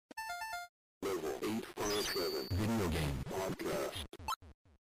Video Game Podcast.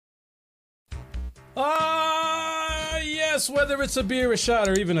 Yes, whether it's a beer, a shot,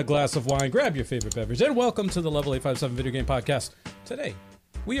 or even a glass of wine, grab your favorite beverage and welcome to the Level 857 Video Game Podcast. Today,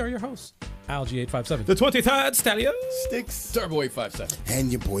 we are your hosts, Algie857, the 23rd Stallion, Sticks, Turbo 857.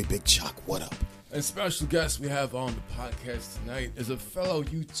 and your boy Big Chuck. What up? And special guest we have on the podcast tonight is a fellow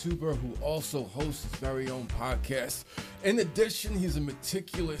YouTuber who also hosts his very own podcast. In addition, he's a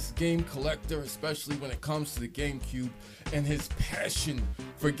meticulous game collector, especially when it comes to the GameCube, and his passion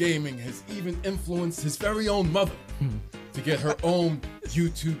for gaming has even influenced his very own mother to get her own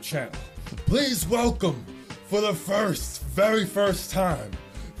YouTube channel. Please welcome, for the very first time,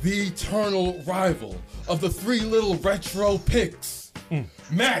 the eternal rival of the Three Little Retro Pigs.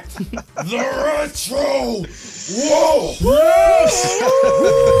 Matt, the Retro! Whoa!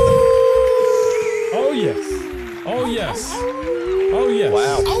 Oh, yes. Oh, yes. Oh, yes.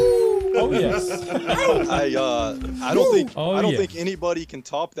 Wow. Oh, yes. I don't think anybody can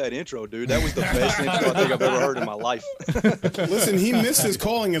top that intro, dude. That was the best intro I think I've ever heard in my life. Listen, he missed his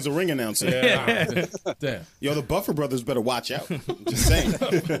calling as a ring announcer. Yeah. Damn. Yo, the Buffer brothers better watch out. Just saying.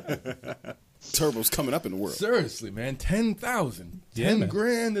 Turbo's coming up in the world. Seriously, man. 10,000. Yeah, 10 man.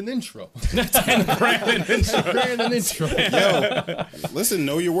 grand an intro. 10 grand in intro. 10 grand an intro. Yo, listen,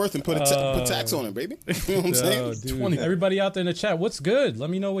 know your worth and put tax on it, baby. You know what I'm saying? Oh, dude. 20. Everybody out there in the chat, what's good? Let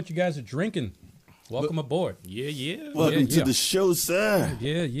me know what you guys are drinking. Welcome aboard. Welcome Yeah. to the show, sir.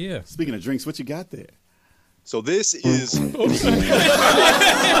 Yeah, yeah. Speaking of drinks, what you got there? So this is That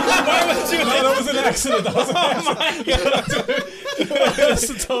was an accident. Oh my god! That's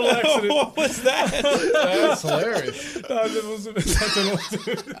a total accident. What was that? That's hilarious.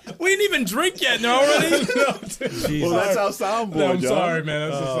 We didn't even drink yet, no, already. Well, that's our soundboard, I'm y'all. sorry,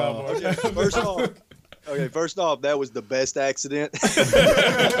 man. That's a soundboard. first off, that was the best accident.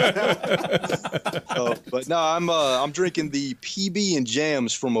 But no, I'm drinking the PB and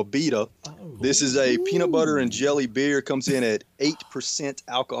Jams from Abita. This is a peanut butter and jelly beer. Comes in at 8%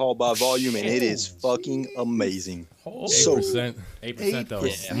 alcohol by volume, and it is fucking amazing. So 8%. 8% though.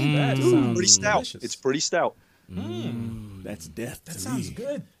 Yeah. That pretty sounds stout. delicious. It's pretty stout. That's death to That sounds me.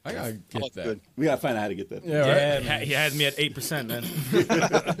 good. I gotta get that. Good. We gotta find out how to get that. Yeah, right? Yeah, he had me at 8%, man.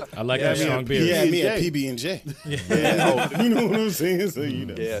 I like that strong He beer. had me at PB&J. Yeah. You know what I'm saying? So you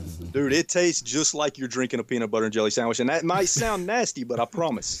know. Yeah, dude, it tastes just like you're drinking a peanut butter and jelly sandwich, and that might sound nasty, but I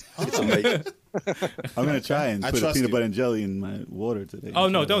promise it's amazing. I'm gonna try and I put a trust peanut you. butter and jelly in my water today. Oh,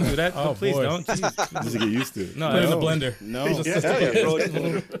 no, don't do that. Oh, Please boy. don't. Just to get used to it. No, in the blender. No. Yeah, Bro,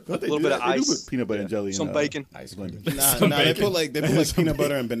 Don't they little do bit that? of They do ice. put peanut butter and jelly some in bacon. ice blender. Nah, they put like peanut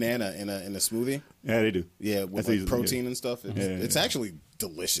butter and banana in a smoothie. Yeah, they do. Yeah, with That's like easy, protein and stuff. It's, Yeah. it's actually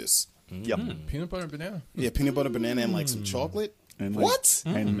delicious. Yep. Peanut butter and banana. Yeah, peanut butter, banana, and like some chocolate. And like- What?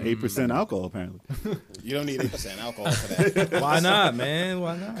 And 8% alcohol, apparently. You don't need 8% alcohol for that. Why not, man?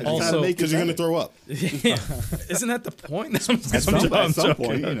 Why not? Also, because you're gonna throw up. Isn't that the point? At some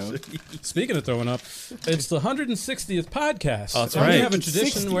point, you know. Speaking of throwing up, it's the 160th podcast. that's And right. We have a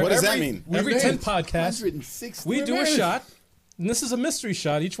tradition where What does that mean? every We've 10 made podcasts, 106. we do a shot. And this is a mystery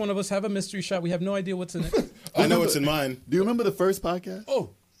shot. Each one of us have a mystery shot. We have no idea what's in it. I know what's in mine. Do you remember the first podcast?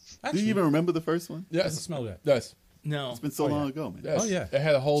 Oh, Do you even remember the first one? doesn't yes. smell that. Yes. No. It's been so long ago, man. Yes. Oh, yeah. It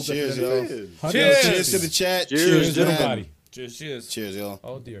had a whole Cheers, different yo. intro. Cheers to the chat. Cheers, to everybody. Cheers, cheers. Cheers, y'all.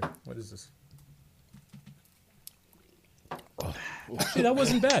 Oh, dear. What is this? Actually, that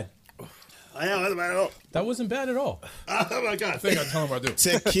wasn't bad. That wasn't bad at all. Oh my God. I think I tell him what I do.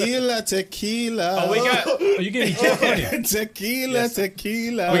 Tequila, tequila. We got Oh, you gave me Jack Honey. tequila,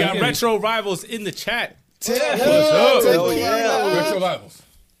 tequila. we got retro rivals in the chat. tequila, tequila. Retro Rivals.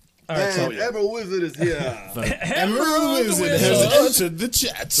 All right, so Emerald Wizard is here. Emerald Wizard has entered the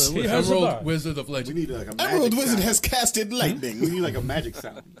chat. he has a bar. Emerald Wizard of We Legend. need like a magic Emerald Wizard sound. has casted We lightning. need like a magic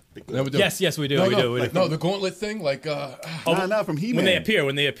sound. Never do. Yes, we do. No, we no, do. We do. no, the gauntlet thing, like, Nah, from He-Man.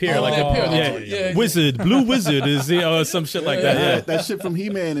 When they appear, Oh, like they a, appear, they yeah, do. Yeah. wizard, blue wizard is some shit like that. Yeah. That shit from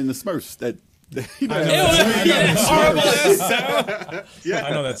He-Man and the Smurfs. That you know, That's horrible ass sound. I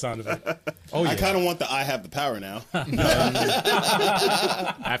know that sound effect. Oh, yeah. I kind of want the I have the power now.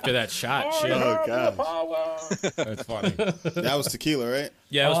 After that shot, shit. oh god, That's funny. That was tequila, right?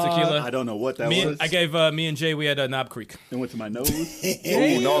 Yeah, it was tequila. I don't know what that Me, was. I gave me and Jay. We had Knob Creek. It went to my nose.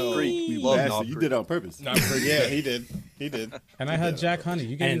 Oh, Knob Creek. You Love bastard. Knob You Creek. did it on purpose. Yeah, he did. He did. And I had Jack Honey.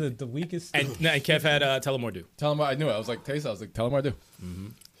 You gave me And- the weakest. And Kev had Tullamore Dew. Tell him what I knew. I was like, taste. I was like, tell him what I do.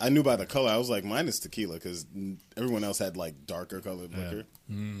 I knew by the color. I was like, mine is tequila because everyone else had like darker colored liquor.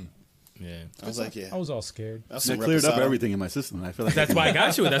 Yeah. I was like, yeah. I was all scared. That's That some cleared up reposado. everything in my system. I feel like That's why I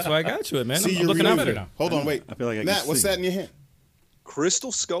got you it. That's why I got you it, man. See, I'm you're looking out relieving. better now. Hold on, wait. I feel like I can Matt, what's see. that in your hand?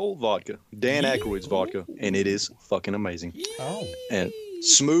 Crystal Skull vodka, Dan Aykroyd's vodka, and it is fucking amazing. Oh. And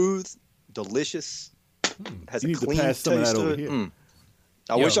smooth, delicious, has You a need to clean pass some of taste that to over it. here.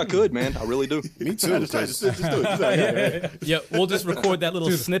 I wish I could, man. I really do. Me too. Just do it. Just do it. Yeah, we'll just record that little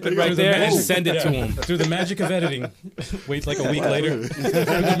snippet through right the there and magic- send it to him. Through the magic of editing. Wait like a week later.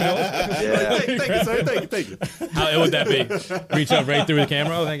 Yeah. Thank you, sir. Thank you. How would that be? Reach out right through the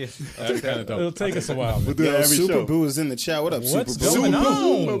camera. Oh, thank you. That's kind of dope. It'll take us a while. We'll Man. do that Yo, every Super show. Boo is in the chat. What up, What's Super Boo? going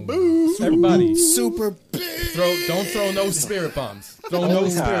on? Everybody. Super Boo. Don't throw no spirit bombs. Throw no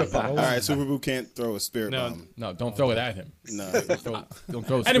spirit bombs. All right, Super Boo can't throw a spirit No. bomb. No, don't throw it at him. No. Don't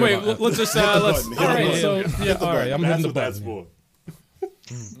throw. a Anyway, spirit bomb. let's just let's. button. All right, Yeah. so yeah, all right. I'm hitting That's the what that's button. for.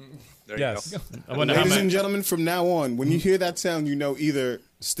 There you Yes. I wonder how Ladies and many. gentlemen, from now on, when you hear that sound, you know either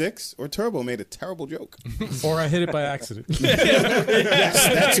Styx or Turbo made a terrible joke. Or I hit it by accident. Yes,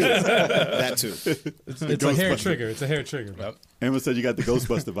 that too. That too. It's a hair Ghostbusters. trigger. It's a hair trigger. Emma said you got the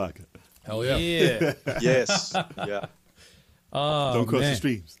Ghostbuster vodka. Hell yeah. Yeah. go. Yes. Yeah. Oh, Don't cross man. the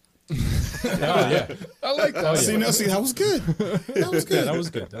streams. Oh, yeah. I like that. See, that was good. That was good. That was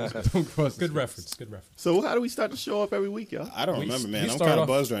good. That was good. Good reference. Good reference. So how do we start the show up every week, y'all? I don't remember, man. we I'm start kind of off-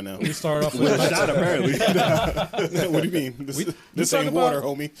 buzzed right now. We start off with Shot apparently. What do you mean? This talk ain't about- water,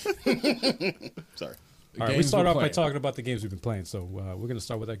 homie. Sorry. All right, we games start we're off by playing. talking about the games we've been playing. So we're going to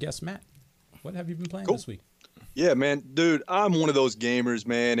start with our guest, Matt. What have you been playing this week? Yeah, man. Dude, I'm one of those gamers,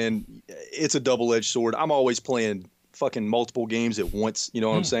 man, and it's a double-edged sword. I'm always playing fucking multiple games at once, you know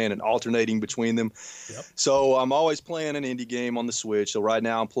what I'm saying, and alternating between them. Yep. So I'm always playing an indie game on the Switch. So right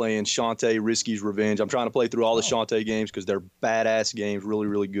now I'm playing Shantae Risky's Revenge. I'm trying to play through all the Shantae games because they're badass games, really,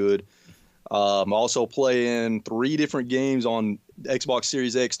 really good. I'm also playing 3 different games on Xbox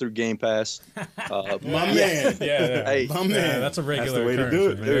Series X through Game Pass. My man. Yeah, Hey, My yeah, man. that's a regular the way to occurrence, do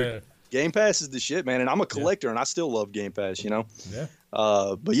it, man. dude. Game Pass is the shit, man, and I'm a collector, and I still love Game Pass, you know? Yeah.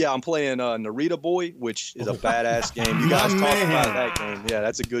 But yeah, I'm playing Narita Boy, which is a badass game. You guys talk man. about that game. Yeah,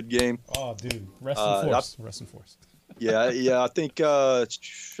 that's a good game. Oh, dude. Rest in force. Rest in force. Yeah, I think, I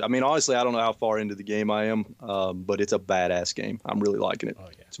mean, honestly, I don't know how far into the game I am, but it's a badass game. I'm really liking it. Oh,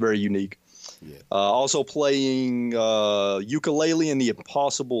 yeah. It's very unique. Yeah. Also playing Yooka-Laylee in the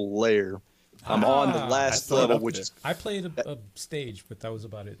Impossible Lair. I'm on the last saw it level, up which there. is I played a stage, but that was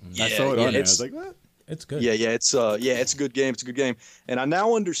about it. I saw it on there. I it's- was like, what? It's good. yeah, it's a good game. It's a good game, and I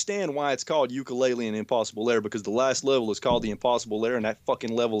now understand why it's called Yooka-Laylee and Impossible Lair, because the last level is called the Impossible Lair, and that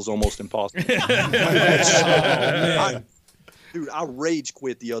fucking level is almost impossible. Dude, I rage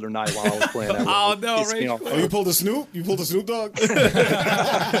quit the other night while I was playing that. Oh, level. no, Pissed me rage off. Oh, you pulled a Snoop? You pulled a Snoop Dogg?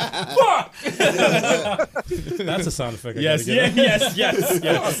 That's a sound effect. I Yes, gotta get. yes.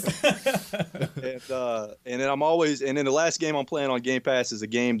 And then and then the last game I'm playing on Game Pass is a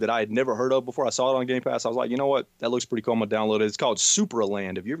game that I had never heard of before. I saw it on Game Pass. I was like, you know what? That looks pretty cool. I'm gonna download it. It's called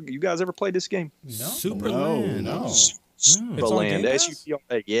Supraland. Have you guys ever played this game? No. Superland. No. Supraland. Game Pass?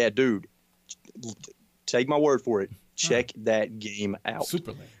 SUPRA. Yeah, dude. Take my word for it. Check that game out.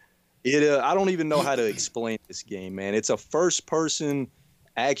 Superland. I don't even know how to explain this game, man. It's a first-person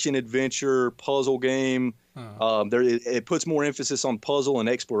action adventure puzzle game. It puts more emphasis on puzzle and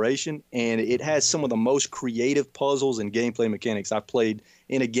exploration, and it has some of the most creative puzzles and gameplay mechanics I've played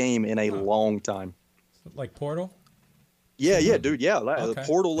in a game in a long time. Like Portal? Yeah, dude. Yeah, the Okay.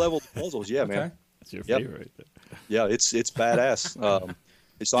 Portal level puzzles. Yeah, man. Okay. That's your Yep. favorite right there. Yeah, it's badass.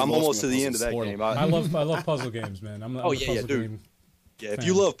 So I'm lost almost me to on the end of that puzzles. game. I love puzzle games, man. I'm Oh, a yeah, puzzle dude. game. Yeah, if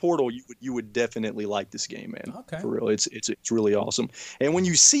you love Portal, you would definitely like this game, man. Okay. For real, it's really awesome. And when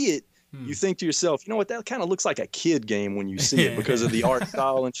you see it, you think to yourself, you know what? That kind of looks like a kid game when you see it because of the art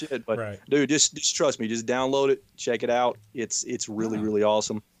style and shit. But Right. dude, just trust me, just download it, check it out. It's really really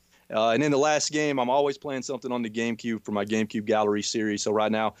awesome. And then the last game, I'm always playing something on the GameCube for my GameCube Gallery series. So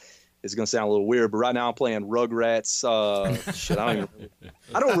right now, it's gonna sound a little weird, but right now I'm playing Rugrats. Shit,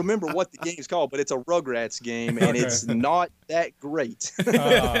 I don't remember what the game's called, but it's a Rugrats game, and it's not that great. Oh,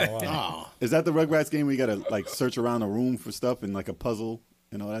 wow. Oh, Is that the Rugrats game where you gotta like search around a room for stuff and like a puzzle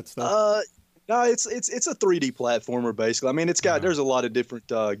and all that stuff? No, it's a 3D platformer basically. I mean, it's got there's a lot of different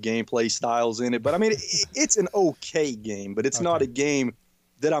gameplay styles in it, but I mean, it's an okay game, but it's not a game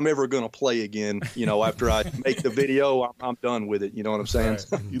that I'm ever gonna play again. You know, after I make the video, I'm done with it. You know what I'm saying?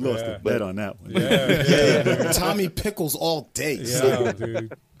 You lost a bet on that one. Yeah, Tommy Pickles all day. yeah,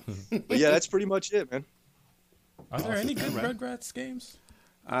 dude. But yeah, that's pretty much it, man. Are there any good Rugrats games?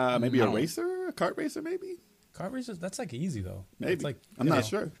 Maybe a racer, a kart racer, maybe. Kart races? That's like easy though. Maybe. It's like I'm not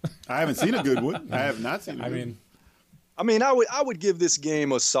sure. I haven't seen a good one. I have not seen. A I good mean, I mean, I would give this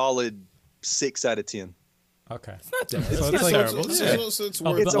game a solid 6 out of 10. Okay. It's not terrible. So It's it's not like terrible. It's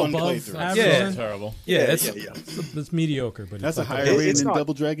worth It's one on both. playthrough. average. Yeah. then? Terrible. Yeah, it's, It's mediocre, but That's a it's higher It's rating than not-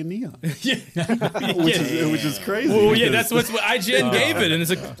 Double Dragon Neon, yeah. which is crazy. Well, yeah, because that's what IGN gave it, and it's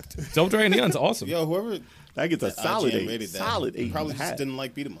like Double Dragon Neon's awesome. Yo, whoever that gets a solid IGN 8. rated that Solid 8. probably and a just half. didn't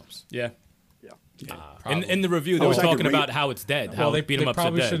like beat 'em ups. Yeah. Probably. In the review, they I were wish I could talking rate- about how it's dead. How Well, they beat 'em ups are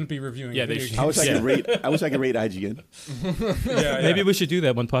probably dead. shouldn't be reviewing. Yeah, they video should. I games. wish I could rate. I wish I could rate IGN. Yeah, Maybe we should do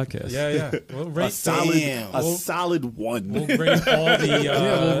that one podcast. Yeah. We'll A rate. solid, Damn. a solid 1. We'll rate all the.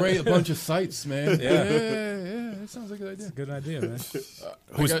 Yeah, we'll rate a bunch of sites, man. Yeah. Yeah. That sounds like a good idea. Good idea, man.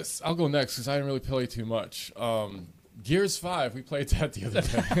 I guess I'll go next because I didn't really play too much. Gears 5, we played that the other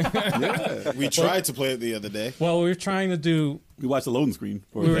day. We tried to play it the other day. Well, we were trying to do. We watched the loading screen.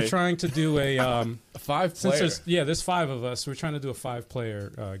 For We a were day. trying to do a. A 5-player. Since there's 5 of us. We're trying to do a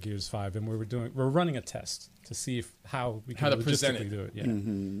 5-player Gears 5, and we're running a test to see how we can How to present logistically it. do it. Yeah.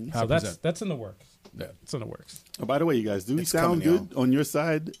 Mm-hmm. How So to present. that's in the works. Yeah. It's in the works. Oh, by the way, you guys, do we It's sound coming, good on your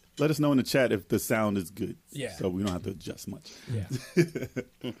side? Let us know in the chat if the sound is good. Yeah. So we don't have to adjust much. Yeah.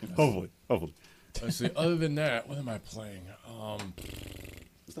 Hopefully. Let's see. Other than that, what am I playing?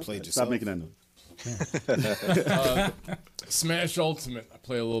 Played Stop yourself. making that noise. Smash Ultimate. I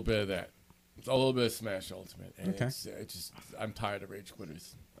play a little bit of that. A little bit of Smash Ultimate. And Okay. it's just I'm tired of rage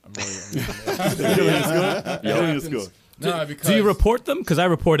quitters. I'm really. Yelling is good. No, because Do you report them? Because I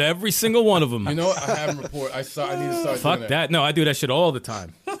report every single one of them. You know what? I haven't report. I need to start Fuck doing that. No, I do that shit all the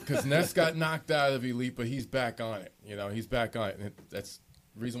time. Because Ness got knocked out of Elite, but he's back on it. You know, he's back on it. And that's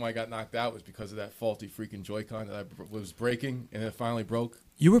the reason why I got knocked out was because of that faulty freaking Joy-Con that I was breaking, and it finally broke.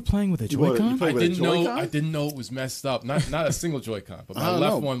 You were playing with a Joy-Con? Play I with a didn't know. Joy-Con? I didn't know it was messed up. Not a single Joy-Con, but I my don't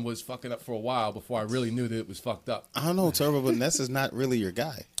left know. one was fucking up for a while before I really knew that it was fucked up. I don't know, Turbo, but Ness is not really your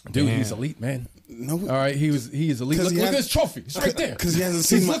guy. Dude, he's elite, man. No, All right, he is elite. 'Cause Look, he look has- at his trophy. It's right there. because he hasn't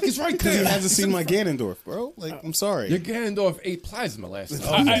seen my. Look, it's right Because he there. hasn't seen my Ganondorf, bro. Like, I'm sorry. Your Ganondorf ate plasma last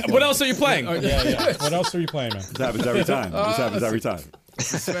time. What else are you playing? Yeah. What else are you playing, man? This happens every time. This happens every time.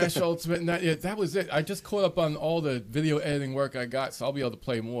 Smash Ultimate, and that was it. I just caught up on all the video editing work I got, so I'll be able to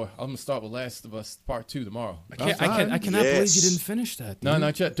play more. I'm gonna start with Last of Us Part 2 tomorrow. I cannot believe Yes. you didn't finish that. No,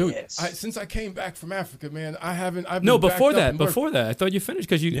 not yet, dude. Yes. Since I came back from Africa, man, I've No, been before backed up that. and worked. Before that. I thought you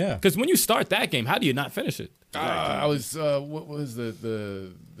finished Yeah. because when you start that game, how do you not finish it? I was what was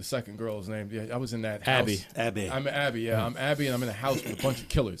the second girl's name? Yeah, I was in that Abby. house. Abby. I'm Abby. Yeah, I'm Abby, and I'm in a house with a bunch of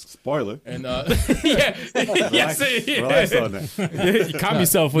killers. Spoiler. And Yeah. Yes. Relax on that. You calm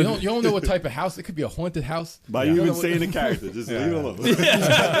yourself with. you don't know what type of house. It could be a haunted house. By you even saying the character, just leave it alone.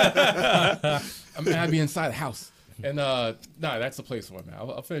 I'm Abby inside a house. And that's the place where I'm at.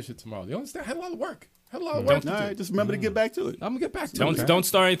 I'll finish it tomorrow. You understand? I had a lot of work. To All do. right, just remember to get back to it. I'm gonna get back to it. Don't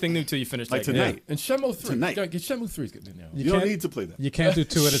start anything new till you finish Like that game. tonight. And Shenmue 3. Tonight. Get Shenmue 3 is getting in there. You don't can't- need to play that. You can't do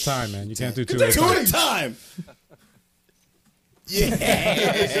 2 at a time, man. You can't do 2 at a Two time. at a time.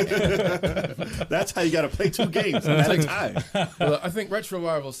 That's how you got to play 2 games at a time. Well, I think Retro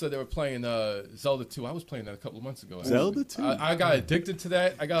Rival said they were playing Zelda 2. I was playing that a couple of months ago. Zelda 2? I got addicted to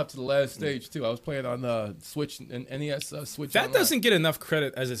that. I got up to the last stage too. I was playing on Switch and NES Switch. That Online. doesn't get enough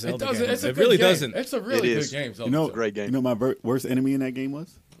credit as a It Zelda doesn't. game. It's a It good really game. doesn't. It's a really It good is. game. You Zelda know, 2. Great game. You know my worst enemy in that game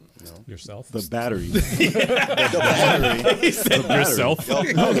was? Yourself. The battery. Yourself.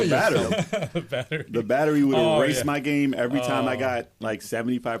 No, the battery. Battery. The battery would Oh, erase yeah. my game every time I got like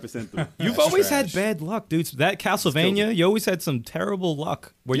 75% through. You've That's always trash. had bad luck, dude. That Castlevania, you always had some terrible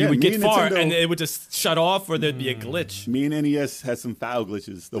luck where Yeah, you would me get and far Nintendo- and it would just shut off or there'd be a glitch. Me and NES had some foul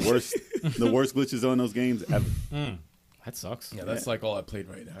glitches. The worst glitches on those games ever. That sucks. Yeah, that's like all I played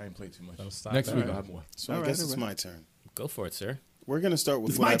right now. I ain't played too much. stop Next that. week I'll have more. So All I guess right, it's all right. my turn. Go for it, sir. We're gonna start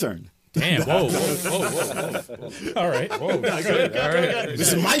with It's what my I- turn. Damn. Whoa. All right. Whoa. Good. All right.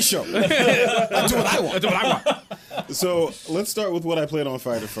 This is my show. I do what I want. So let's start with what I played on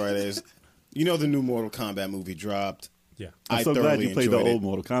Fridays. You know the new Mortal Kombat movie dropped. Yeah. I'm so glad thoroughly you played the enjoyed it. old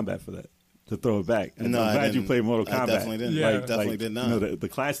Mortal Kombat for that. To throw it back. And No, I'm I glad you didn't. played Mortal I Kombat. definitely didn't. Yeah. Definitely did not. You know, the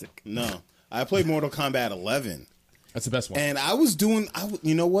classic. No, I played Mortal Kombat 11, That's the best one. and I was doing.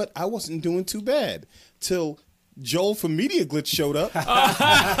 You know what? I wasn't doing too bad till Joel from Media Glitch showed up.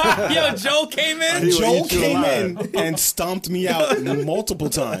 Yo, Joel came in. He will Joel eat you came alive. in and stomped me out multiple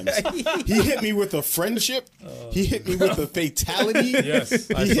times. He hit me with a friendship. He hit me with a fatality. Yes.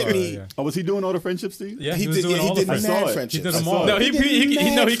 I He saw hit that, me. yeah. Oh, was he doing all the friendships to you? Yeah, He was did. doing Yeah, he all did the I saw mad it. friendships. He did them I saw all. it. No, he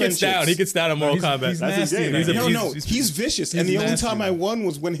gets friendships. down. He gets down on Mortal Kombat. He's That's his nasty, game. man. He's a- No, He's- no, he's vicious, and the only nasty, time I man. won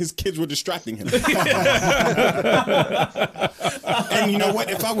was when his kids were distracting him. And you know what?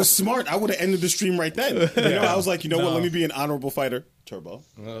 If I was smart, I would have ended the stream right then. You know, I was like, you know what? Let me be an honorable fighter. Turbo.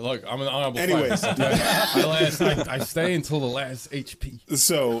 Look, I'm an honorable Anyways. fighter. I stay until the last HP.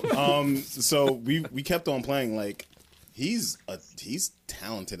 So we kept on playing. Like, he's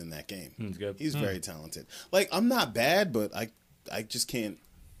talented in that game. He's good. He's very talented. Like, I'm not bad, but I just can't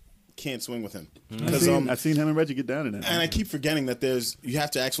swing with him. I've seen him and Reggie get down in it. And I keep forgetting that you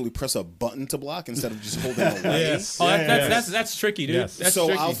have to actually press a button to block instead of just holding away. Yes. Oh, that's tricky, dude. Yes. That's So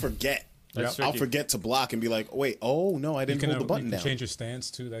tricky. I'll forget. That's I'll tricky. forget to block and be like, wait, oh no, I didn't hold the button you can down. change your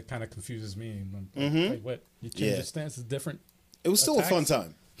stance too. That kind of confuses me. Wait, what? You change your stance is different. It was still a fun attacks.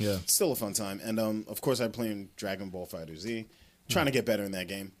 time. Yeah. It's still a fun time. And of course, I'm playing Dragon Ball Fighter Z. Trying to get better in that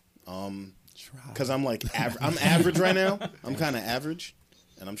game. Because I'm like, I'm average right now. I'm kind of average.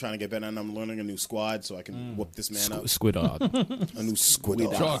 And I'm trying to get better. And I'm learning a new squad so I can whoop this man up. Squid Odd. A new squid.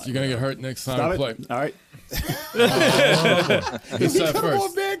 Chalk, you're gonna get hurt next time Stop you play. it. All right. He said Come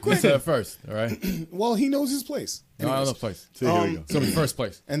on, man, first. quick. He said first. All right. Well, he knows his place. No, I don't Anyways. know place. So here we go. So be first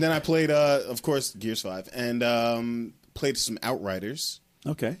place. And then I played, of course, Gears 5. And played some Outriders.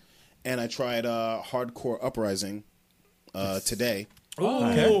 Okay. And I tried Hardcore Uprising today.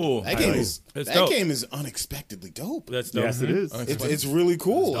 Oh, That game is unexpectedly dope. That's dope. Yes, it is. It's really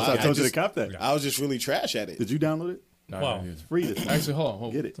cool. I told you to cop that. I was just really trash at it. Did you download it? Wow. It's free this time. Actually, hold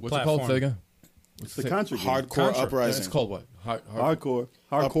on. Get it. What's it called? Say again. It's the Contra game. Hardcore Uprising. It's called what? Hardcore.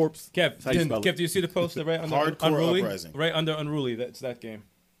 Hardcorps. Kev, That's how you spell it. Kev, do you see the poster right under Hardcore Unruly? Uprising. Right under Unruly. That's that game.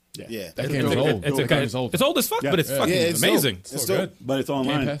 Yeah. That game is old. It's, That game is old. it's old as fuck, Yeah. but it's Yeah. fucking it's amazing. dope. It's dope. But it's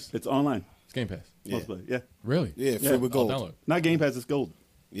online. Game Pass? It's online. It's Game Pass. Yeah. Mostly. Yeah. Really? Yeah, free Yeah. with I'll gold. download. Not Game Pass, it's gold.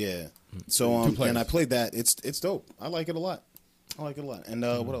 Yeah. So Two players. and I played that. It's dope. I like it a lot. And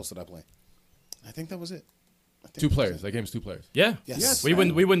what else did I play? I think that was it. I think Two that was players. it. That game's two players. Yeah. Yes. We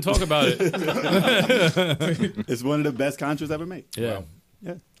wouldn't talk about it. It's one of the best Contras ever made. Yeah. Wow.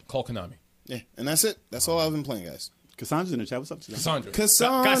 Yeah. Call Konami. Yeah, and that's it. That's all I've been playing, guys. Cassandra's in the chat. What's up, Cassandra?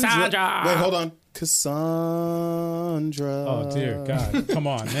 Cassandra. Cassandra. Wait, hold on. Cassandra. Oh dear God! Come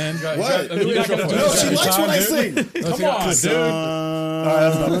on, man. What? A new You're not intro gonna for do No, us. that. she likes when I sing. Come on,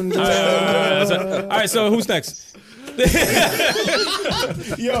 dude. Cassandra. All right, so who's next?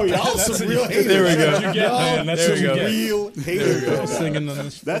 Yo, y'all some real haters. There we go. You get, man. That's There what we you go. get. Real haters. Singing on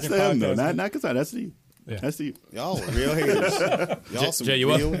this That's freaking them, though. podcast. Not Cassandra. That's you. Yeah. That's you. Y'all real haters. Y'all some Jay,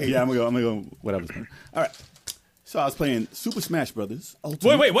 you up? real haters. Yeah, I'm gonna go. Whatever. All right. So I was playing Super Smash Brothers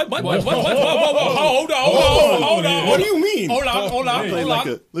Ultimate. Wait, what? Whoa, hold on. What do you mean? Hold on. I played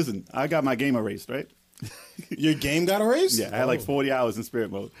like listen, I got my game erased, right? Your game got erased? Yeah, I had like 40 hours in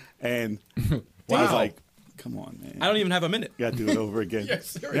spirit mode. And I was like, come on, man. I don't even have a minute. You got to do it over again. Yeah,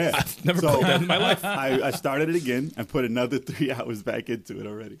 seriously. Yeah. I've never played that in my life. I started it again and put another 3 hours back into it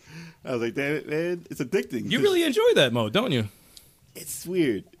already. I was like, damn it, man, it's addicting. You really enjoy that mode, don't you? It's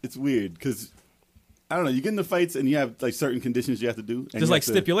weird. It's weird because, I don't know, you get into fights and you have like certain conditions you have to do. And you There's like have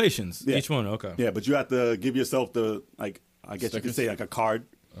to- stipulations. Yeah. Each one, okay. Yeah, but you have to give yourself the, like, I guess you Stickers? could say like a card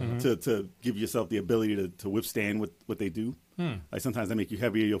to give yourself the ability to withstand what they do. Like sometimes they make you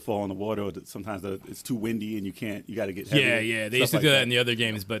heavier, you'll fall in the water, or sometimes it's too windy and you got to get heavier. Yeah. They stuff used to like do that in the other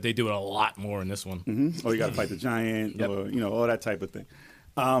games, but they do it a lot more in this one. Or you got to fight the giant, Yep. or all that type of thing.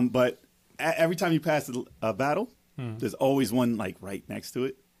 But every time you pass a battle, there's always one like right next to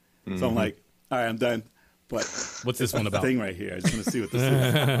it. So I'm like, all right, I'm done. But What's this one about? thing right here, I just want to see what this is.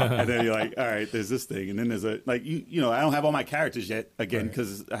 And then you're like, all right, there's this thing, and then there's a like I don't have all my characters yet again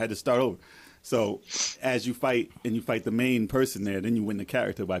because I had to start over. So as you fight and you fight the main person there, then you win the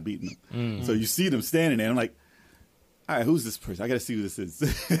character by beating them. So you see them standing there. And I'm like, all right, who's this person? I got to see who this is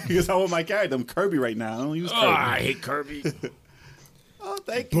because I want my character. I'm Kirby right now. I don't use Kirby. I hate Kirby. Oh,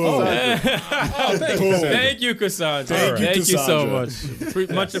 thank you. Cassandra. Thank you, Cassandra. Thank you, Thank you so Cassandra. much.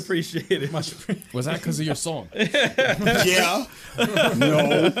 Much appreciated. Was that because of your song? Yeah.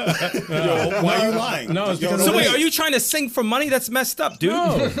 No. Why are you lying? No, it's Yo, because So wait, are you trying to sing from money? That's messed up, dude.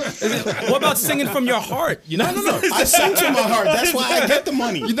 What about singing from your heart? You know, no. I sing to my heart. That's why I get the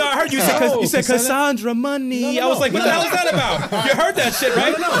money. You know, I heard you said Cassandra money. I was like, what the hell is that about? You heard that shit,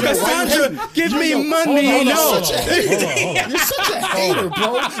 right? Cassandra, give me money. No. You're such a hater,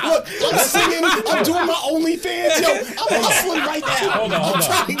 bro. Look, I'm singing. I'm doing my OnlyFans. Yo, I'm hustling right now. I'm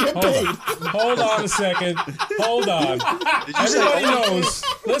trying to get paid. Hold on a second. Hold on. Everybody knows.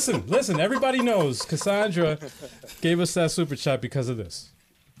 Listen. Everybody knows Cassandra gave us that super chat because of this.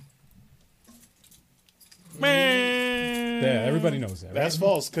 Yeah, everybody knows that. That's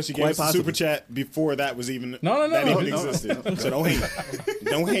false because she gave Quite us a possible. super chat before that was even No. that even No. existed. So don't hate.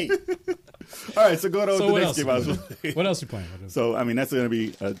 Don't hate. All right, so go to So the what next else game you I was playing? playing. What else you playing? So, I mean, that's going to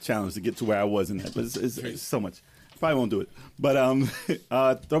be a challenge to get to where I was in that, but it's so much. Probably won't do it. But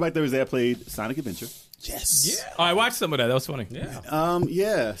Throwback Thursday, I played Sonic Adventure. Yes. Yeah. Oh, I watched some of that. That was funny. Yeah.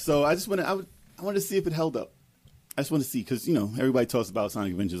 Yeah. So I just wanted, I wanted to see if it held up. I just want to see because everybody talks about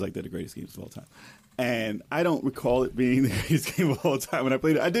Sonic Adventures like they're the greatest games of all time, and I don't recall it being the greatest game of all time when I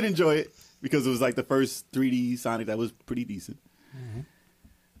played it. I did enjoy it because it was like the first 3D Sonic that was pretty decent. Mm-hmm.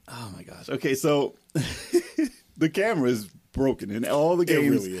 Oh my gosh. Okay, so the camera is broken in all the games. It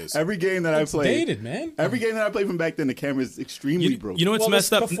really is. Every game that I played, dated, man. Every game that I played from back then, the camera is extremely broken. You know what's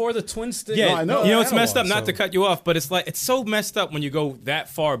messed up? Before the twin stick. Yeah, No, I know. You know what's messed up? analog, Not to cut you off, but it's so messed up when you go that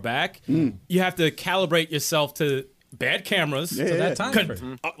far back. You have to calibrate yourself to bad cameras, to that time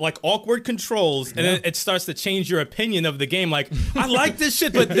frame. like awkward controls, and then it starts to change your opinion of the game. Like, I like this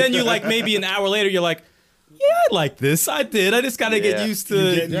shit, but then you like maybe an hour later, you're like, yeah, I like this. I did. I just gotta get used to.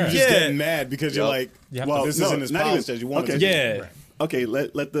 You're just getting mad because you're like, Well, this no, isn't as not polished even- as you want okay. it to be. Yeah. Okay,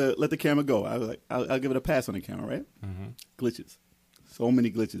 let the camera go. I was like, I'll give it a pass on the camera, right? Glitches, so many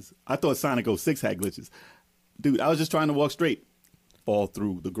glitches. I thought Sonic 06 had glitches, dude. I was just trying to walk straight, fall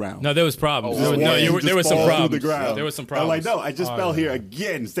through the ground. No, there was problems. Just there was some fall through problems. The ground. There was some I'm problems. like, no, I just fell here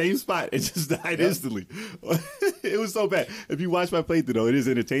again, same spot. It just died instantly. It was so bad. If you watch my playthrough, though, it is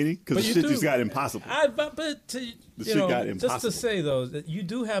entertaining because the you shit do. just got impossible. But to, shit got just impossible. to say though, that you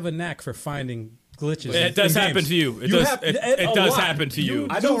do have a knack for finding glitches. It does in happen games. to you. It You does. have- It a does lot. happen to you.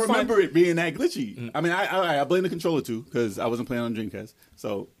 I do don't find- remember it being that glitchy. I mean, I blame the controller too because I wasn't playing on Dreamcast,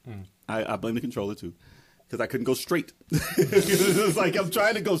 so I blame the controller too because I couldn't go straight. It was like I'm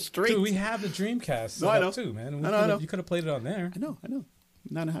trying to go straight. Dude, we have the Dreamcast set No, I up know. too, man. I know. You could have played it on there. I know.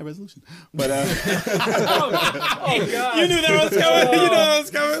 Not in high resolution, but Oh God! You knew that was coming. You know that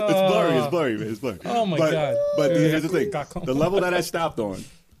was coming. it's blurry, man. It's blurry. Oh, my but, God. But Dude, here's the thing: got caught. the level that I stopped on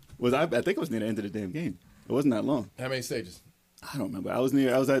was I think it was near the end of the damn game. It wasn't that long. How many stages? I don't remember. I was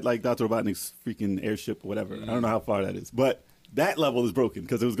at like Dr. Robotnik's freaking airship or whatever. I don't know how far that is, but that level is broken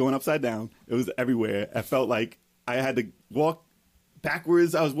because it was going upside down. It was everywhere. I felt like I had to walk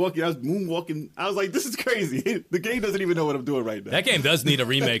backwards. I was moonwalking. I was like, this is crazy. The game doesn't even know what I'm doing right now. That game does need a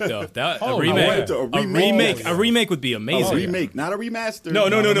remake, though. I A wanted to- a remake. remake. A remake would be A amazing. remake, not a remaster. No. I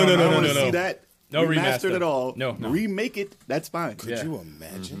don't want to no. see that. No remastered remaster. at all. No. Remake it. That's fine. Could you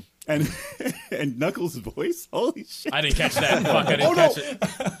imagine? And and Knuckles' voice. Holy shit. I didn't catch that. Fuck, I didn't catch it.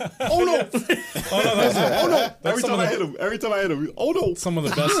 Oh no! Oh no! Every time I hit him. Oh no! Some of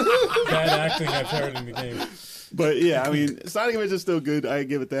the best bad acting I've heard in the game. But yeah, I mean, Sonic Adventure is still good. I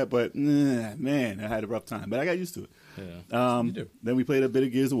give it that. But man, I had a rough time. But I got used to it. Yeah. You do. Then we played a bit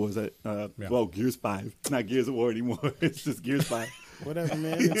of Gears of War. Well, Gears 5. It's not Gears of War anymore. It's just Gears 5. Whatever,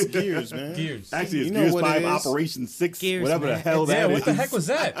 man. It's Gears, man. Gears. Actually, it's You know Gears what 5 it is? Operation 6. Gears, whatever the man. hell that Yeah, is. what the heck was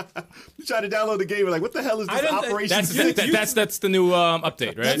that? You try to download the game. We're like, what the hell is this didn't- Operation 6? That's the new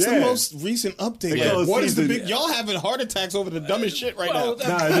update, right? That's Yeah. the most recent update. Yeah. What is the Season- big? Y'all having heart attacks over the dumbest shit right now.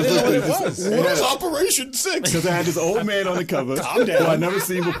 Nah, I didn't know what it was. What is Operation 6? Because I had this old man on the cover Calm down. who I'd never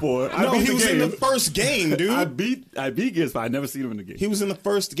seen before. I No, beat he the was in game. the first game, dude. I beat Gears 5. I never seen him in the game. He was in the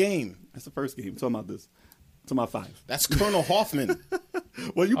first game. That's the first game. I'm talking about this. I'm talking about 5. That's Colonel Hoffman.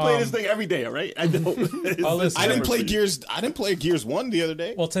 Well, you play this thing every day, all right? I know. listen. I didn't play Gears 1 the other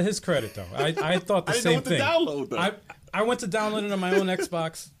day. Well, to his credit, though, I thought the I didn't know same what to thing. download, though. I went to download it on my own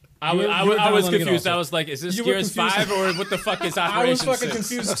Xbox. I You was, were I was downloading it confused. also. I was like, is this You were Gears confused. 5 or what the fuck is I Operation was fucking 6?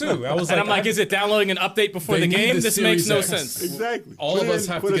 confused too. I was And like, I'm like, is it downloading an update before They the need game? the This makes Series no X. sense. Exactly. All of us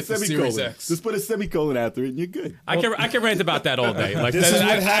have to put a get the semicolon. Series X. Just put a semicolon after it and you're good. I can rant about that all day. Like This is I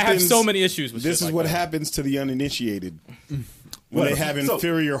what have happens- so many issues with This shit is like what that. happens to the uninitiated when Whatever. they have So-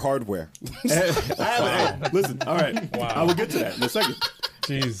 inferior hardware. Listen, all right. Wow. I will get to that in a second.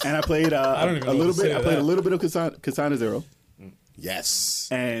 jeez. And I played don't even know a little what to say bit. to I played that. a little bit of Katana Zero, Yes.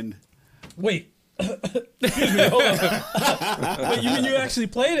 and Wait. Excuse me, hold on. Wait, you mean you actually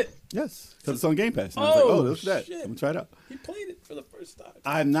played it? yes, because it's on Game Pass. And I was like, Oh, oh, look at that. shit. I'm gonna try it out. You played it for the first time.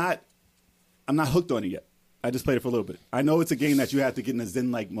 I'm not hooked on it yet. I just played it for a little bit. I know it's a game that you have to get in a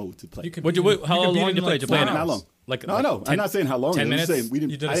zen-like mode to play. You could How beat it long in did you play? Did you play four an not hours. long. Like No, no. 10 I'm not saying how long. 10 I'm just minutes? saying we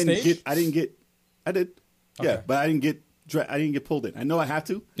didn't. You did a I didn't stage? get. I did. Yeah, Okay. but I didn't get pulled in. I know I have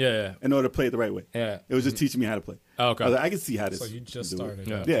to. Yeah. In order to play it the right way. Yeah. It was just teaching me how to play. Oh, okay. I was like, I can see how this. So you just do it.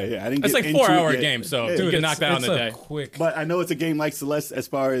 started. Yeah. Yeah. I didn't. It's get like into 4 hour it yet. game, so Yeah. you can knock that out in a day. Quick. But I know it's a game like Celeste as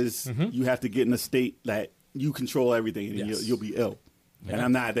far as you have to get in a state that you control everything and Yes. you'll be ill. And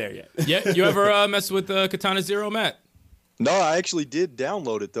I'm not there yet. Yeah. You ever mess with Katana Zero, Matt? No, I actually did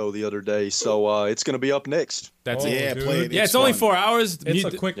download it though the other day, so it's going to be up next. That's Oh, it. Yeah, dude. play it. Yeah, it's only fun. 4 hours. It's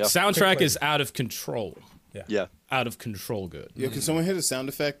a quick- soundtrack quick is out of control. Yeah. Out of control. Good. Yo, can someone hit a sound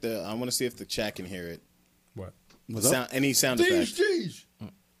effect? I want to see if the chat can hear it. What? What's up? Any sound effect?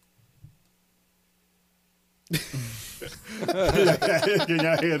 Can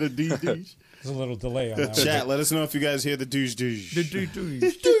y'all hear the DDs? There's a little delay on that one. Chat, let us know if you guys hear the douche.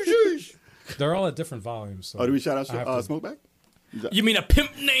 They're all at different volumes. So Oh, do we shout I have out to- Smokeback? You mean a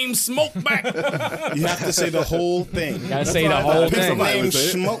pimp named Smokeback? You have to say the whole thing. Gotta say the whole Pimp thing. Somebody named would say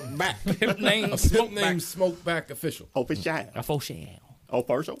it. Smokeback. Pimp named Pimp name Smokeback. Smokeback official. Official. Official.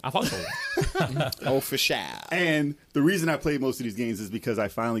 Official. Official. Oh, for sure. And the reason I played most of these games is because I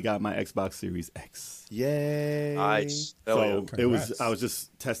finally got my Xbox Series X. Yay. Nice. Hell So yeah. it was. Congrats. I was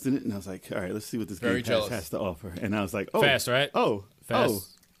just testing it, and I was like, "All right, let's see what this Very Game Pass jealous. has to offer." And I was like, "Oh, Fast, right?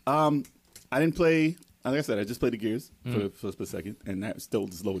 Fast. I didn't play. Like I said, I just played the Gears for a split second, and that still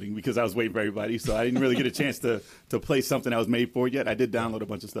was loading because I was waiting for everybody. So I didn't really get a chance to play something that was made for it yet. I did download a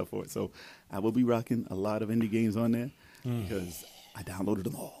bunch of stuff for it, so I will be rocking a lot of indie games on there because I downloaded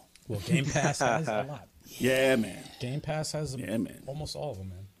them all. Well, Game Pass has a lot. Yeah, man. Game Pass has Yeah, man. almost all of them,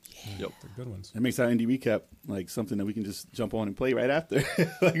 man. Yep. They're good ones. That makes our indie recap like something that we can just jump on and play right after.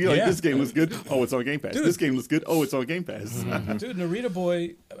 Like, you're like, Yeah. this game was good. Oh, it's on Game Pass. Dude. This game looks good. Oh, it's on Game Pass. Dude, Narita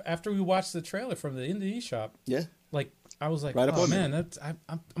Boy, after we watched the trailer from the Indie eShop, Yeah. like I was like, Right up oh on man, that's,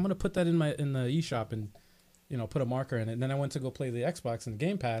 I'm gonna put that in the eShop and put a marker in it. And then I went to go play the Xbox and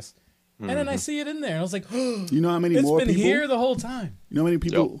Game Pass, and then I see it in there. And I was like, oh, You know how many it's more been people? here the whole time. You know how many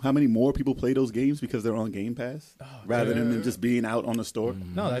people? How many more people play those games because they're on Game Pass rather than them just being out on the store?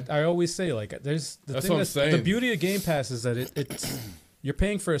 No, I always say like there's the That's thing what I'm saying. the beauty of Game Pass is that it's you're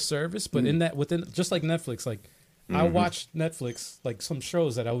paying for a service, but in that within just like Netflix, like I watch Netflix like some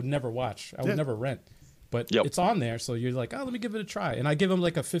shows that I would never watch, I would Yeah. never rent, but Yep. it's on there, so you're like, oh, let me give it a try, and I give them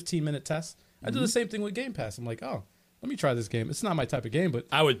like a 15-minute test. I do the same thing with Game Pass. I'm like, oh, let me try this game. It's not my type of game, but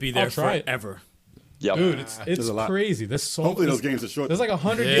I would be I'll there try it. forever. Yep. dude, it's There's a lot. crazy. There's so Hopefully those there's- games are short. There's like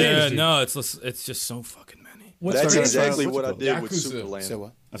 100 Yeah, games. Dude. no, it's just so fucking many. What's That's the exactly What's what it I called? did with Yakuza. Superland. Say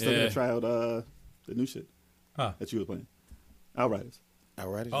what? I'm still Yeah. gonna try out the new shit Huh. that you were playing, Outriders.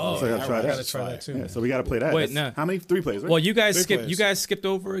 Alrighty. Oh, So I gotta try I that. gotta try that too. Yeah, so we gotta play that. Wait, That's- no. How many? 3 players, right? Well, you guys Three players. skipped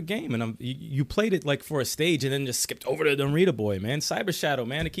over a game, and you played it like for a stage, and then just skipped over to the Narita Boy, man. Cyber Shadow,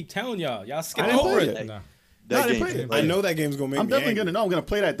 man. I keep telling y'all skipped didn't over play it. it. No. That No, they game. played it. I know that game's gonna make I'm me definitely angry. gonna know. I'm gonna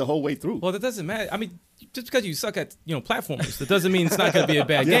play that the whole way through. Well, that doesn't matter. I mean, just because you suck at platformers, that doesn't mean it's not going to be a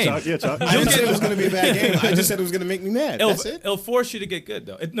bad yeah, game. Chuck, yeah, Chuck. I didn't say it was gonna be a bad game. I just said it was gonna make me mad. That's it. It'll force you to get good,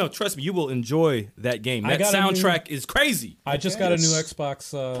 though. No, trust me, you will enjoy that game. I That got a new- soundtrack is crazy. I just got a new Yes.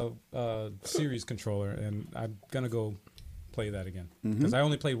 Xbox Series controller, and I'm gonna go play that again Mm-hmm. because I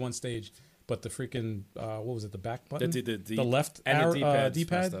only played one stage. But the freaking what was it? The back button, The left and the arrow, D-pads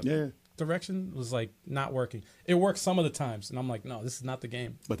D-pad messed up. Yeah, direction was like not working. It worked some of the times, and I'm like, no, this is not the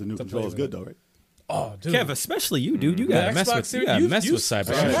game. but the new to play control is with good it. though, right? Oh, dude. Kev, especially you, dude. You The got to mess Xbox with Series, you. Mess with you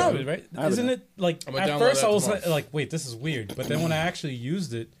Cyber have it, right? I have Isn't it. it like I'm gonna at download first that I was tomorrow. like, wait, this is weird. But then when I actually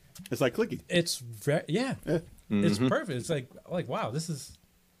used it, It's like clicky. it's very it's perfect. It's like wow, this is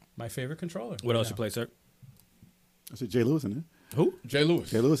my favorite controller. What right else now. you play, sir? I said Jay Lewis in there. Who? Jay Lewis.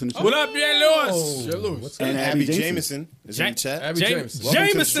 Jay Lewis in the What up, Jay Lewis? Jay Lewis. And Abby Abby Jameson. Jameson is in the chat. Abby Jameson. Welcome to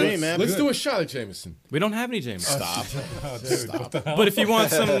the Jameson. stream, man. Let's do a shot at Jameson. We don't have any James. Stop. Oh, dude, what the hell? But if you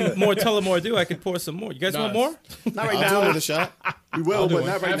want some more Tullamore Dew, I could pour some more. You guys want more? Not right I'll now. do another shot. We will, do but it.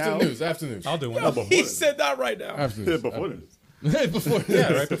 not right now. After news. I'll do one. He said that right now. After Yeah, news. before this. Before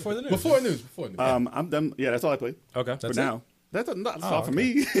Yeah, right before the news. Before news. Before news. I'm done. Yeah, that's all I play Okay. for That's now. That's that's all for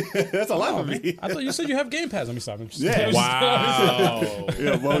okay. me. That's a lot Oh, for me. I thought you said you have Game Pass. Let me stop. I'm just, Yeah. Wow.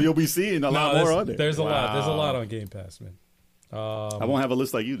 Yeah, well, you'll be seeing a lot more on there. There's a lot. There's a lot on Game Pass, man. I won't have a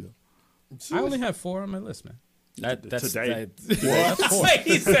list like you do. I only have 4 on my list, man. That's Today. That's 4.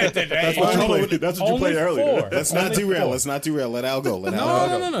 he said today. That's what you played. That's what you Only played earlier. 4. Let's not Only derail. 4. Let's not derail. Let Al go. Let Al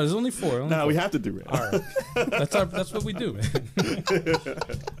go. No. There's only 4. Only No, 4. we have to do it. All right. That's what we do, man.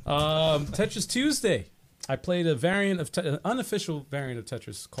 Tetris Tuesday. I played a variant of an unofficial variant of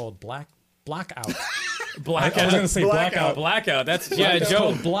Tetris called Blackout. Blackout. I was gonna say Blackout. Blackout. That's yeah,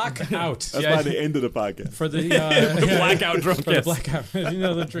 Joe. Blackout. That's by the end of the podcast. For the Blackout drunk. for the Yes. blackout. You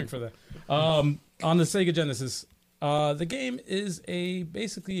know the drink for that. On the Sega Genesis, the game is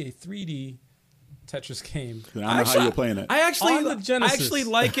basically a 3D Tetris game. I don't know how you're playing that. I actually, On the Genesis. I actually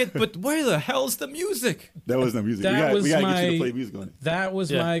like it, but where the hell's the music? That was no music. That was we gotta get you my- to play music on it. That was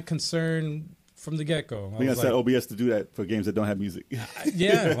Yeah. my concern from the get go. We gotta set OBS to do that for games that don't have music.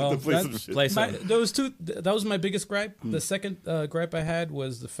 Yeah, well, To play some that's- shit. Play my, some. those two. That was my biggest gripe. The second gripe I had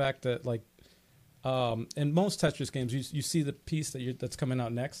was the fact that like, in most Tetris games, you see the piece that's coming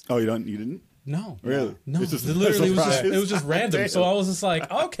out next. Oh, you didn't? No, Really? no. It's just It literally a was just, surprise. it was just random. Damn. So I was just like,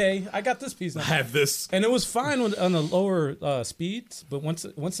 okay, I got this piece now. Have this. And it was fine on the lower speeds, but once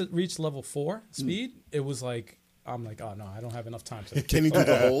it reached level 4 speed, it was like I'm like, oh no, I don't have enough time to. Can you do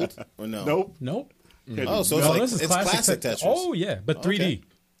the hold or no? Nope. Nope. Oh, so No, it's this is like it's classic Tetris. Oh yeah, but 3D.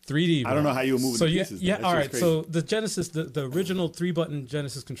 3D. I don't know how you were moving So the yeah, pieces. yeah. That All shit's right. crazy. So the Genesis, the original 3-button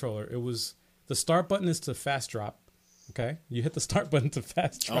Genesis controller, it was the start button is to fast drop. Okay, you hit the start button to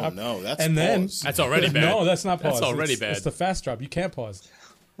fast Oh drop. no, that's and then pause. That's already bad. no, that's not pause. That's already it's, bad. It's the fast drop. You can't pause.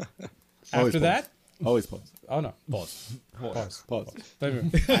 Always After pause. that, Always pause. oh no, pause. Pause. Pause. Wait a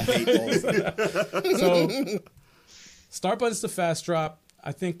minute. I hate pause. So start button's the fast drop.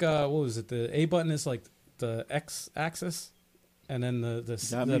 I think what was it? The A button is like the X axis, and then got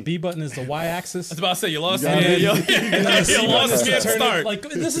the me. B button is the Y axis. I was about to say, you lost me. got me. You C lost button is me to at turn it- start. Like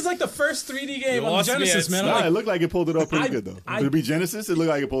this is like the first 3D game on lost me Genesis, at man. Nah, I'm it like, looked like it pulled it off pretty I- good though. I- To be Genesis, it looked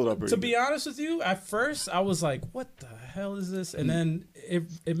like it pulled it off pretty to good. be honest with you, at first I was like, "What the hell is this?" And then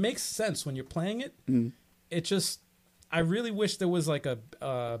it makes sense when you're playing it. It just, I really wish there was like a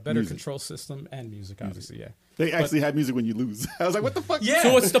better Music. control system and music, obviously, yeah. They actually had music when you lose. I was like, what the fuck? Yeah.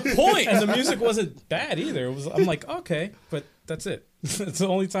 So what's the point? And the music wasn't bad either. It was. I'm like, okay, but that's it. It's the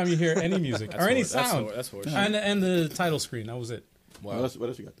only time you hear any music or any sound. That's horse. And the title screen. That was it. What else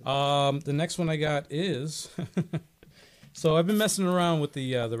you got there? The next one I got is. So I've been messing around with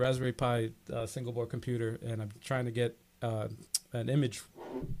the Raspberry Pi single board computer, and I'm trying to get an image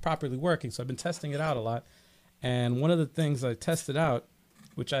properly working. So I've been testing it out a lot, and one of the things I tested out,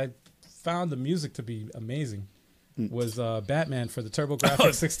 which I found the music to be amazing, was Batman for the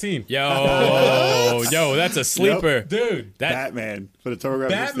TurboGrafx 16. Yo, that's a sleeper. Dude, Batman for the TurboGrafx.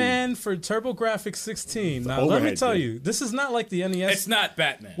 Batman for TurboGrafx 16. Now, let me overhead tell game. you, this is not like the NES. It's not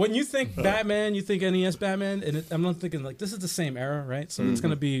Batman. When you think Batman, you think NES Batman, and I'm not thinking like this is the same era, right? So it's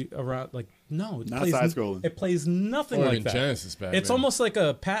gonna be around like no, it Not plays side-scrolling. It plays nothing Or like in that. Genesis Batman. It's almost like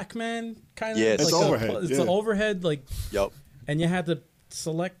a Pac-Man kind of. Yes. It's like overhead, It's yeah. an overhead like, Yup. and you had to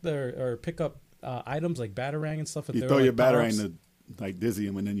select or pick up items like Batarang and stuff. If You they throw were, your like, Batarang power-ups. to like dizzy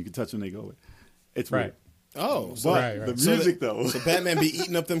them, and then you can touch them. They go away. It's Right. weird. Oh, so, But Right. the so music that- though. So Batman be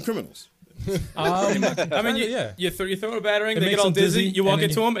eating up them criminals. I mean, yeah. you throw a battering, It they makes get all them dizzy. You walk and then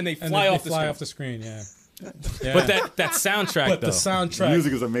into them, and they fly off the screen. off the screen. Yeah. Yeah. But that soundtrack, But though, the soundtrack, The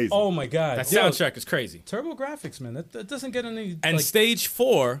music is amazing. Oh my god, that Yo, soundtrack is crazy. TurboGrafx, man, that doesn't get any. And like, stage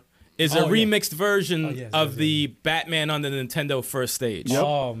 4 is a Oh, yeah. remixed version yes, of yes, the Batman on the Nintendo first stage. Yep.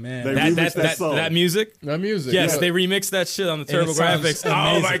 Oh man, They That, remixed that song. that music? That music. Yes, yeah. they remixed that shit on the And it sounds TurboGrafx. Oh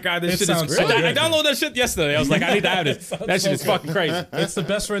amazing. my god, this It shit sounds is so great. I good. downloaded that shit yesterday. I was like, I need to have this. That shit is fucking crazy. it's the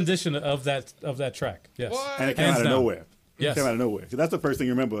best rendition of that track. Yes, And it came Hands out of down. nowhere. Yes. It came out of nowhere. 'Cause that's the first thing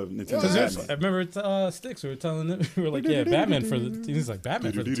you remember of Nintendo. Because Batman. I remember Sticks. We were telling them, we were like, yeah, Batman for the. He's like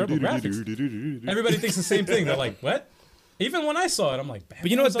Batman for the TurboGrafx. Everybody thinks the same thing. They're like, what? Even when I saw it, I'm like, But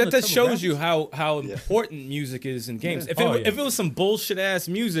you know what? Batman's on That the just shows TurboGrafx? you how important music is in games. If, Oh, it, yeah. if it was some bullshit ass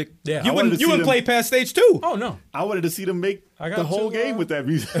music, Yeah. you I wanted wouldn't to see them- play past stage 2. Oh no, I wanted to see them make I got the whole to, game with that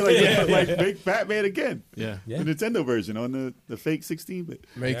music. Like, make Batman again. Yeah. Yeah. The Nintendo version on the fake 16-bit.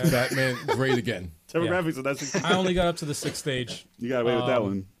 Make Batman great again. TurboGrafx, so that's I only got up to the 6th stage. you got away with that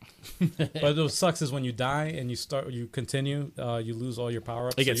one. But what sucks is when you die and you continue, you lose all your power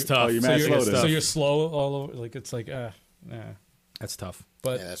ups. It gets tough. Oh, you're So mad you're, slow so then. you're slow all over. Like it's like, yeah. That's tough.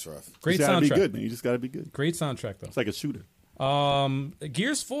 But Yeah, that's rough. great You just gotta soundtrack. be good, man. You just gotta be good. Great soundtrack It's like a shooter. though.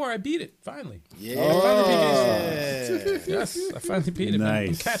 Gears 4, I beat it finally. Yeah. Yes, I finally beat it. Man. I'm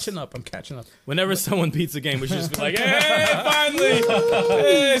Nice. catching up. I'm catching up. Whenever someone beats a game, we should just be like, hey, finally!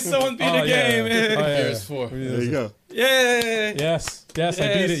 Hey, someone beat a game! Oh, Hey. yeah. Gears 4. There you go. Yeah! Yes, I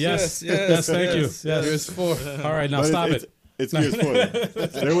beat it. Yes, thank you. Yes. Gears 4. All right, now But stop it's, it. It's Gears 4.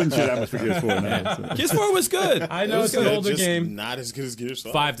 They wouldn't share that much for Gears 4 now. So. Gears 4 was good. I know it's an Good, older just game. Not as good as Gears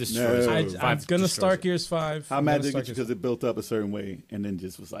 5. 5 destroys. No. it. I'm gonna destroys start it. Gears 5. How I'm mad gonna did it start get you Gears- because it built up a certain way and then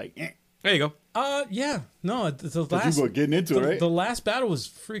just was like, There you go. Yeah, no, the 'Cause last you were getting into it, right? the last battle was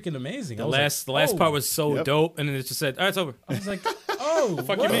freaking amazing. The last part was so Yep. dope, and then it just said, all right, it's over. I was like, oh,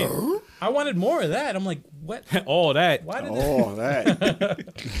 Fuck what? you mean? I wanted more of that. I'm like, what? All that. Why did Oh,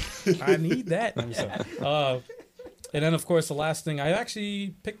 that. I need that? I'm sorry. And then, of course, the last thing, I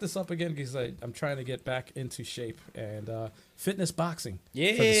actually picked this up again because I'm trying to get back into shape and fitness boxing for the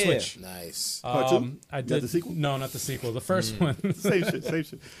Yeah. Switch. Nice. Part two? I Got did the sequel? No, not the sequel. The first one. Same shit, same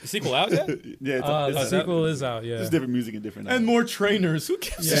shit. The sequel out yet? Yeah, The sequel is out. Yeah. Just different music and different. And more trainers. Who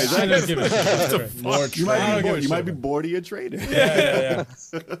cares? Yeah, I didn't give a shit. More You might I don't be give a bored. You shit might be about bored of your trainer. Yeah.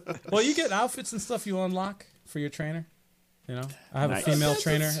 Well, you get outfits and stuff you unlock for your trainer. You know, I have Nice. a female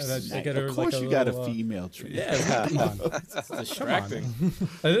trainer. And I get her Of course, like you got a little, female trainer. Yeah, come on. Distracting.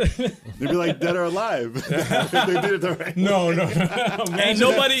 They'd be like dead or alive. If they did it the right. No. Ain't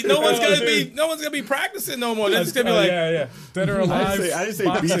nobody. No one's gonna be practicing no more. They're just gonna be like, yeah. Dead or I alive. didn't say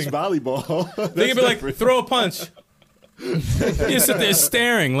boxing. beach volleyball. they can be like, throw a punch. You sit there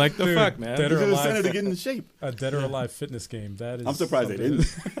staring like the fuck, man. Dead You or should have sent her alive, to get in shape. a Dead or Alive fitness game. That is. I'm surprised they something-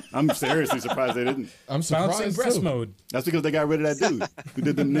 didn't. I'm seriously surprised they didn't. I'm Bouncing surprised breast too. mode. That's because they got rid of that dude who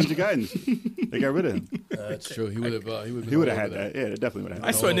did the Ninja Gaiden. They got rid of him. That's true. He would have. He would have had that. Yeah, they definitely would have I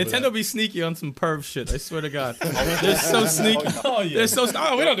had that. swear, over Nintendo be sneaky on some perv shit. I swear to God, they're so sneaky. Oh yeah. They're so.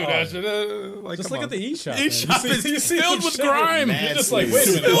 Oh, we don't do that shit. Like, Just come look on. at the eShop. eShop man. is see filled some with shit grime. You're Mad just like, sleeves.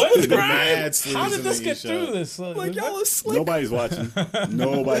 wait a minute. What? Mad sleeves How in did the this get eShop. through this? Like y'all are slick. Nobody's watching.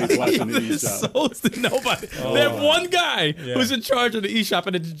 Nobody's watching the It's eShop. so nobody. They have one guy who's in charge of the eShop,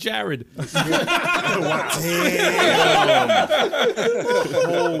 and it's Jared.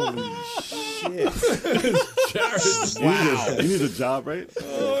 He needs a job, right?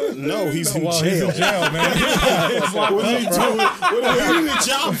 No, he's in Well, jail. he's in jail, man. What are you doing? What are you in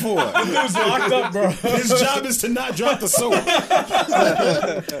job for? He's locked up, bro. His job is to not drop the soap.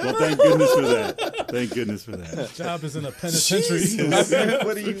 Well, thank goodness for that. Thank goodness for that. Job is in a penitentiary.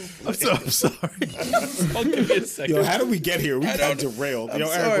 What are you? I'm sorry. Hold give me a second. Yo, how did we get here? We got derailed. Yo,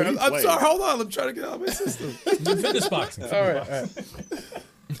 Eric, Sorry, what are you I'm playing? sorry. Hold on. I'm trying to get out of my system. Fitness boxing. All right.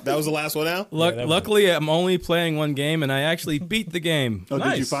 That was the last one out? Luckily, I'm only playing one game, and I actually beat the game. Oh, did you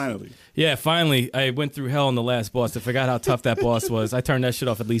Nice. finally? Yeah, finally. I went through hell in the last boss. I forgot how tough that boss was. I turned that shit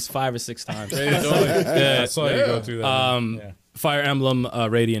off at least 5 or 6 times. I saw you go through that. Yeah. Fire Emblem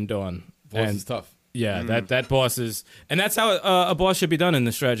Radiant Dawn. Boss And is tough. yeah, that boss is, and that's how a boss should be done in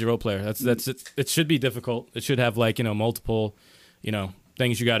the strategy role player. That's it. It should be difficult. It should have multiple,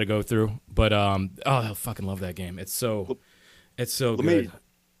 things you got to go through. But I fucking love that game. It's so good.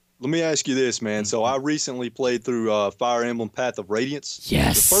 Let me ask you this, man. So I recently played through Fire Emblem Path of Radiance.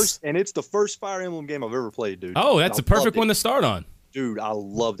 Yes. It's the first Fire Emblem game I've ever played, dude. Oh, that's I a perfect loved it. one to start on. Dude, I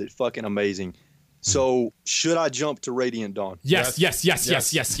loved it. Fucking amazing. So should I jump to Radiant Dawn? Yes. Yes.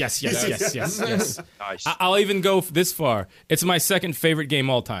 Nice. I'll even go this far. It's my second favorite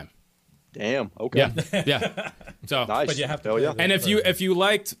game all time. Damn. Okay. Yeah. So, Nice. But you have to Hell play yeah. the- and if you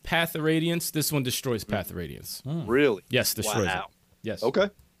liked Path of Radiance, this one destroys Path of Radiance. Really? Yes, destroys Wow. it. Yes. Okay.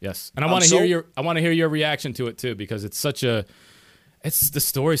 Yes, and I I'm want to so- hear your reaction to it too, because it's the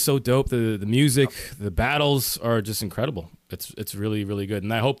story's so dope. The music, the battles are just incredible. It's really, really good,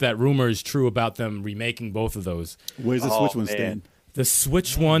 and I hope that rumor is true about them remaking both of those. Where's the Oh, Switch one man. stand? The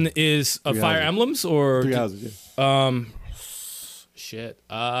Switch one is Three Fire Houses. Emblems or 3 houses, yeah. shit.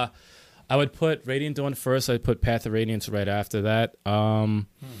 I would put Radiant Dawn first. I'd put Path of Radiance right after that.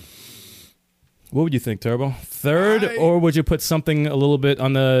 What would you think, Turbo? Third, or would you put something a little bit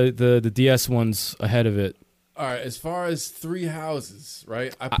on the DS ones ahead of it? All right. As far as 3 houses,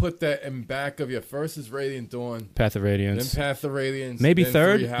 right? I put that in back of your first is Radiant Dawn, Path of then Radiance. Path of Radiance, Maybe then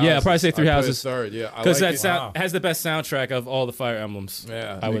third? 3 Yeah, houses. I'll probably say 3 I'd put it houses. third, yeah. I Because like that it. has the best soundtrack of all the Fire Emblems.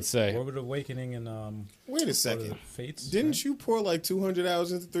 Yeah. I would say. Orbit Awakening and Wait a second. Fates. Didn't you pour like 200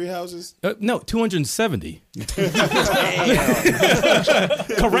 hours into 3 houses? No, 270.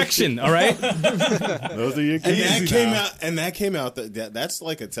 Correction, all right? Those are your And keys. that came out. That's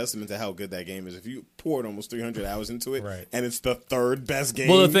like a testament to how good that game is. If you poured almost 300 hours into it, Right. and it's the third best game.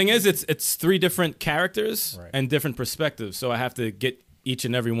 Well, the thing is, it's 3 different characters Right. and different perspectives, so I have to get each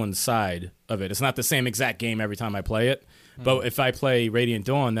and every one's side of it. It's not the same exact game every time I play it, but if I play Radiant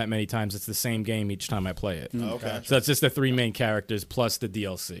Dawn that many times, it's the same game each time I play it. Okay. So it's just the 3 main characters plus the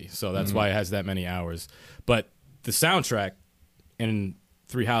DLC, so that's why it has that many hours. But the soundtrack in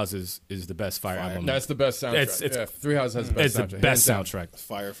 3 Houses is the best Fire Emblem. That's the best soundtrack. It's- yeah, 3 houses has the best it's the soundtrack. best hands down. soundtrack.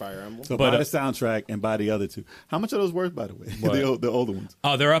 Fire Emblem. So But, buy the soundtrack and buy the other 2. How much are those worth, by the way? the older ones.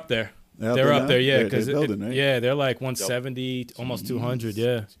 Oh, they're up there. They're up They're there up now? there, yeah. They're Because building, right? yeah, they're like 170, almost 200.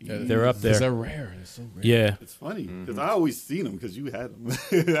 Yeah, they're up Because there. they're rare. They're so rare. Yeah, It's funny because I always seen them because you had them.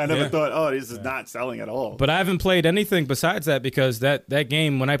 I never thought, oh, this is not selling at all. but I haven't played anything besides that because that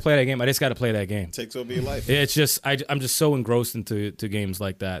game. When I play that game, I just got to play that game. Takes over your life. It's just I'm just so engrossed into games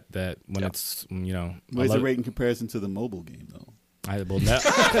like that when it's I Where's love the rate in comparison to the mobile game, though? I will not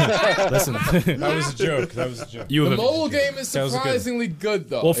listen. That was a joke. That was a joke. You The have mobile game is That was a good one. surprisingly good,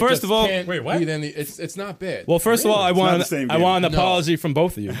 though. Well, It first just of all- can't Wait, what? beat any- it's not bad. well, first of all, I It's not want the same I game. want an No. apology from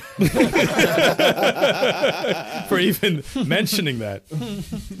both of you for even mentioning that.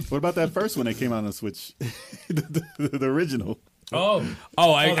 What about that first one that came out on the Switch? the original. Oh,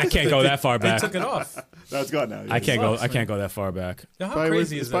 I can't go that far they back. took it off. That's gone now. I can't go. Sucks, I can't go that far back. Now, how Probably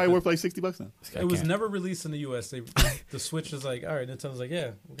crazy it's is probably that? worth like $60 now. It was can't. never released in the U.S. The Switch is like, all right, Nintendo's like,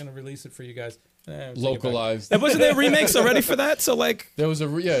 yeah, we're gonna release it for you guys. We'll take it back. Localized. And wasn't there remakes already for that? So like, There was a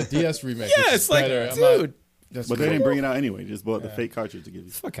DS remake. yeah, which it's is like, better. I'm not- dude, That's But they cool. didn't bring it out anyway. They just bought the fake cartridge to give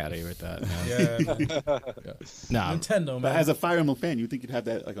you. Fuck out of here with that, man. Yeah, Nah, Nintendo, But man. as a Fire Emblem fan, you think you'd have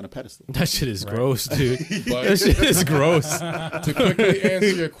that like on a pedestal. that shit is gross, dude. But That shit is gross. to quickly answer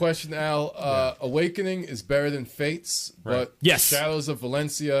your question, Al, Awakening is better than Fates, but Yes. Shadows of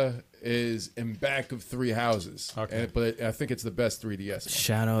Valencia is in back of three houses. Okay. But I think it's the best 3DS.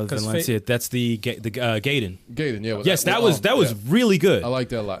 Shadow of 'Cause Valencia. That's the Gaiden. Gaiden, yeah. Yes, that was really good. I like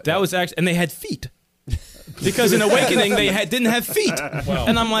that a lot. That was actually, and they had feet. Because in Awakening they didn't have feet,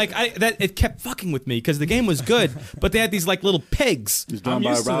 and I'm like, it kept fucking with me because the game was good, but they had these like little pegs. It's drawn I'm by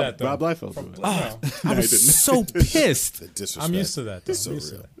used to that, though. Rob Liefeld. I was so pissed. The disrespect. I'm used to that. Though. So I'm used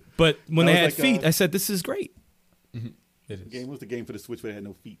to real. that. But when That they had was like, feet, I said, "This is great." It is. Game was the game for the Switch where they had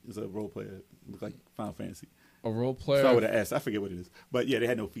no feet. It was a role player. It looked like Final Fantasy. a role Start with player. an S. I forget what it is. But yeah, they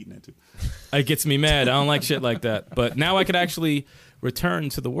had no feet in that too. It gets me mad. I don't like shit like that. But now I could actually return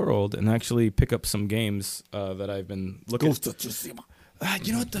to the world and actually pick up some games that I've been looking. Ghost of Tsushima.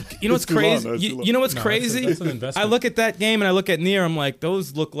 You know what's too long, crazy? though. It's too long. You know what's No, crazy? that's an investment. I look at that game and I look at Nier. I'm like,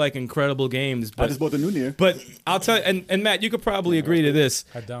 those look like incredible games. I But just bought the new Nier. But I'll tell you, and Matt, you could probably agree to this.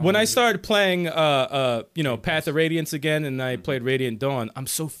 When I downloaded started playing, Path of Radiance again, and I played Radiant Dawn, I'm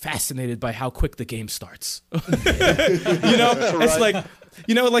so fascinated by how quick the game starts. It's like,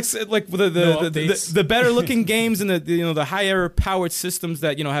 updates. the better looking games and the higher powered systems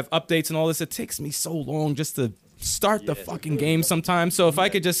that have updates and all this. It takes me so long just to start the fucking game sometimes. So if I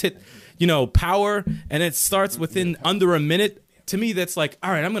could just hit, power and it starts within under a minute. To me, that's like,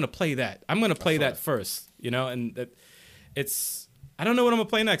 all right, I'm gonna play that. I'm gonna play that first, and that it's. I don't know what I'm gonna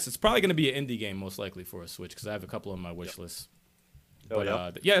play next. It's probably gonna be an indie game, most likely for a Switch, because I have a couple on my wish list.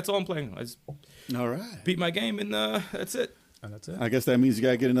 But yeah, that's all I'm playing. I just All right. beat my game, and that's it. And that's it. I guess that means you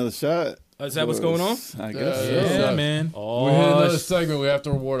gotta get another shot. Is that what's going on? I guess. Yeah. so. Yeah, man. Oh, We're hitting another segment. We have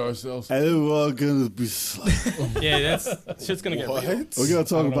to reward ourselves. And we're gonna be slow. yeah, that's shit's gonna get real. We're gonna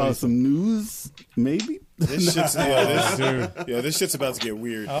talk about some news, maybe. This shit's this shit's about to get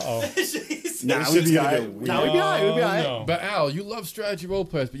weird. Uh-oh. Nah, we be alright. weird. Nah, we be alright. We be alright. No. But Al, you love strategy role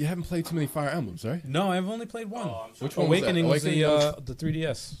players, but you haven't played too many Fire Emblems, right? No, I've only played one. Which one Awakening was Awakening was- the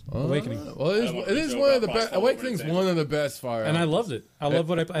 3DS. Awakening. Well, it is one of the best. Awakening's one of the best Fire And I Emblems. loved it. I love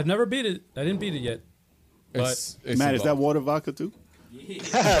what I've never beat it. I didn't beat it yet. It's Matt, is that involved. water vodka too? no,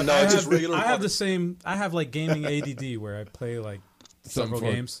 it's just regular. I have the same. I have like gaming ADD where I play like several Something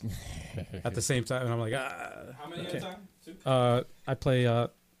for- games at the same time, and I'm like, How many at a time? I play.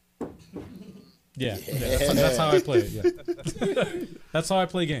 Yeah, that's how I play it. Yeah, that's how I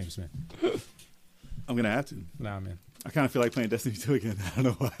play games, man. I'm gonna have to. Nah, man. I kind of feel like playing Destiny 2 again. I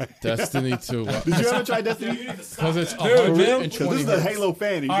don't know why. Destiny 2. Did you ever try Destiny? Because it's Because 120 this is a Halo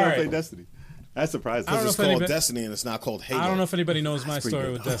fan. And you All trying to right. play Destiny. That's surprising. I don't know It's if called anybody- Destiny and it's not called Halo. I don't know if anybody knows my pretty story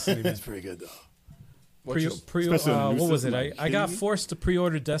good, with though. Destiny. Man. It's pretty good though. What Especially on the new was it? system, I got kidding me? forced to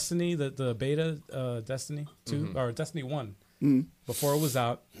pre-order Destiny, the beta Destiny 2 or Destiny 1 before it was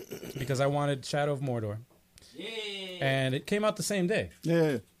out because I wanted Shadow of Mordor. And it came out the same day.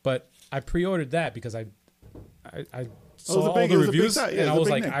 Yeah. But I pre-ordered that because I saw a all big- the it was a big reviews time. Yeah, and it I was was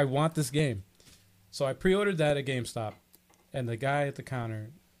a like, big name. I want this game. So I pre-ordered that at GameStop, and the guy at the counter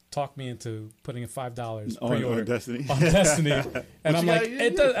talked me into putting in $5 pre-order On Destiny. on Destiny, and I'm you like, got-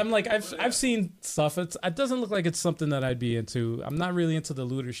 it does, I'm like, I've seen stuff. It doesn't look like it's something that I'd be into. I'm not really into the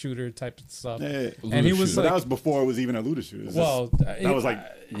looter shooter type of stuff. Yeah. And he was But like, that was before it was even a looter shooter. It's well, just- that was like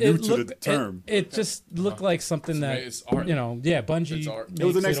new to the term. It just looked like something that It's art. Bungie. It's art. It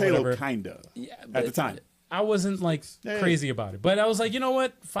was the makes next or Halo, whatever. kinda. Yeah, At but the time. I wasn't like Yeah. crazy about it, but I was like, you know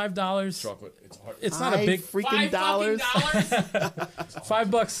what, $5. chocolate. It's art. It's not a big freaking dollars.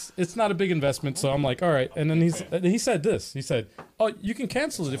 $5. It's not a big investment, so I'm like, all right. And then he said this. He said, "Oh, you can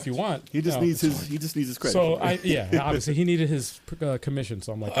cancel it if you want." He just You know. needs his credit. So obviously he needed his commission.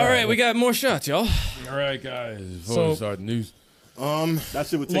 So I'm like, All right, we got more shots, y'all. All right, guys. Before So- we start the news. that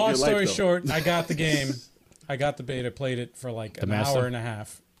shit would take Long your story life, though. short, I got the game. I got the beta, played it for like an master? hour and a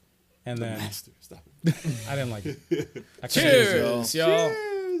half, and then Master, stop. I didn't like it. I couldn't do it. Cheers, y'all.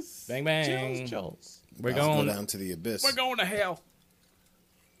 Cheers. Bang bang. We're About to go going. down to the abyss. We're going to hell.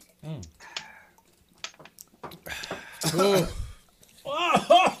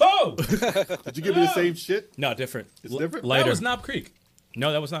 Did you give me the same shit? No, different. It's different? Lighter. That was Knob Creek.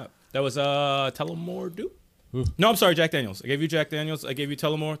 No, that was not. That was Tullamore Dew. No, I'm sorry, Jack Daniels. I gave you Jack Daniels. I gave you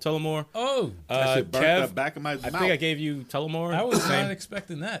Tullamore. Oh, That shit burnt Kev, the back of my I mouth. think I gave you Tullamore. I was Same. not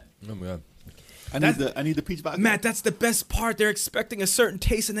expecting that. Oh my god. I need the peach vodka. Matt, that's the best part. They're expecting a certain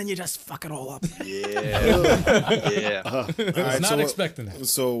taste, and then you just fuck it all up. Yeah. Yeah. I was right, not so what- expecting that.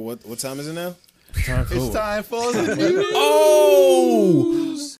 So what time is it now? It's time for the news.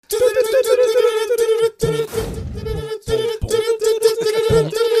 Oh!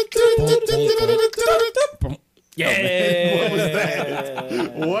 Yeah. What was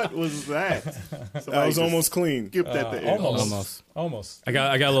that? What was that? That Somebody was just almost clean. skip that to air. Almost. I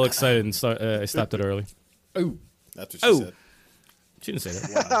got a little excited and I stopped it early. Ooh. That's what she Oh. said. She didn't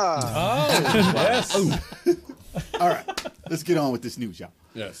say that. Yes. All right, let's get on with this news, y'all.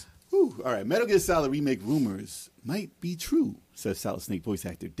 Yes. Whew. All right, Metal Gear Solid remake rumors might be true, says Solid Snake voice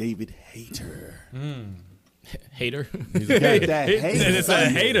actor David Hayter. Hater. Got that hater. It's a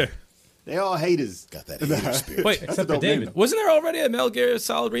hater. They all haters. Got that hater spirit. Wait, That's a Except for dope name, David. though. wasn't there already a Metal Gear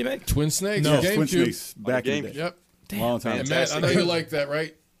Solid remake? Twin Snakes. No. GameCube. Twin Snakes back in the GameCube. day. Yep. Long time And ago. Matt, I know you like that,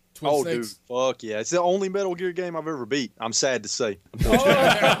 right? Twin Oh, Snakes. dude, fuck yeah! It's the only Metal Gear game I've ever beat. I'm sad to say.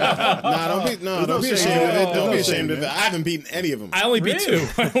 Nah, don't be no ashamed shame. of it. Don't No be shame, ashamed of it. man. I haven't beaten any of them. I only beat Really?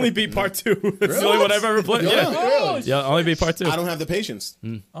 2. I only beat part 2. It's the only one I've ever played. Yeah. Really? Yeah, I only beat part 2. I don't have the patience.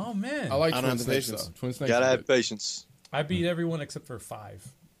 Oh man. I like I don't Twin have the Snakes, patience. though. Twin Snakes. Gotta are have good. patience. I beat everyone except for 5.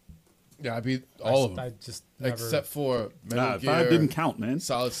 Yeah, I beat all of them. I just never. Except for Metal Nah, Gear. 5 didn't count, man.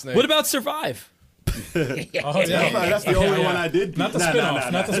 Solid Snake. What about Survive? Oh yeah. That's the only one I did. Not the Nah, spin-off. nah,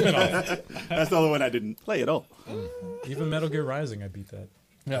 Not the spin-off. That's the only one I didn't play at all. Even Metal Gear Rising, I beat that.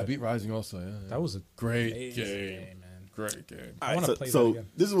 Yeah, I beat Rising also. Yeah, yeah. That was a Great amazing game. man. Great game. I want to play that So again.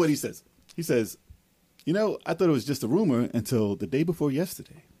 this is what he says. He says, "You know, I thought it was just a rumor until the day before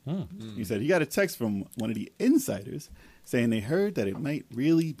yesterday." He said he got a text from one of the insiders saying they heard that it might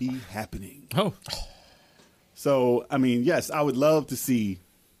really be happening. Oh, So, I mean, yes, I would love to see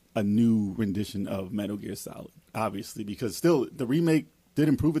a new rendition of Metal Gear Solid, obviously, because still the remake did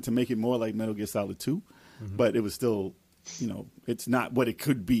improve it to make it more like Metal Gear Solid 2, but it was still, you know, it's not what it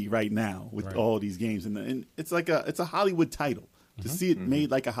could be right now with Right. all these games. And it's like it's a Hollywood title. To see it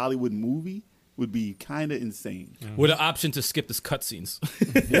made like a Hollywood movie would be kind of insane. with an option to skip this cutscenes.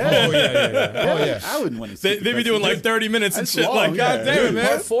 Oh yeah. Oh yeah. I wouldn't want to they see be doing like 30 minutes and That's shit. long, Like, yeah. God damn it, man.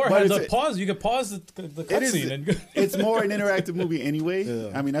 Part 4 But had the it's- pause. You could pause the It is, cutscene and it's more an interactive movie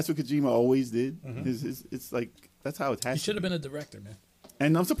anyway. I mean, that's what Kojima always did. It's like, that's how it has you to should have be. been a director, man.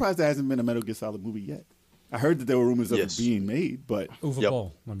 And I'm surprised there hasn't been a Metal Gear Solid movie yet. I heard that there were rumors of Yes. it being made, but Uwe Yep.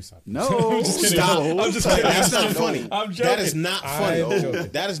 Boll. Let me stop. no. Stop. I'm just That's not funny. I'm That is joking. not I'm funny.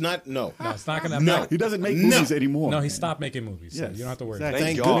 joking. That is not. No. No, it's not gonna. No. He doesn't make No. movies anymore. No, he stopped making movies. So Yes, you don't have to worry. exactly.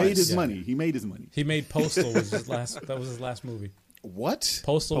 Thank He God. made his Yeah. money. He made his money. He made Postal. Was his last. That was his last movie. What?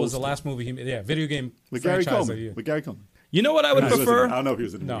 Postal was the Postal. last movie he made. Yeah, video game With Gary franchise. Coleman. With Gary Coleman. You know what I would He was in it. prefer? I don't know if he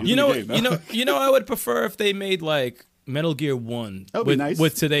was in it. No. He was in the game, You know, I would prefer if they made like Metal Gear 1 That would be with, nice.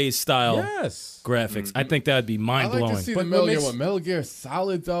 with today's style Yes. graphics. I think that would be I mind like blowing. to see But the Metal what Gear makes- one. Metal Gear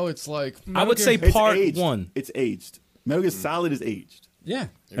Solid though, it's like I would say It's part aged. 1. It's aged. Metal Gear Solid is aged. Yeah.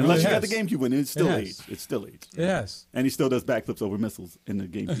 Unless you got has. the GameCube one, it's still has. aged. It's still aged. Yes. And he still does backflips over missiles in the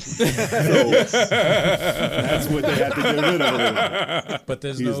GameCube. So that's what they have to get rid of. But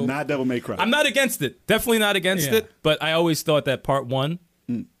there's He is no. not Devil May Cry. I'm not against it. Definitely not against Yeah. it. But I always thought that part 1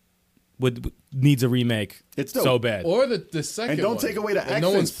 would needs a remake. It's dope. so bad. or the second. And don't one take away the that no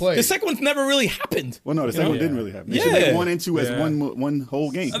one's accents. played. The second one's never really happened. Well, no, the second one didn't really happen. They should Yeah. make 1 and 2 as Yeah. one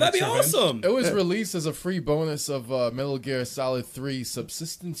whole game. Oh, that'd be Revenge. awesome. It was released as a free bonus of Metal Gear Solid 3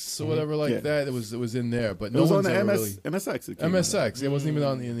 Subsistence or whatever like Yeah. that. It was in there, but It no was on one's the ever MS, really. MSX. It came out. MSX. It wasn't even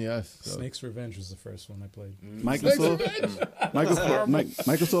on the NES. So. Snake's Revenge was the first one I played.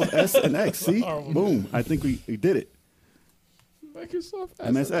 Microsoft S and X. See? Boom. I think we did it. Microsoft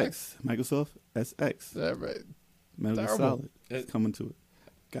MSX. Microsoft SX. That right. Metal Gear Terrible. Solid. It's coming to it.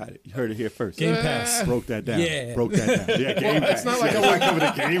 Got it. You heard it here first. Game Pass. Broke that down. Yeah. Broke that down. Yeah, Game Pass. It's not like Yeah, I would coming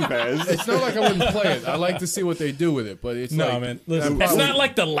to Game Pass. It's not like I wouldn't play it. I like to see what they do with it, but it's No, like, man. Listen, that It's probably- not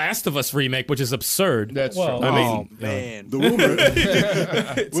like the Last of Us remake, which is absurd. That's Well, true. I mean, Oh man, The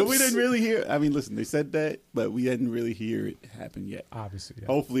rumor. Well, we didn't really hear. I mean, listen, they said that, but we didn't really hear it happen yet. Obviously. Yeah.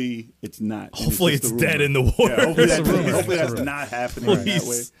 Hopefully, it's not. and Hopefully just it's a rumor. dead in the water. Yeah, hopefully It's a rumor. hopefully It's a that's rumor. not happening that way.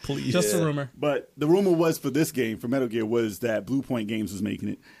 Please, please. Just a rumor. But the rumor was for this game, for Metal Gear, was that Blue Point Games was making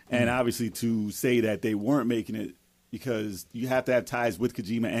it. And obviously to say that they weren't making it because you have to have ties with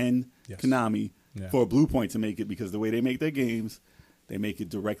Kojima and Yes. Konami Yeah. for Blue Point to make it, because the way they make their games, they make it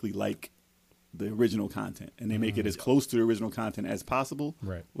directly like the original content. And they make it as close to the original content as possible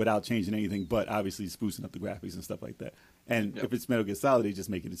Right. without changing anything, but obviously sprucing up the graphics and stuff like that. And if it's Metal Gear Solid, they just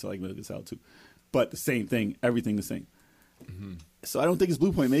make it into like Metal Gear Solid 2. But the same thing, everything the same. So I don't think it's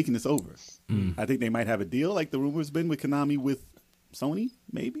Blue Point making this over. I think they might have a deal like the rumor's been with Konami with Sony,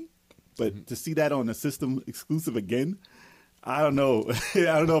 maybe. But to see that on a system exclusive again, I don't know. I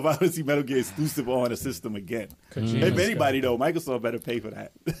don't know if I want to see Metal Gear exclusive on a system again. If anybody, though, Microsoft better pay for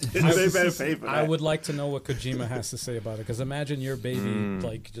that. They better pay for that. I would like to know what Kojima has to say about it, because imagine your baby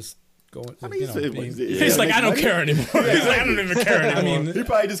like just going. I mean, you know, being- He's like, I don't care anymore. He's like, I don't even care anymore. I mean, he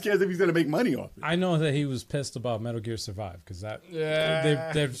probably just cares if he's gonna make money off it. I know that he was pissed about Metal Gear Survive because that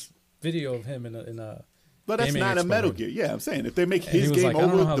there's video of him in a But that's gaming not a expo Metal room. Gear. Yeah, I'm saying if they make he his was game like, I don't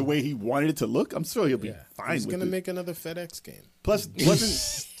know over how- the way he wanted it to look, I'm sure he'll be fine He's with gonna it. make another FedEx game. Plus,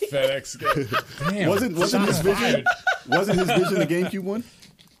 wasn't FedEx game. Damn. wasn't his vision the GameCube one?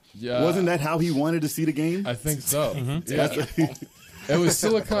 Yeah, Wasn't that how he wanted to see the game? I think so. Yeah. That's- It was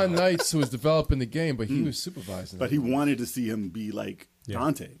Silicon Knights who was developing the game, but he was supervising. but it. he wanted to see him be like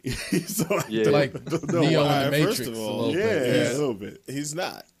Dante. So I Yeah. don't like know Neo why. in the First Matrix of a all, little Yeah, bit. a little bit. He's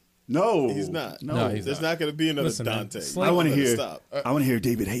not. No, He's not. No, No, he's There's not. not going to be another Listen, man, Dante. Slay- I want to Better hear. Stop. I want to hear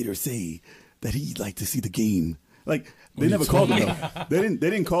David Hayter say that he'd like to see the game. Like they never called him. Though. They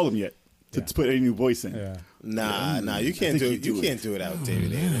didn't call him yet to put any new voice in. Yeah. Nah, you can't do it. You can't do it out,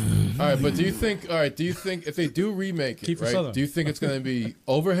 David. Hayter. All right, but do you think? All right, do you think if they do remake it, Keep it right? Southern. Do you think it's going to be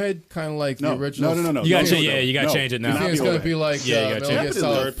overhead, kind of like No, the original? no. You gotta No, change. no, Yeah, you gotta no. change it Do you now. think it's going to be like Yeah, you gotta Metal change Gear it.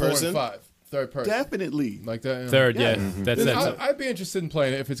 Solid Third 4 and person? 5, third person, Definitely. like that. Third, yeah. That's Then it. I'd be interested in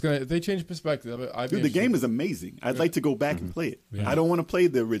playing it if it's going to. If they change perspective, I'd be Dude, the interested. game is amazing. I'd like to go back and play it. I don't want to play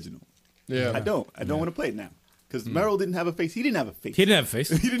the original. Yeah, I don't want to play it now because Merrill didn't have a face. He didn't have a face. He didn't have a face.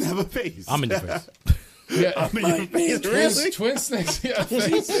 He didn't have a face. I'm in your face. Yeah, I'm in your face. Really? Twin snakes. Yeah,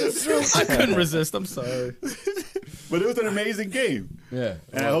 face. I couldn't resist. I'm sorry. But it was an amazing game. Yeah,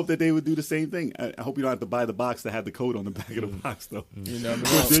 And I hope that they would do the same thing. I hope you don't have to buy the box that had the code on the back of the box, though. you never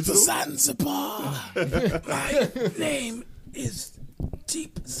With know. digital? Zanzibar. Name is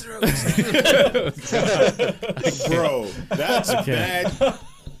Deep Throat. Bro, that's bad.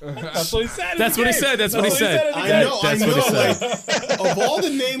 That's what he said. That's what he said. That's what he said. I know. That's what he Like, said. of all the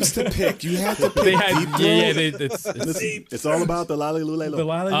names to pick, you have to pick They had, Deep Throat. yeah. It's all about the Lale Lule. The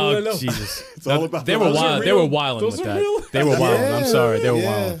Lale Oh Lule. Jesus! It's all about They the were Lale. wild. They were wilding Those with are that. real? They were wilding. I'm sorry. They were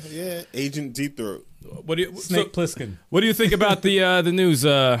yeah, wilding. Yeah, Agent Deep Throat. What do you Snake Plissken. What do you think about the news,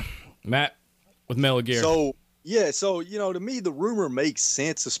 Matt, with Metal Gear? So to me, the rumor makes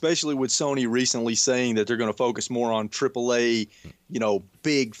sense, especially with Sony recently saying that they're going to focus more on AAA,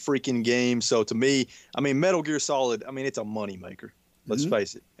 big freaking games. So to me, I mean, Metal Gear Solid, I mean, it's a moneymaker. Let's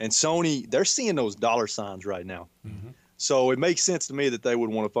face it. And Sony, they're seeing those dollar signs right now. So it makes sense to me that they would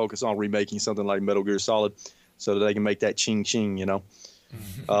want to focus on remaking something like Metal Gear Solid so that they can make that ching ching, yeah,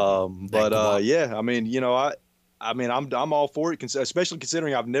 I mean, I'm all for it, especially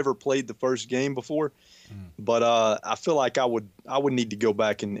considering I've never played the first game before. But I feel like I would need to go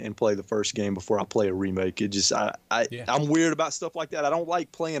back and play the first game before I play a remake. It just I'm weird about stuff like that. I don't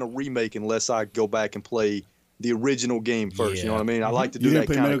like playing a remake unless I go back and play the original game first. You know what I mean? I like to do You that didn't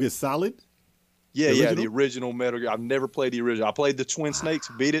play kind Metal of. Gear Solid? The original Metal Gear. I've never played the original. I played the Twin Snakes,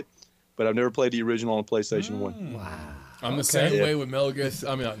 beat it, but I've never played the original on PlayStation 1. I'm the same way with Metal Gear.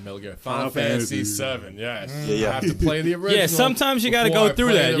 I mean, not Metal Gear. Final Fantasy 7. Yes. Yeah. I have to play the original. Yeah, sometimes you got to before go I through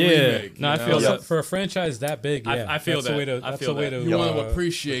play that. the Yeah, remake, no, I you feel know? that. For a franchise that big, yeah, I feel that's the that. way to. I That's feel the way that. to. You want to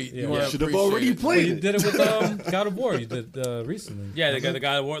appreciate. You want to Should have appreciate already it. Well, you played did it. it with God of War. You did recently. Yeah, the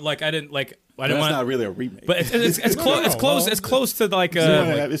guy of War. Like I didn't like. I That's didn't want. not really a remake. But it's close. It's close. It's close to like.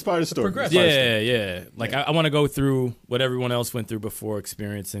 it's part of the story. progression. It's part of the story. Yeah. Like I want to go through what everyone else went through before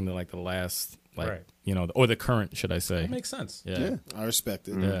experiencing the last Right. or the current, should I say? That makes sense. Yeah. I respect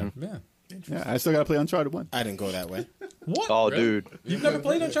it. Yeah. Yeah. Yeah, I still got to play Uncharted 1. I didn't go that way. What? Oh, dude. You've never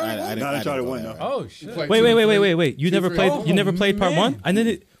played Uncharted? I one? didn't, Not I didn't Uncharted go 1, that no. way. Oh shit! Like Wait. You never three. played. Oh, You never played part man. 1. I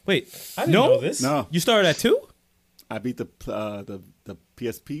didn't. Wait. I didn't no. know this. No, You started at 2. I beat the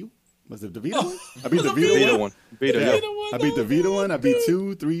PSP. Was it the Vita one? I beat the Vita Vita one. one. Vita, Yeah. yeah. I beat the Vita one. I beat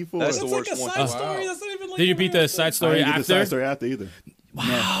 2, 3, 4. That's That's the like a worst one. side story. That's not even like. Did you beat the side I story didn't get the after? side story after either.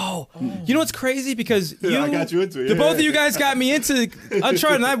 Wow. You know what's crazy? Because you, I got you into it, The yeah. both of you guys got me into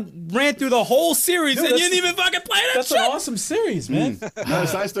Uncharted, and I ran through the whole series, and you that's- didn't even fucking play that That's shit. an awesome series, man. No, the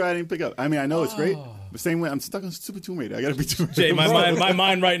side story I didn't pick up. I mean, I know it's great. The same way I'm stuck on Super Tomb Raider. I gotta be Tomb Raider. Jay, my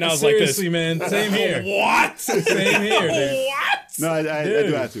mind right now is like this. Seriously, man. Same here. What? Same here, dude. What? No, I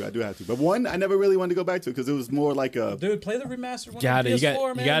do have to. I do have to. But one, I never really wanted to go back to because it was more like a. Dude, play the remastered one. Got on it. PS4,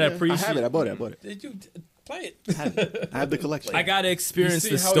 You man. gotta I appreciate. have it. I bought it. Did you play it? I have the collection. I gotta You experience see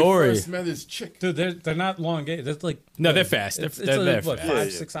the how story. He first met his chick. Dude, they're not long games. That's like No, they're fast. It's They're like, what,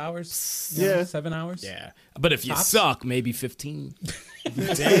 fast. 5-6 hours? Yeah. 7 hours. Yeah, but if you Tops? suck, maybe 15.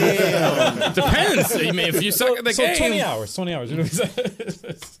 Damn. Depends. I mean, if you suck at the So game, 20 hours. 20 hours. You know what I'm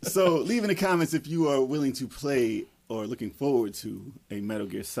saying? So leave in the comments if you are willing to play or looking forward to a Metal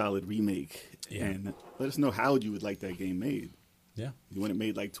Gear Solid remake, and let us know how you would like that game made. Yeah. You want it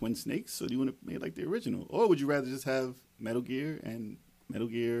made like Twin Snakes, or do you want it made like the original, or would you rather just have Metal Gear and Metal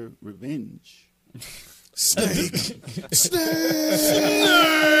Gear Revenge? Snake.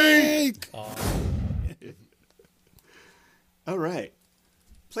 Snake. All right.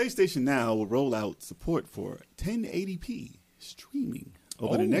 PlayStation Now will roll out support for 1080p streaming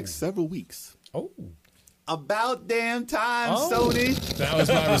over the next several weeks. Oh. About damn time, Sony. That was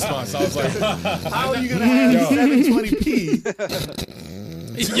my response. I was like, How are you going to have 720p?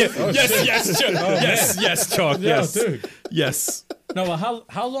 Yes, Chalk. Yeah, Yes, dude. yes. No, well,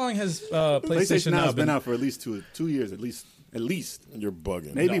 how long has PlayStation PlayStation Now Now has been out for at least 2 years, at least. You're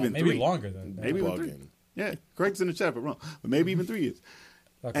bugging. Maybe No, even maybe 3. longer than that. Maybe even 3. Bugging. Yeah, correct in the chat if I'm wrong. But maybe even 3 years.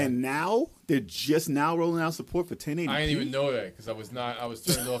 Okay. And now they're just now rolling out support for 1080p. I didn't even know that because I was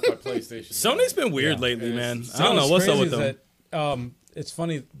turned off by PlayStation. Sony's been weird lately, Yeah. man. So I don't know what's up with them. That, it's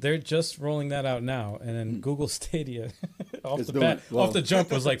funny, they're just rolling that out now, and then Google Stadia off It's the doing bat, it. Well- off the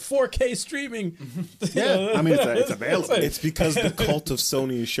jump was like 4K streaming. Yeah, I mean, it's available. It's because the cult of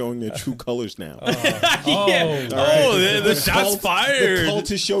Sony is showing their true colors now. The shots The fired. cult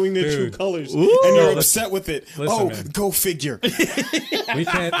is showing their true Dude. colors, Ooh. and you're No, upset with it. listen, man. Go figure. we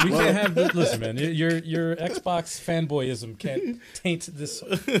can't have this. Listen, man, your Xbox fanboyism can't taint this.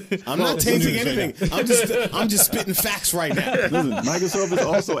 I'm not tainting anything. I'm just spitting facts right now. Listen, Microsoft is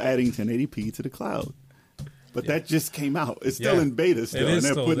also adding 1080p to the cloud. But that just came out. It's still Yeah. in beta still, It and is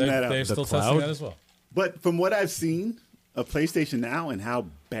they're still, putting that out. they're still testing cloud? that as well. But from what I've seen of PlayStation Now and how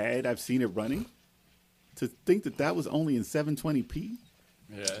bad I've seen it running, to think that was only in 720p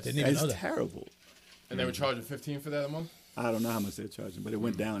Yeah, Didn't even know is that. terrible. and they were charging $15 for that a month. I don't know how much they're charging, but it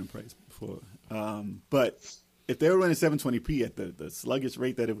went down in price before. But if they were running 720p at the sluggish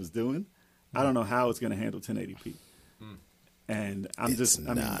rate that it was doing, I don't know how it's going to handle 1080p. And I'm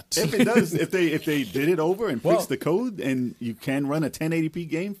not. if it does, if they did it over and Well- fixed the code and you can run a 1080p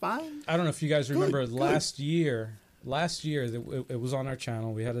game, fine. I don't know if you guys remember good. last year. Last year, it was on our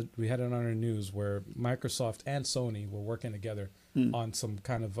channel. We had it on our news where Microsoft and Sony were working together on some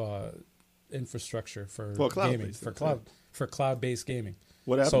kind of infrastructure for Well, gaming, cloud-based, for that's cloud-based gaming.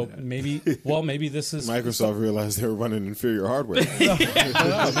 What happened So to that? maybe this is Microsoft realized they were running inferior hardware.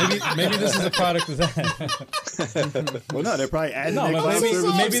 maybe this is a product of that. Well, no, they're probably adding No, their but cloud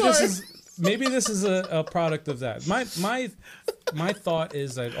service. maybe this is a product of that. My thought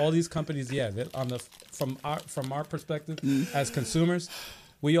is that all these companies, from our perspective as consumers,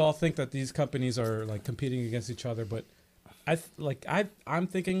 we all think that these companies are like competing against each other, but I'm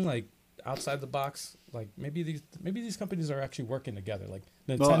thinking like outside the box. Like maybe these companies are actually working together. Like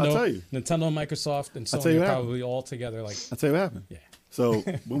Well, I'll tell you. Nintendo, Microsoft, and tell Sony you are what probably all together. Like I'll tell you what happened. yeah, So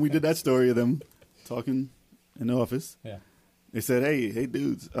when we did that story of them talking in the office, yeah. they said, hey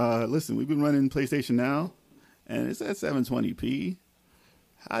dudes, listen, we've been running PlayStation Now, and it's at 720p.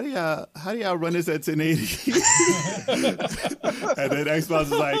 How do y'all run this at 1080? And then Xbox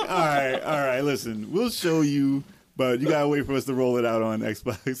is like, all right, listen, we'll show you, but you gotta wait for us to roll it out on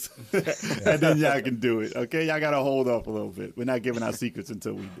Xbox, and then y'all can do it. Okay, y'all gotta hold off a little bit. We're not giving out secrets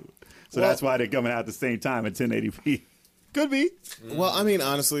until we do it. So that's why they're coming out at the same time at 1080p. Could be. Well, I mean,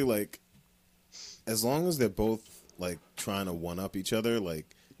 honestly, like, as long as they're both like trying to one up each other,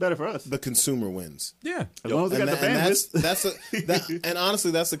 like Better for us. the consumer wins. Yeah. As long as they got the bandwidth. And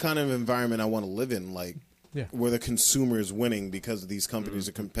honestly, that's the kind of environment I want to live in, like Yeah. where the consumer is winning because these companies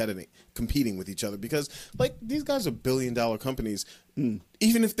are competing with each other. Because like these guys are billion-dollar companies.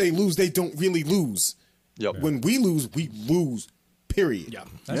 Even if they lose, they don't really lose. Yep. When we lose, period. Yeah.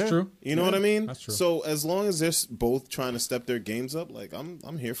 That's Yeah. true. You know what I mean? That's true. So as long as they're both trying to step their games up, like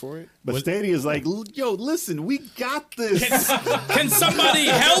I'm here for it. But Stadia is like, yo, listen, we got this. Can somebody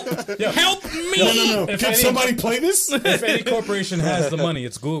help? Help me! Can somebody play this? If any corporation has the money,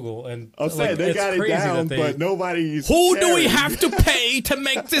 it's Google. And I'm saying they it's got it crazy down, that but nobody's. Who do we have to pay to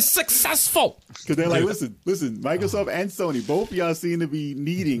make this successful? Because they're like, listen, Microsoft and Sony, both of y'all seem to be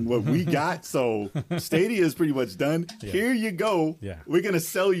needing what we got. So Stadia is pretty much done. Here you go. Yeah. We're going to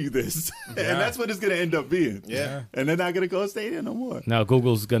sell you this. And that's what it's going to end up being. Yeah. And they're not going to call Stadia no more. Now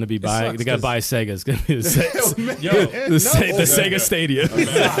Google's gonna be buying. sucks They gotta 'cause- buy Sega. It's gonna be the Sega, Yo, the Sega Stadia.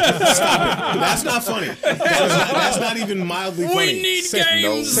 That's not funny. That's not even mildly funny. We need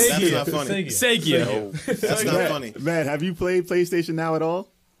games. That's not funny. Sega. That's not funny. Man, have you played PlayStation Now at all?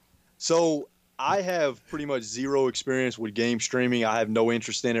 So I have pretty much zero experience with game streaming. I have no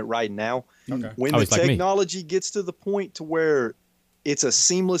interest in it right now. Okay. When Oh, the he's like me. technology gets to the point to where it's a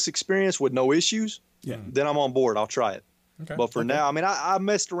seamless experience with no issues, then I'm on board. I'll try it. Okay. But for now, I mean, I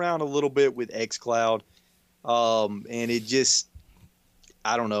messed around a little bit with xCloud, and it just,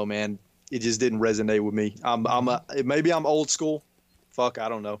 I don't know, man. It just didn't resonate with me. Maybe I'm old school. Fuck, I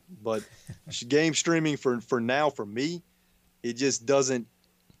don't know. But game streaming for now, for me, it just doesn't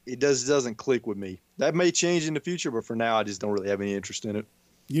it doesn't click with me. That may change in the future, but for now, I just don't really have any interest in it.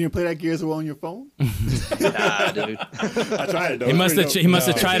 You didn't play that Gears of War on your phone? Nah, dude. I tried it though. He must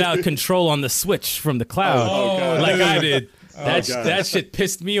have tried out Control on the Switch from the cloud, God. like I did. God. That shit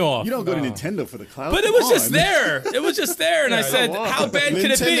pissed me off. You don't go to Nintendo for the cloud. But it was just there. It was just there, and I said, come on. "How bad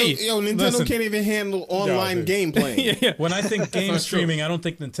could it be?" Nintendo Listen. can't even handle online dude. game playing. Yeah. When I think game streaming, I don't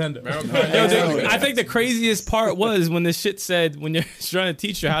think Nintendo. Yo, dude, I think the craziest part was when this shit said when you're trying to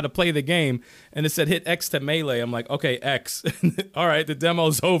teach you how to play the game, and it said hit X to melee. I'm like, okay, X. All right, the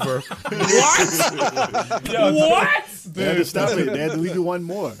demo's over. What? What? They had to stop it. They had to leave you one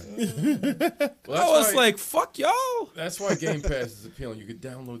more. I was like, fuck y'all. That's why Game Pass is appealing. You could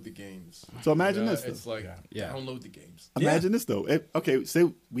download the games. So imagine this. It's like Yeah. download the games. Imagine this though. Okay,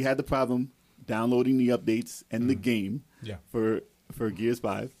 say we had the problem downloading the updates and the game Yeah. for Gears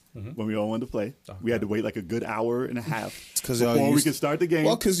 5 when we all wanted to play. We had to wait like a good hour and a half 'cause y'all before we used- could start the game.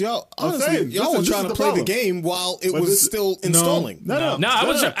 Well, because y'all, I'm honestly, saying, y'all listen, were this trying is to the play the problem. game while it But was this- still installing. No. No,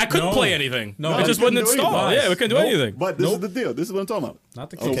 I couldn't No. play anything. No, it just you wouldn't couldn't do install. anything. Yeah, we couldn't do anything. But this is the deal. This is what I'm talking about. Not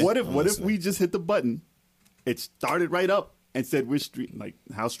the So case. what if I'm if listening. we just hit the button, it started right up and said we're like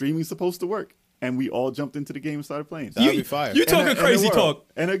how streaming's supposed to work, and we all jumped into the game and started playing. That'd be fire. You talking And it crazy worked. talk?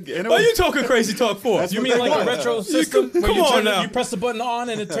 And it What are you worked. talking crazy talk for? That's You what mean they like a want. retro system? come where you on turn now. You press the button on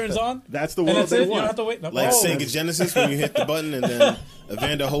and it turns on? That's the And world that's they it? You want. don't have to wait? Like Oh. Sega Genesis when you hit the button and then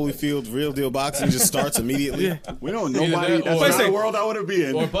Evander Holyfield Real Deal Boxing just starts immediately. We don't Either nobody. that That's or- not the world I want to be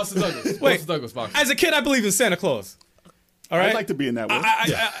in. Or Buster Douglas. Wait. Buster Douglas box. As a kid, I believed in Santa Claus. All right. I'd like to be in that world.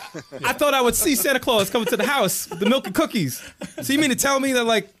 I thought I would see Santa Claus coming to the house with the milk and cookies. So you mean to tell me that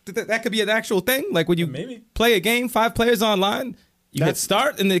like that could be an actual thing? Like when you Maybe. play a game, 5 players online, you hit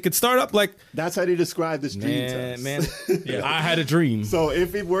start and it could start up like That's how they describe this dream to us. man. I had a dream. So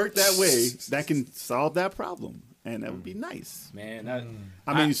if it worked that way, that can solve that problem, and that would be nice. Man,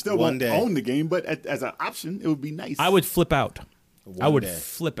 I mean, you still one won't day. own the game, but as an option, it would be nice. I would flip out. I One would day.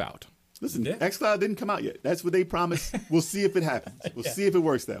 flip out. Listen. xCloud didn't come out yet. That's what they promised. We'll see if it happens. We'll see if it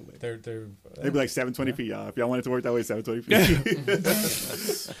works that way. They're They'd be like 720p, y'all. If y'all want it to work that way, 720p.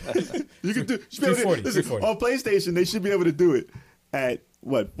 You can do. You should be able to- 340, listen, 340. on PlayStation, they should be able to do it at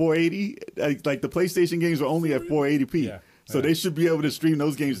what 480. Like the PlayStation games are only at 480p, Yeah. so they should be able to stream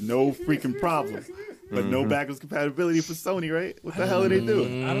those games no freaking problem. But no backwards compatibility for Sony, right? What the hell are they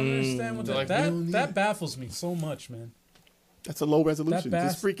doing? I don't understand what Like, that baffles me so much, man. That's a low resolution.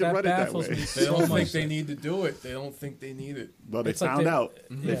 Just freaking run it that baffles way. me They so don't think much. they need to do it. They don't think they need it. Well, they It's like found they- out.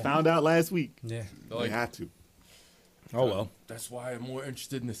 They yeah. found out last week. Yeah. They're They like, had to. Oh well. that's why I'm more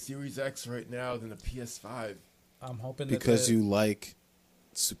interested in the Series X right now than the PS5. I'm hoping Because that you like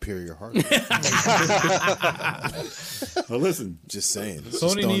superior hardware. Well, listen. Just saying. Just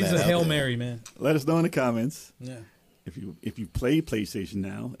Sony throwing needs that a out Hail there. Mary, man. Let us know in the comments. Yeah. If you play PlayStation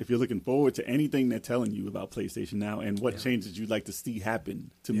Now, if you're looking forward to anything they're telling you about PlayStation Now, and what changes you'd like to see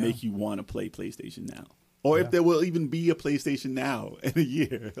happen to make you want to play PlayStation Now, or if there will even be a PlayStation Now in a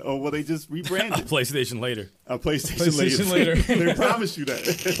year, or will they just rebrand it? PlayStation later. A PlayStation later. They promise you that.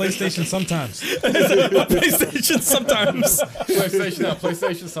 PlayStation sometimes. PlayStation sometimes. PlayStation now,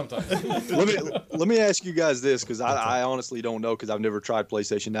 PlayStation sometimes. Let me ask you guys this, because I honestly don't know, because I've never tried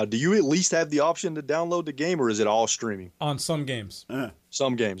PlayStation. Now, do you at least have the option to download the game, or is it all streaming? On some games.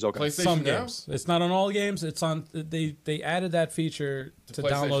 Some games, okay. PlayStation Some now? games. It's not on all games. It's on. They added that feature to PlayStation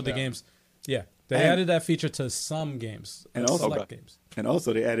download the Now. games. Yeah, they And- added that feature to some games. And also- select Okay. games. And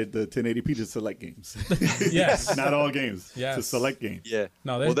also, they added the 1080p to select games. Yes. Not all games. Yes. To select games. Yeah.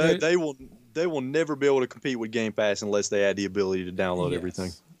 No, Well, they- they will never be able to compete with Game Pass unless they add the ability to download Yes.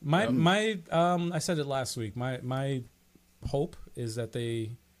 everything. My I said it last week. My hope is that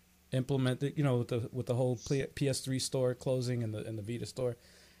they implement it, with the whole PS3 store closing and the Vita store,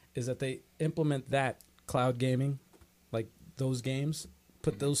 is that they implement that cloud gaming, like those games,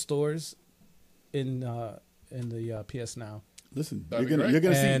 put those stores in the PS Now, Listen, That'd you're be gonna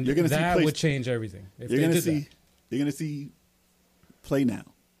great. see and you're gonna that see would change everything. If you're they gonna did see that. you're gonna see Play Now.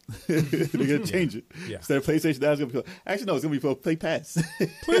 They're gonna change it. Yeah. Instead of PlayStation Now, it's gonna be called, actually no, it's gonna be called Play Pass.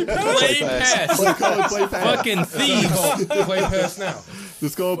 Play Pass. Let's call it Play Pass. Fucking thieves. Play Pass now.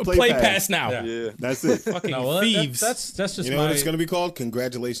 Let's call it Play Pass now. Yeah. Yeah. That's it. Fucking No, well, thieves. that's just You know my what it's going to be called?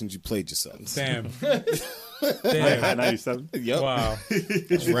 Congratulations, you played yourself. damn. At Damn. 97. Yep. Wow.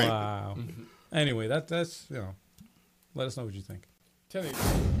 That's right. Wow. Anyway, that's let us know what you think. Kenny,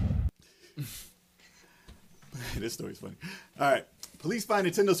 This story's funny. All right. Police find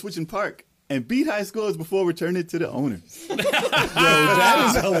Nintendo Switch in park and beat high scores before returning it to the owner.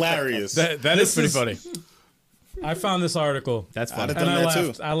 That is hilarious. that is pretty funny. I found this article. That's I'd funny. have And done I that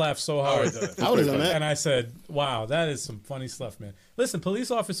laughed. too. I laughed so hard. I would have done that. And I said, "Wow, that is some funny stuff, man." Listen,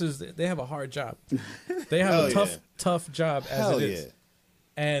 police officers, they have a hard job. They have Hell a yeah. tough job as Hell it is. yeah.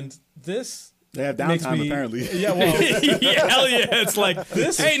 And this They have makes downtime me, apparently. Yeah, well, Yeah, hell yeah. It's like,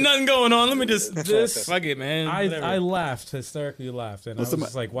 This- ain't nothing going on. Let me just, This- fuck it, man. Whatever. I laughed, hysterically laughed, and I was somebody-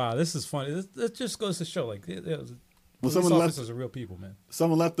 just like, "Wow, this is funny." It just goes to show, like, police someone left- officers are real people, man.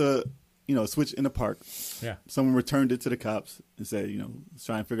 Someone left the switch in the park. Yeah. Someone returned it to the cops and said, let's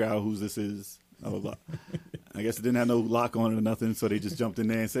try and figure out whose this is. Blah blah blah. I guess it didn't have no lock on it or nothing, so they just jumped in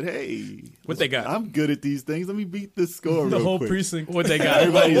there and said, "Hey, What they got? I'm good at these things. Let me beat this score The real whole quick." precinct. What they got?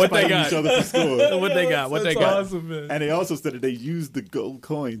 Everybody's What they fighting got? each other for score. What they got? What they That's got? awesome, man. And they also said that they used the gold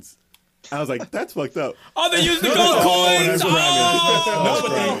coins. I was like, that's fucked up. Oh, they used the gold coins. that's Oh,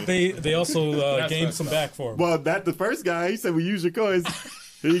 No, but they also gained some back for him. Well, the first guy, he said, we use your coins.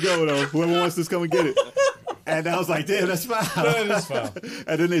 Here you go, though. Whoever wants this, come and get it. And I was like, damn, that's foul. That is foul.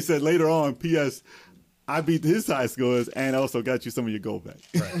 And then they said later on, P.S., I beat his high scores and also got you some of your gold back.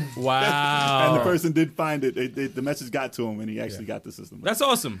 wow. And the person did find it. The message got to him, and he actually got the system back. That's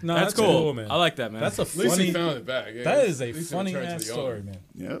awesome. No, that's that's cool. cool, man. I like that, man. That's a At least funny. he found it back. Yeah, That is a at least he funny returned to ass the story, owner. man.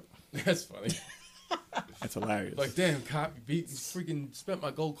 Yep. That's funny. That's hilarious. Like, damn, cop, you beat, freaking spent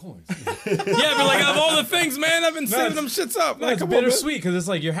my gold coins. yeah, but like of all the things, man, I've been saving them shits up. No, Like, it's come on, man. bittersweet because it's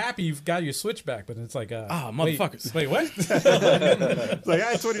like you're happy you've got your switch back, but it's like, motherfuckers. Wait, what? It's like,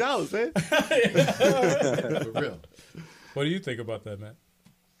 I had $20, man. For real. What do you think about that, man?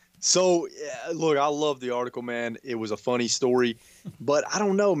 So, yeah, look, I love the article, man. It was a funny story, but I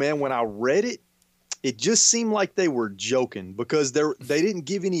don't know, man. When I read it, it just seemed like they were joking because they didn't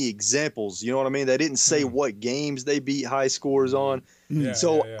give any examples. You know what I mean? They didn't say what games they beat high scores on. Yeah,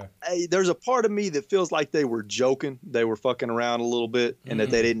 So yeah. hey, there's a part of me that feels like they were joking. They were fucking around a little bit and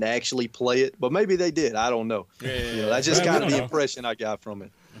that they didn't actually play it. But maybe they did. I don't know. You know, that's just Right, kind we of don't the know. impression I got from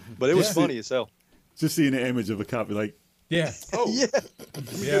it. But it was funny as hell. Just seeing the image of a cop, like, Yeah. oh, Yeah.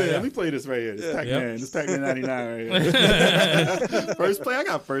 let me play this right here. This Pac-Man. Yep. This Pac-Man 99 right here. First play, I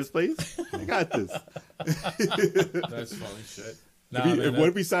got first place. I got this. That's funny shit. Nah, What man,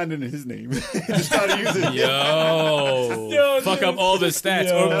 if we signed it in his name? Just try to use it. Yo, fuck up all of his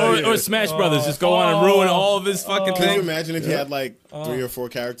stats, or Smash Brothers, just go on and ruin all of his fucking Can you things. imagine if you had like 3 or 4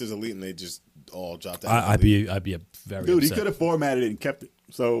 characters elite and they just all dropped out? I'd be a very Dude, he upset. could have formatted it and kept it.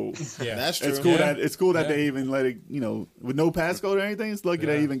 So yeah. That's true. it's cool Yeah. that they even let it, with no passcode or anything. It's lucky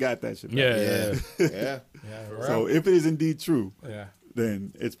they even got that shit. Yeah, Yeah, yeah. Yeah, So if it is indeed true, yeah.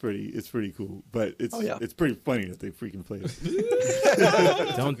 then it's pretty cool. But it's pretty funny that they freaking play it.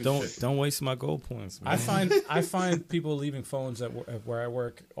 Don't waste my gold points, man. I find people leaving phones at where I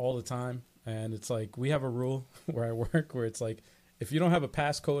work all the time, and it's like we have a rule where I work where it's like if you don't have a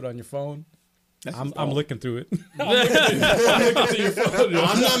passcode on your phone, I'm looking through it. I'm looking through your phone.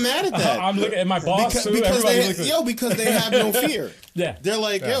 I'm not mad at that. I'm looking at my boss too. because Everybody they, looking. because they have no fear. Yeah. They're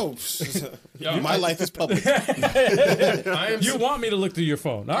like, yo, my life is public. You want me to look through your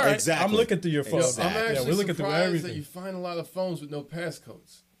phone? All right. Exactly. I'm looking through your phone. Yo, Exactly. I'm actually we're looking through surprised everything. that you find a lot of phones with no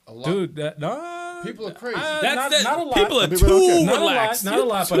passcodes. A lot. Dude, no. People are crazy. Not a lot. People are People don't care. too Not relaxed. a lot. Not a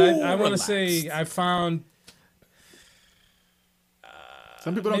lot. But I want to relaxed. say I found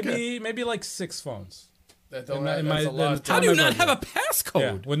Some people don't care. maybe like 6 phones. That don't In my- have, in that's my- a lot. in the How do you time not have a Yeah,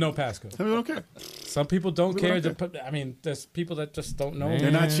 passcode? with no passcode. Some people don't care. Some people don't People care. don't I mean, there's people that just don't know.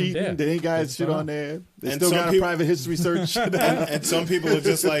 They're not cheating. Yeah. They ain't got Just shit don't on there. They And still some got a people- private history search. And some people are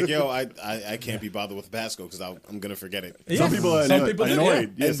just like, yo, I can't be bothered with passcode because I'm gonna forget it. Yeah. Some people are Some people do,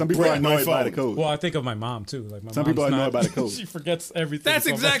 annoyed. yeah. Yeah, some people are And break my annoyed by the phone. code. Well, I think of my mom too. Like my Some people mom's are not- annoyed by the code. She forgets everything. That's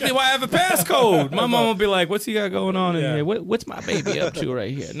so much. exactly why I have a passcode. My mom will be like, "What's he got going on in Yeah. here? What's my baby up to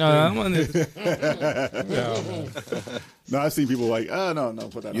right here?" No, I'm on this. No, I've seen people like, oh, no,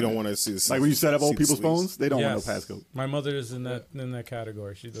 put that You on don't there. want to see the Like when you set up see old the people's sleeves. phones, they don't Yes. want no passcode. My mother is in that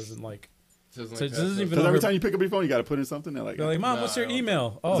category. She doesn't like. Doesn't So like it doesn't passcodes. even Because know every her- time you pick up your phone, you got to put in something. They're like, They're like, Mom, what's your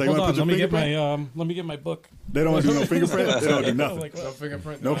email? Oh, like, you hold wanna on. put your Let me get fingerprint? my let me get my book. they don't want to do no fingerprint. They don't do nothing. Like, No what?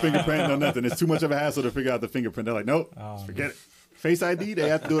 fingerprint. No fingerprint, no nothing. It's too much of a hassle to figure out the fingerprint. They're like, nope, forget it. Face ID, they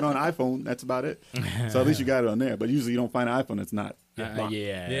have to do it on iPhone. That's about it. So at least you got it on there. But usually you don't find an iPhone that's not. Yeah,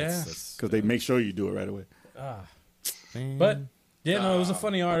 Yeah. Because they make sure you do it right away. But yeah, no, it was a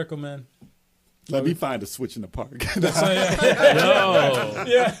funny article, man. Let me find a switch in the park. So, yeah,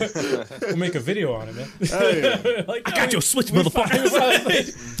 yeah. We'll make a video on it, man. Hey, Like, I got your Switch, motherfucker.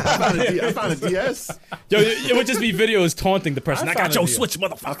 I found a DS. Yo, it would just be videos taunting the person. I I got found your a Switch, I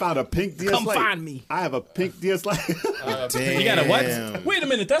motherfucker. found a pink DS Come Lite. find me. I have a pink DS Lite. Damn. You got a what? Wait a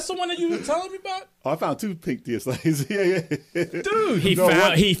minute, that's the one that you were telling me about? Oh, I found 2 pink Deoslites. yeah. Dude,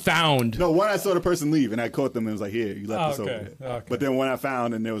 he found. No, one I saw the person leave, and I caught them and was like, "Here, you left this over okay. there." Okay. But then one I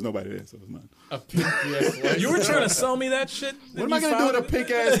found, and there was nobody there, so it was mine. A pink DS You were trying to sell me that shit? What am I gonna do with a pink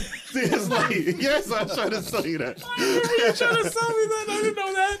ass Deoslite? Yes, I'm trying to sell you that. You were trying to sell me that? I didn't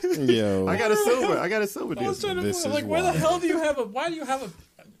know that. Yo, I got a silver. I got a silver I was trying Deoslite. to This I'm like, is where the wild. hell do you have a? Why do you have a?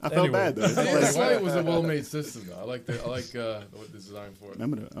 I felt Anyway. bad though. The It's like, DS was a well-made system, though. I like what this design for it.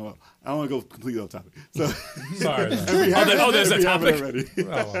 remember that? Oh, well, I don't want to go completely off topic. So Sorry. there's a we have it topic. already. Oh,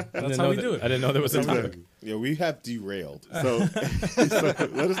 well, I that's didn't how know we that- do it. I didn't know there was a topic. Yo, we have derailed. So let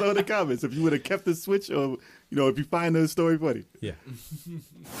us know in the comments if you would have kept the switch, or if you find the story funny. Yeah.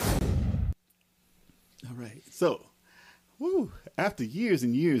 All right. So, after years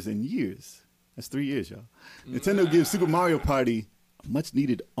and years and years, that's 3 years, y'all. Nintendo gives Super Mario Party a much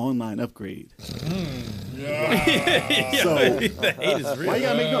needed online upgrade. So, The hate is real. why you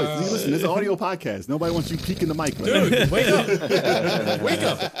gotta make noise? See, listen, this is an audio podcast. Nobody wants you peeking the mic. Dude, wake up. Wake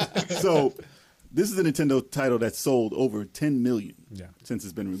up. So, this is a Nintendo title that's sold over 10 million Yeah. since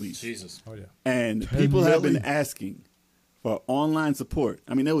it's been released. Jesus. Oh yeah. And people have been asking for online support.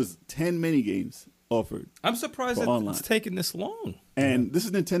 I mean, there was 10 mini games offered. I'm surprised For that online. it's taken this long. And this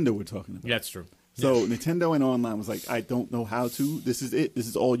is Nintendo we're talking about. Yeah, it's true. So Nintendo and online was like, I don't know how to. This is it. This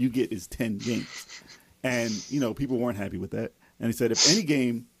is all you get is 10 games. And, people weren't happy with that. And he said, if any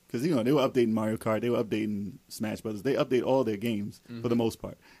game, because, they were updating Mario Kart, they were updating Smash Brothers. They update all their games for the most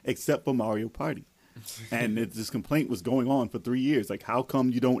part, except for Mario Party. And this complaint was going on for 3 years. Like, how come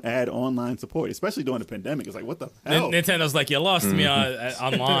you don't add online support, especially during the pandemic? It's like, what the hell? Nintendo's like, you lost me online. I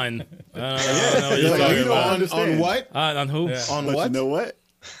don't know what It's you're like, talking you don't about. understand. On what? On who? Yeah. On But what? you know what?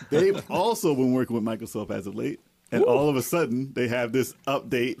 They've also been working with Microsoft as of late. And all of a sudden, they have this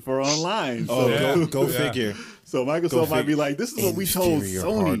update for online. Oh, So, go figure. so Microsoft might be like, this is what we told Inferior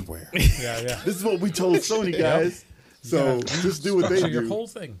Sony. hardware. Yeah. This is what we told Sony, guys. So just do what they Structure your do. whole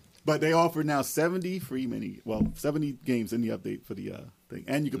thing. But they offer now 70 70 games in the update for the thing.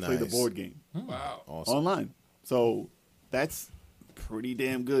 And you can play the Nice. board game Wow. Awesome. online. So that's pretty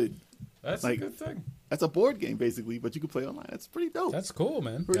damn good. That's Like- a good thing. That's a board game, basically, but you can play online. That's pretty dope. That's cool,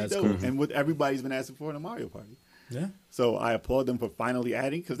 man. pretty that's dope. cool. And what everybody's been asking for in a Mario Party. Yeah. So I applaud them for finally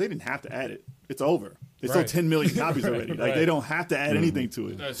adding, because they didn't have to add it. It's over. They sold Right. 10 million copies already. Like, Right. they don't have to add anything to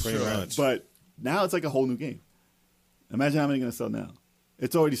it. That's Pretty true. much. But now it's like a whole new game. Imagine how many they're going to sell now.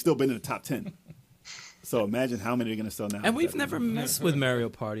 It's already still been in the top 10. So imagine how many they're going to sell now. And we've never messed with Mario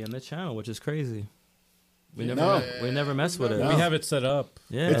Party on the channel, which is crazy. We never, No. we never messed with it. No. We have it set up.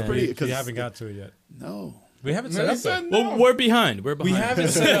 Yeah, It's pretty- We 'cause- haven't got to it yet. No. We haven't No, set he up. said Yet. no. Well, we're behind. We're We behind. haven't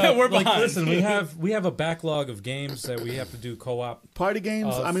set up. We're like, behind. listen, we have a backlog of games that we have to do co-op. Party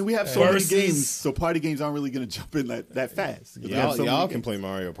games, Of I mean, we have so many versus- games, so party games aren't really going to jump in that fast. 'Cause we have Y'all, so many y'all games. can play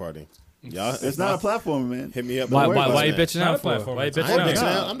Mario Party. Y'all, It's not a platformer, man. Hit me up. Why, Don't worry why, about why you Smash. bitching Not out a for? platformer. Why you I I bitching ain't out? bitching No.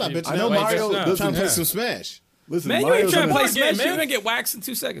 out. I'm not bitching I know out. Why you Mario. bitching out? I'm trying to play Listen, some Smash. listen, Man, you Mario's ain't trying on to the- play Board game, Smash. You're man. gonna get waxed in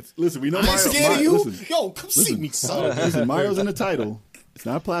 2 seconds. Listen, we know I ain't Mario. scared of you. Listen, Yo, come see me, son. listen, Mario's in the title. It's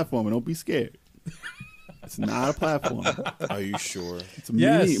not a platformer. Don't be scared. It's not a platform. Are you sure? It's a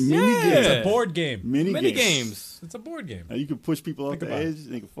Yes. mini Yeah. game. It's a board game. Mini Mini game. games. It's a board game. Now you can push people off Think the about it. edge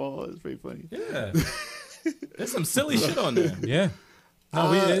and they can fall. It's very funny. Yeah. There's some silly shit on there. Yeah.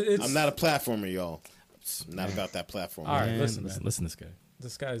 No, it's, I'm not a platformer, y'all. I'm not about that platform. All right, Man, listen, man. listen to this guy.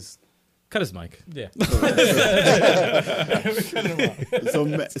 This guy's. Cut his mic. Yeah.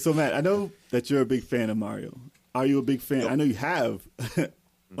 So Matt, I know that you're a big fan of Mario. Are you a big fan? I know you have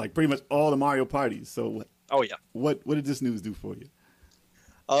like pretty much all the Mario parties. So Oh yeah. what did this news do for you?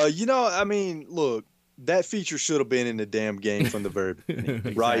 I mean, look, that feature should have been in the damn game from the very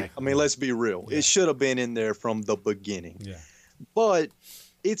beginning, right? I mean, let's be real. It should have been in there from the beginning. Yeah. But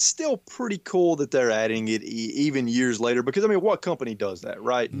it's still pretty cool that they're adding it even years later, because I mean, what company does that,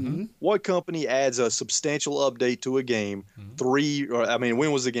 right? What company adds a substantial update to a game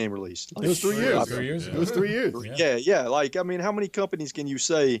when was the game released? It was 3 years. 3 years It was 3 years. Yeah. Like, I mean, how many companies can you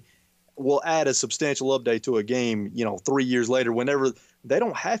say will add a substantial update to a game, 3 years later, whenever they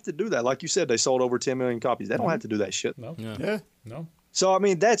don't have to do that? Like you said, they sold over 10 million copies. They don't have to do that shit. No. Yeah. Yeah. No. So, I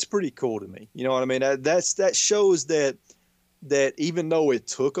mean, that's pretty cool to me. You know what I mean? That shows that even though it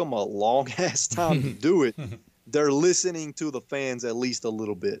took them a long ass time to do it, they're listening to the fans at least a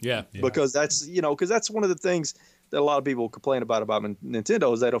little bit. Yeah. Because that's one of the things that a lot of people complain about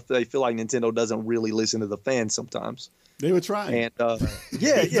Nintendo is that they feel like Nintendo doesn't really listen to the fans sometimes. They were trying. And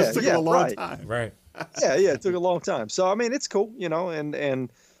It just took them a long right. time. Right. Yeah, it took a long time. So I mean, it's cool, and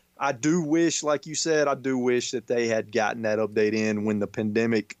I do wish, like you said, I do wish that they had gotten that update in when the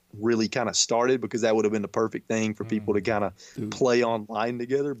pandemic really kind of started, because that would have been the perfect thing for people to kind of play online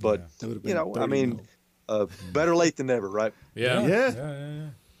together. But you know, I mean, better late than never, right? Yeah.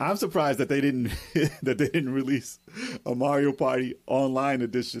 I'm surprised that they didn't release a Mario Party online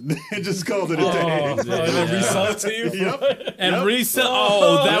edition and just called it a day. And then resell it to you? Yep. And resell.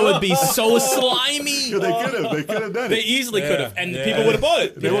 Oh, that would be so slimy. Yeah, they could have done They it. easily could have, and people would have bought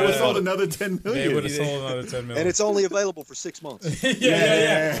it. They would have sold another 10 million. They would have sold another 10 million. And it's only available for 6 months.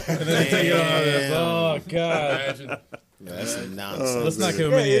 yeah. And then they take it on others. Oh, God. Imagine. That's nonsense. Let's not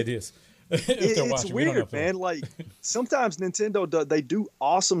give them any ideas. If they're It's watching, we don't know weird, if they're man. Like sometimes Nintendo they do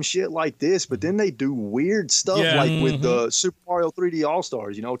awesome shit like this, but then they do weird stuff, Yeah. like with the Super Mario 3D All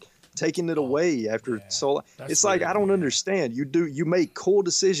Stars. You know, taking it away after so. It's like I don't understand. You make cool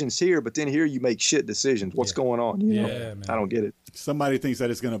decisions here, but then here you make shit decisions. What's going on? You know, man. I don't get it. Somebody thinks that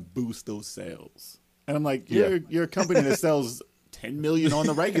it's going to boost those sales. And I'm like, you're a company that sells 10 million on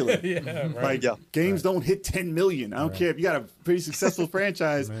the regular. Like games don't hit 10 million. I don't care if you got a pretty successful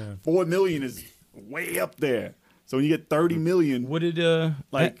franchise. 4 million is way up there. So when you get 30 million, What did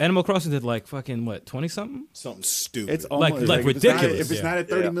Like- Animal Crossing did like fucking what 20 something? Something stupid. it's almost like if it's not- ridiculous. If it's not at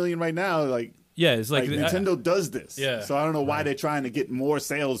 30 million right now, like Yeah, it's like, Nintendo does this. Yeah. So I don't know why they're trying to get more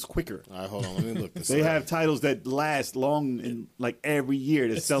sales quicker. All right, hold on. Let me look this They up. have titles that last long and like every year.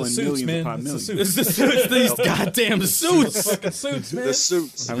 They're It's selling the suits, millions man. upon It's the millions. suits. It's these goddamn suits. Fucking suits, man. The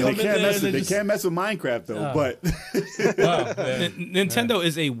suits. I mean, they Come in can't there mess and with they they just- can't mess with Minecraft though. But Wow, man. Nintendo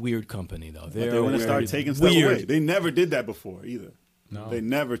is a weird company though. they want to start taking stuff weird. away. They never did that before either. No. They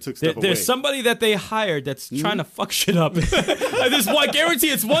never took stuff away. There's somebody that they hired that's trying to fuck shit up. I guarantee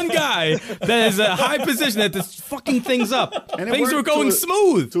it's one guy that is a high position that just fucking things up. And it Things were worked going to a-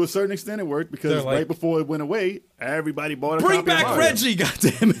 smooth. To a certain extent, it worked because They're like- right before it went away, everybody bought a Bring copy of back Mario. Reggie,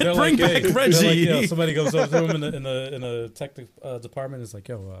 goddammit. They're Bring like, hey, back they're Reggie. like, somebody goes over to him in the tech department and is like,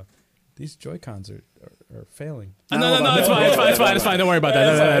 yo, these Joy-Cons are failing. No, it's fine. Don't worry about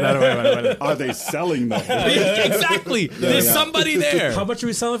that. No, don't worry about it. Are they selling though? Exactly. There's somebody there. How much are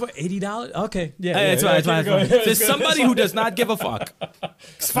we selling for? $80? Okay. Yeah. Hey, it's fine. It's fine. keep going. There's somebody who does not give a fuck.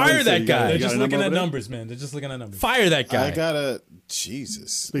 Fire that You They're guy. got just a looking number at over there? numbers, man. They're just looking at numbers. Fire that guy. I gotta.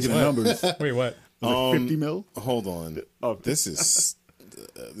 Jesus. Speaking of numbers, was Wait, what? it 50 mil? Hold on. Oh. This is.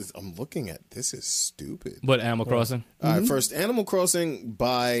 I'm looking at. This is stupid. What, Animal Crossing? All right, first, Animal Crossing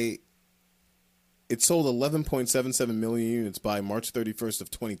it sold 11.77 million units by March 31st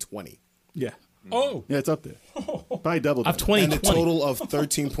of 2020. Yeah. Oh. Yeah, it's up there. Probably double Of that. And a 2020. total of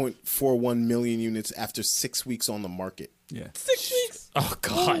 13.41 million units after 6 weeks on the market. Yeah. 6 weeks. Oh,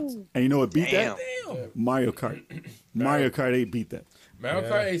 God. And you know what beat that? Damn. Mario Kart. Mario Kart 8 beat that. Mario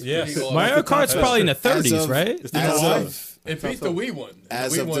Kart 8 is Yes. pretty awesome. Mario Kart's probably in the As 30s, of- right? As of, It beat the Wii one.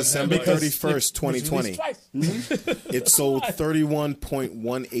 as The Wii of one had December like- 31st, 2020, Twice. it sold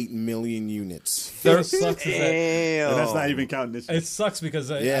 31.18 million units. What sucks is that And that's Damn. not even counting this. it sucks because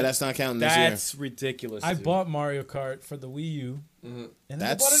Yeah, that's not counting this year. That's ridiculous. I dude. bought Mario Kart for the Wii U, and then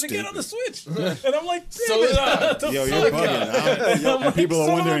That's I bought it again on the stupid. Switch, and I'm like, So damn did it. I. The Yo, fuck? you're bugging. I'm like, People are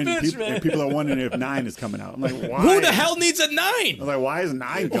son of a wondering. bitch, man. People are wondering if 9 is coming out. I'm like, why? Who the hell needs a 9? I was like, why is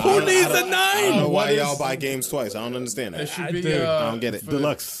 9 Who coming out? needs a I don't know 9? why y'all buy games twice. I don't understand It that. should I be. do. I don't get it. for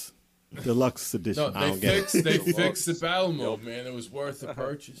the- Deluxe edition. No, I don't get it. they fixed the battle mode, man. It was worth the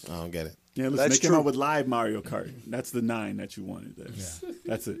purchase. I don't get it. Yeah, listen, That's they came true. out with live Mario Kart. That's the 9 that you wanted.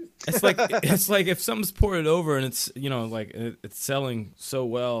 That's it. It's like if something's ported over and it's it's selling so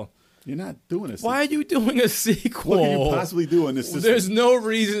well. You're not doing this. Why are you doing a sequel? What can you possibly do in this system? There's no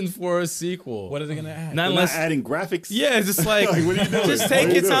reason for a sequel. What are they gonna add? Not They're unless not adding graphics. yeah, it's just like, Like, what are you doing? just What take are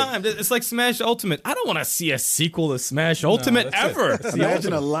you your doing? time. It's like Smash Ultimate. I don't want to see a sequel to Smash Ultimate that's it. ever.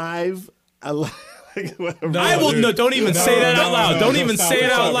 Imagine a live. I will dude. no. Don't even No, say that no, out loud. no, don't no, even stop say it,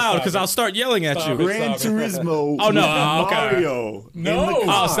 it out stop it, loud stop because it. I'll start yelling at you. Gran Turismo. Oh, no, with okay. Mario. No. in the Oh,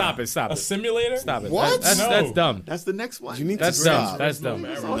 car. Stop it. A simulator? Stop it. What? That's No. dumb. That's the next one. You need That's to dumb. stop. That's dumb.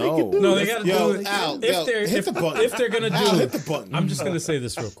 No, they gotta Yo, do. Al, if Al, they're hit the button. if they're gonna do, Al, hit the button. I'm just gonna say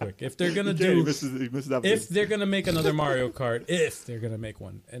this real quick. If they're gonna Yeah, he do, misses that if they're gonna make another Mario Kart, if they're gonna make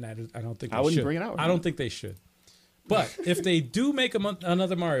one, and I don't think they I wouldn't should. bring it out right I don't think they should. But if they do make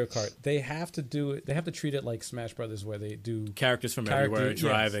another Mario Kart, they have to do it. They have to treat it like Smash Brothers, where they do Characters from Character- everywhere yes.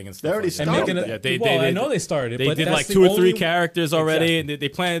 driving and stuff. They already like that. and started making it. that. Yeah, well, I know they started. They but did that's like the 2 or 3 only- characters already, Exactly. and they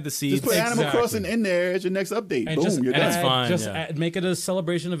planted the seeds. Just put Animal Exactly. Crossing in there as your next update. And Boom, just you're That's done. fine, Just yeah. make it a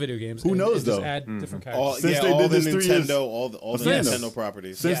celebration of video games. Who and- knows, and just though? add different characters. All, Since yeah, they all did the this 3 years- Nintendo, all the saying, Nintendo though.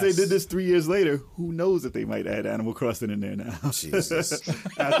 properties. Since they Yes. did this 3 years later, who knows if they might add Animal Crossing in there now? Jesus.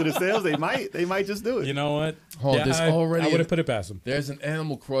 After the sales, they might just do it. You know what? Hold Yeah, this side, already I would have put it past him. There's an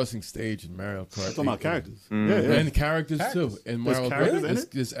Animal Crossing stage in Mario Kart. Talking about characters. Mm. Yeah, yeah. And characters too. In Mario characters Kart, in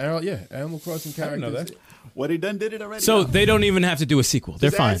it? there's Animal Crossing I didn't characters. know that. What they done did it already. So they don't even have to do a sequel.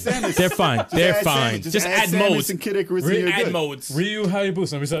 They're fine. add Samus. They're fine. They're add fine. Samus. Just add add Samus modes. and Kid Icarus and you're Add good. modes. Ryu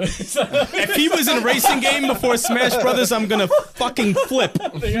Hayabusa. If he was in a racing game before Smash Brothers, I'm gonna fucking flip.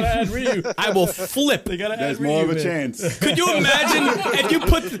 They gotta add Ryu. I will flip. They gotta There's add more Ryu of a in. chance. Could you imagine if you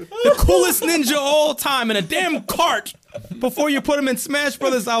put the coolest ninja of all time in a damn cart before you put him in Smash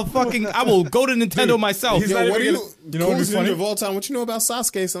Brothers? I will go to Nintendo myself. he's Yo, not what do even you? gonna- you know what would be coolest funny? ninja of all time. What you know about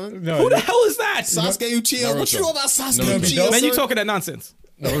Sasuke, son? No, Who the hell is that? Sasuke Uchiha. What you know about Sasuke Uchiha? Man, you son? talking that nonsense?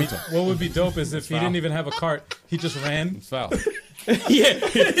 what would be dope is if he didn't even have a cart, he just ran. It's foul. Yeah.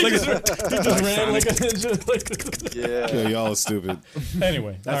 He just ran like a ninja. Like, Yeah. Yo, y'all are stupid.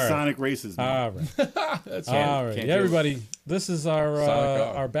 anyway, That's all right. Sonic races. Man. All right. That's All right. can't Yeah, do it. everybody, this is our Sonic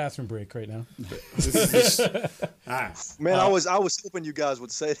R. our bathroom break right now. Man, I was hoping you guys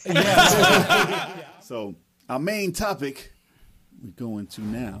would say that. So our main topic we're going to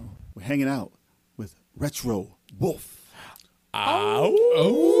now. We're hanging out with Retro Wolf.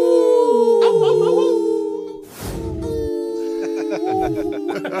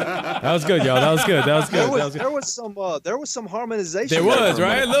 That was good, y'all. That was good. That was good. That was good. There was some harmonization. There was,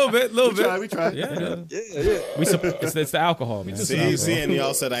 right? A little bit. We tried. Yeah. Yeah. It's the alcohol, man. See, and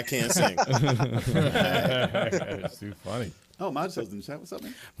y'all said I can't sing. It's too funny. Oh, my in the chat. What's up,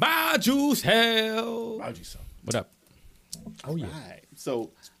 man? Bye, juice hell. How'd you son? What up? Oh yeah. All right. So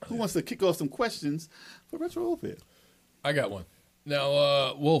who wants to kick off some questions for Retro Wolf here? I got one.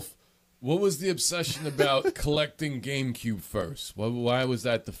 Now, Wolf, what was the obsession about collecting GameCube first? Why was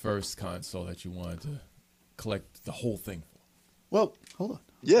that the first console that you wanted to collect the whole thing for? Well, hold on.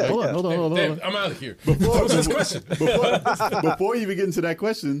 Yeah. Hold yeah. on. Damn, I'm out of here. Before you even get into that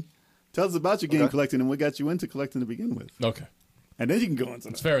question, tell us about your game collecting and what got you into collecting to begin with. Okay, And then you can go into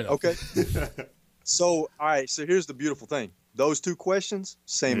it's that. fair enough. Okay. So, all right. So here's the beautiful thing. Those two questions,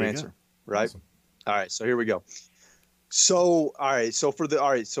 same There you answer, go. right? Awesome. All right. So here we go. So, all right. So for the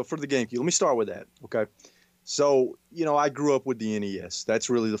GameCube, let me start with that. Okay. So, I grew up with the NES. That's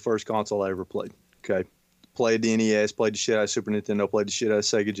really the first console I ever played. Okay. Played the NES, played the shit out of Super Nintendo, played the shit out of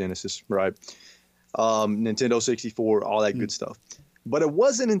Sega Genesis, right? Nintendo 64, all that good stuff. But it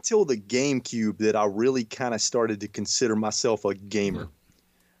wasn't until the GameCube that I really kind of started to consider myself a gamer.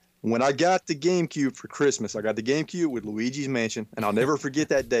 When I got the GameCube for Christmas, I got the GameCube with Luigi's Mansion, and I'll never forget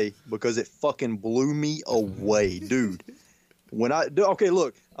that day because it fucking blew me away, dude.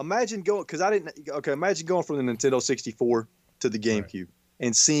 Imagine going from the Nintendo 64 to the GameCube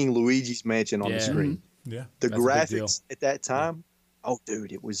and seeing Luigi's Mansion on the screen. Yeah. The That's a big deal. graphics at that time, oh,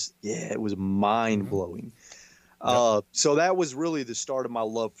 dude, it was mind blowing. So that was really the start of my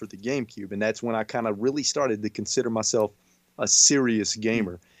love for the GameCube, and that's when I kind of really started to consider myself a serious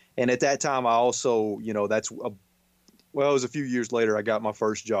gamer. And at that time, I also, it was a few years later, I got my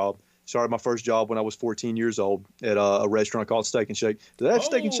first job. Started my first job when I was 14 years old at a restaurant called Steak and Shake. Do they have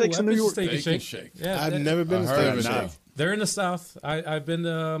Steak and Shakes in New York? Steak and Steak and Shake. Shake. Yeah, I've never been to I heard Steak of and it. Shake. They're in the South. I've been.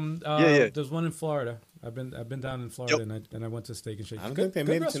 Yeah. There's one in Florida. I've been down in Florida, and I went to Steak and Shake. I don't Good- think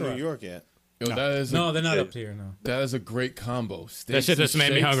they good made it to New restaurant. York yet. Yo, that is No, they're not up here. No. that is a great combo. That Steaks shit and just made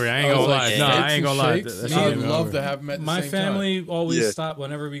me shakes. hungry. I ain't was gonna like, lie. No, steaks I ain't and gonna lie. shakes? That shit I'd made me love hungry. to have them at the My same family always Yeah. stop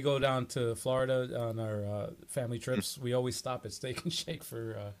whenever we go down to Florida on our family trips. We always stop at Steak and Shake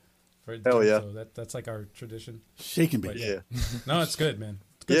for dinner. Hell yeah. So that's like our tradition. Shaking But baby. Yeah. No, it's good, man.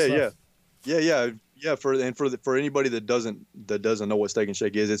 It's good stuff. Yeah. For anybody that doesn't know what Steak and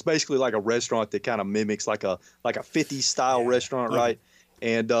Shake is, it's basically like a restaurant that kind of mimics like a 50s style restaurant, right?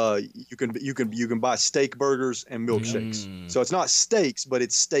 And you can buy steak burgers and milkshakes. So it's not steaks, but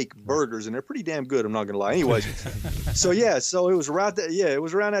it's steak burgers, and they're pretty damn good. I'm not gonna lie. Anyways, so it was around that. Yeah, it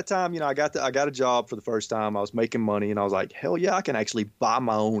was around that time. I got a job for the first time. I was making money, and I was like, hell yeah, I can actually buy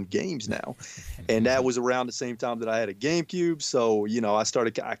my own games now. And that was around the same time that I had a GameCube. So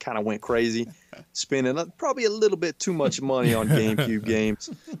I kind of went crazy, spending probably a little bit too much money on GameCube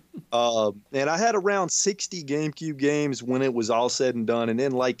games. And I had around 60 GameCube games when it was all said and done. And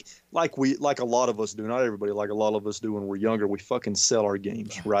then like a lot of us do, not everybody, like a lot of us do when we're younger, we fucking sell our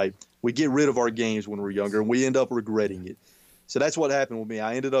games, right? We get rid of our games when we're younger, and we end up regretting it. So that's what happened with me.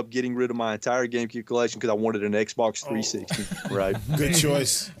 I ended up getting rid of my entire GameCube collection because I wanted an Xbox 360, right? Good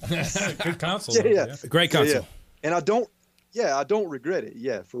choice. Good console. Yeah, though, yeah. Great console. And I don't regret it.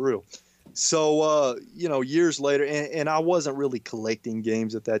 Yeah, for real. So, years later, and I wasn't really collecting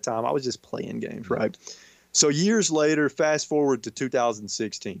games at that time. I was just playing games, right? So years later, fast forward to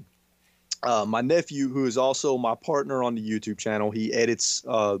 2016. My nephew, who is also my partner on the YouTube channel, he edits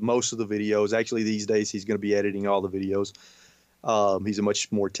most of the videos. Actually, these days he's going to be editing all the videos. He's a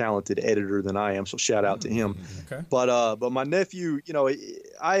much more talented editor than I am, so shout out to him. Okay. But my nephew, you know,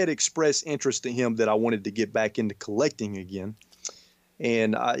 I had expressed interest in him that I wanted to get back into collecting again.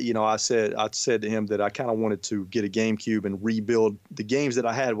 And I said to him that I kind of wanted to get a GameCube and rebuild the games that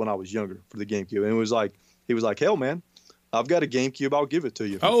I had when I was younger for the GameCube. And he was like, hell, man, I've got a GameCube. I'll give it to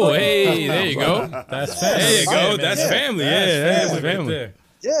you. Oh, hey, there you go. That's family. There you go. Man. That's family. Yeah, that's right family. there.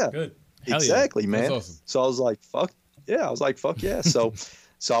 Yeah, Good. Hell yeah. exactly, man. That's awesome. So I was like, fuck yeah.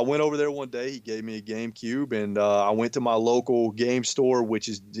 So I went over there one day. He gave me a GameCube, and I went to my local game store, which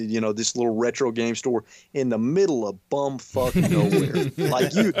is, this little retro game store in the middle of bumfuck nowhere.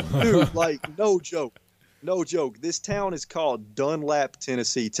 Like no joke. This town is called Dunlap,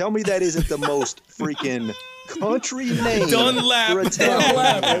 Tennessee. Tell me that isn't the most freaking country name Dunlap. for a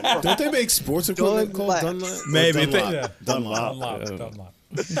town. Don't they make sports equipment called Dunlap. Dunlap? Maybe. Or Dunlop. Yeah. Dunlop. Dunlop.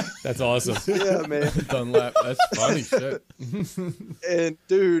 That's awesome. Yeah, man. Dunlap. That's funny shit. And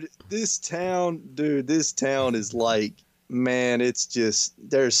dude, this town is like, man, it's just,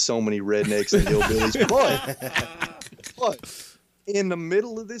 there's so many rednecks and hillbillies. But in the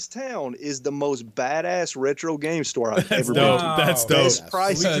middle of this town is the most badass retro game store I've ever been dope. to. That's dope. Best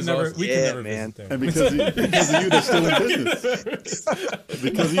prices. We can never man. visit there. And because of you, they're still in business.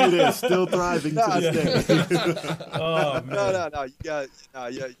 Because of you, they're still thriving to this day. Oh, man. No, you got,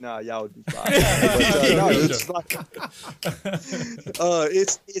 y'all would be fine. But, no, it's like,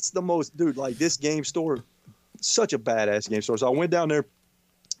 it's the most, dude, like this game store, such a badass game store. So I went down there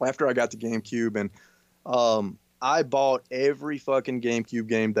after I got the GameCube, and I bought every fucking GameCube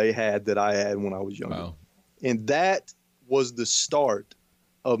game they had that I had when I was younger. Wow. And that was the start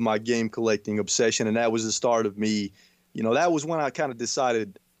of my game collecting obsession. And that was the start of me, that was when I kind of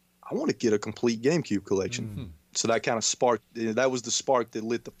decided I want to get a complete GameCube collection. Mm-hmm. So that kind of sparked, that was the spark that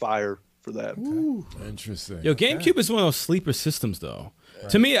lit the fire for that. Interesting. Yo, GameCube is one of those sleeper systems, though.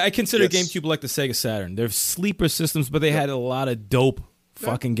 To me, I consider Yes. GameCube like the Sega Saturn. They're sleeper systems, but they had a lot of dope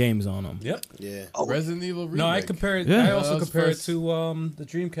fucking games on them. Yep. Yeah. Resident Evil remake. No, I compare it. Yeah. I also That was compare first. it to the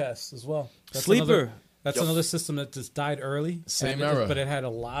Dreamcast as well. That's Sleeper. That's another system that just died early. Same and era. but it had a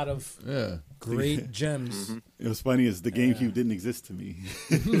lot of Yeah. great gems. It was funny is the GameCube didn't exist to me.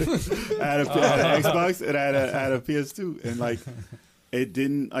 I had an Xbox and I had a PS2, and like it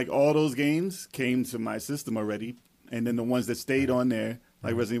didn't, like all those games came to my system already, and then the ones that stayed on there,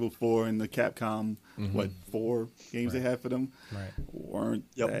 like Resident Evil 4 and the Capcom, 4 games they had for them, Right. weren't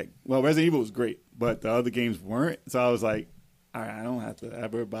Yep. that well. Resident Evil was great, but the other games weren't. So I was like, all right, I don't have to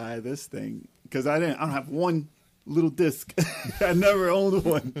ever buy this thing because I don't have one little disc. I never owned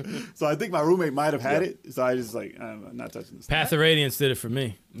one, so I think my roommate might have had it. So I just like, I'm not touching this. Path of Radiance did it for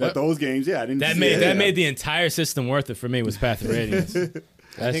me. But those games, yeah, I didn't. That yeah. made the entire system worth it for me. Was Path of Radiance.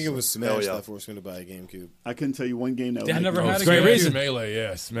 I think it was Smash yeah. that forced me to buy a GameCube. I couldn't tell you one game that. I was never like, had a great GameCube. reason. Melee,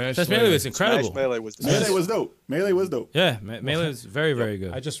 yeah. Smash Smash Melee was incredible. Smash Melee was the Melee best. was dope. Melee was dope. Yeah, Melee was very, very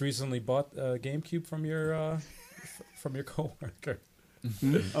good. I just recently bought a GameCube from your coworker,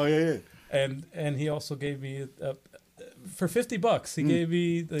 Oh yeah. and he also gave me for $50. He gave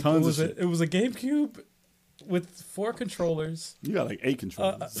me like, Tons what of was shit. it was a GameCube with 4 controllers. You got like 8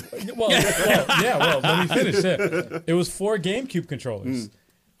 controllers. Well, let me finish. Yeah. It was 4 GameCube controllers,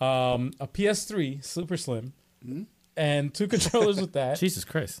 a PS3 Super Slim, and 2 controllers with that, Jesus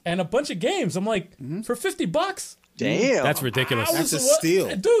Christ, and a bunch of games. I'm like, for $50. Damn. that's ridiculous. I was That's a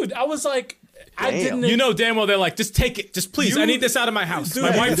steal. dude. I was like, I Damn. didn't. You know damn well they're like, just take it, just please. I need this out of my house. Dude,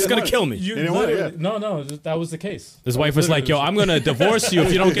 My you wife's didn't gonna want it. kill me. You didn't want it, literally- No, that was the case. His wife was like, yo, I'm gonna divorce you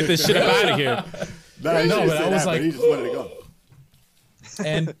if you don't get this shit up out of here. Nah, he No, didn't but say I was that, like, he just wanted to go.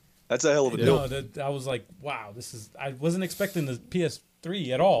 And That's a hell of a deal. no, I was like, wow, this is. I wasn't expecting the PS3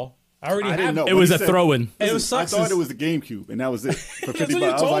 at all. I already I had didn't know. It When was he a said- throw-in. It was I sucks. thought it was the GameCube, and that was it for $50. what you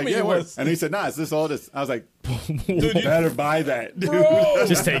I was told like, me yeah, it what? was. And he said, nah, is this all this? I was like, you better buy that, dude. Bro,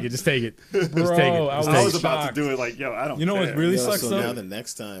 Just take it. Just take it. Just Bro, take it. I Just was I take was it. about shocked. to do it like, yo, I don't You know what care. really Yeah, sucks so though? now the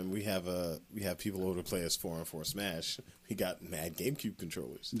next time we have people over to play us 4-on-4 Smash, we got mad GameCube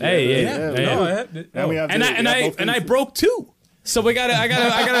controllers. Hey, Yeah, yeah. yeah. No, yeah. I had, And we have And to- we have both I things. broke 2. So I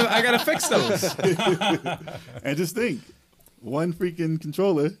gotta fix those. And just think, one freaking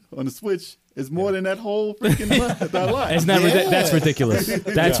controller on the Switch is more than that whole freaking that lot. It's not. Yeah. That's ridiculous.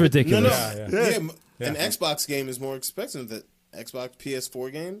 That's ridiculous. yeah. An Xbox game is more expensive than Xbox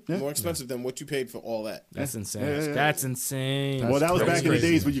PS4 game. More expensive than what you paid for all that. That's insane. Yeah. That's insane. Well, that was crazy. back in the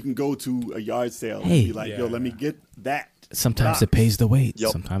days when you can go to a yard sale and Hey. be like, yo, Yeah. let me get that. Sometimes it pays the wait.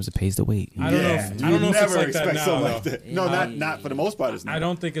 Yep. Sometimes it pays the wait. I don't know. Yeah, If, I don't know if it's never like that expect now. something like though. that. No, not for the most part. It's not. I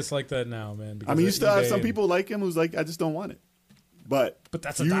don't think it's like that now, man. I because mean, you of still have eBay some and- people like him who's like, I just don't want it. But But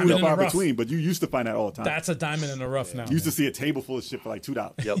that's a you diamond and in the far rough. between. But you used to find that all the time. That's a diamond in the rough now. You used to man. see a table full of shit for like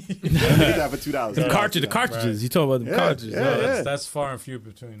 $2. Yep. You get that for $2. The cartridges. You talking about the Yeah, cartridges? yeah. No, that's far and few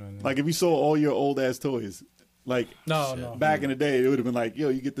between. Right now. Like if you sold all your old ass toys, like no. back in the day, it would have been like, yo,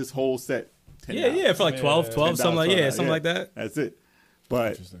 you get this whole set. $10. Yeah, for like 12, $12, something like something like that. That's it.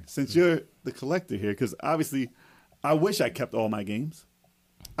 But since you're the collector here, because obviously, I wish I kept all my games.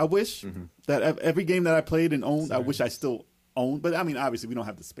 I wish that every game that I played and owned, I wish I still owned. But I mean, obviously, we don't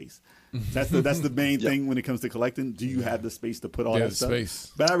have the space. That's the main thing when it comes to collecting. Do you have the space to put all Yeah, that stuff?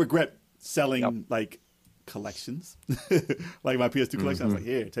 space. But I regret selling like collections, like my PS2 collection. I was like,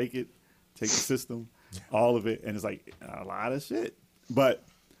 here, take it, take the system, all of it, and it's like a lot of shit. But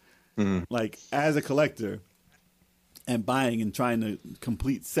like as a collector and buying and trying to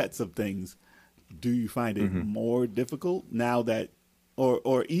complete sets of things, do you find it more difficult now that,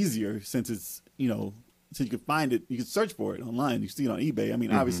 or easier since it's, you know, so you can find it, you can search for it online, you can see it on eBay. I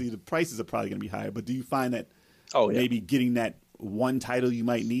mean, obviously the prices are probably going to be higher, but do you find that maybe getting that one title you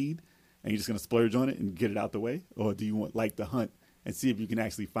might need and you're just going to splurge on it and get it out the way? Or do you want like the hunt and see if you can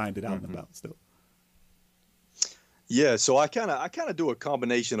actually find it out and about still? Yeah, so I kind of do a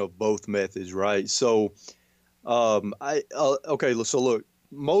combination of both methods, right? So, okay, so look,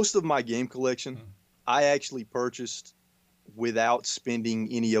 most of my game collection, I actually purchased without spending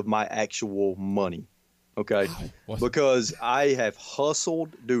any of my actual money. Okay, because I have hustled,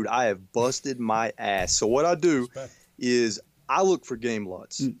 dude. I have busted my ass. So what I do is I look for game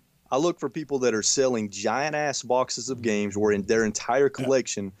lots. I look for people that are selling giant ass boxes of games or in their entire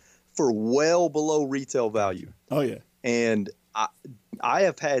collection for well below retail value. Oh yeah. And I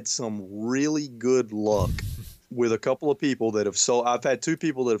have had some really good luck with a couple of people that have sold. I've had two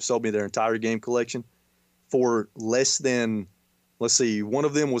people that have sold me their entire game collection for less than, let's see, one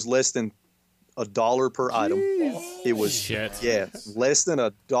of them was less than $1 per item. It was less than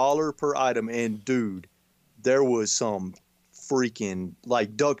 $1 per item. And dude, there was some freaking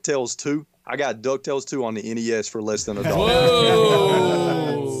like DuckTales 2. I got DuckTales 2 on the NES for less than $1.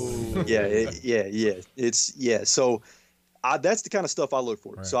 Whoa. So that's the kind of stuff I look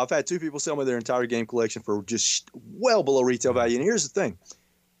for. Right. So I've had two people sell me their entire game collection for just well below retail value. And here's the thing.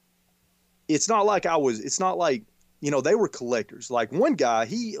 It's not like, you know, they were collectors. Like one guy,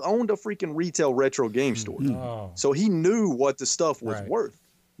 he owned a freaking retail retro game store. So he knew what the stuff was worth,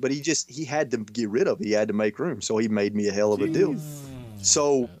 but he had to get rid of it. He had to make room. So he made me a hell of a deal.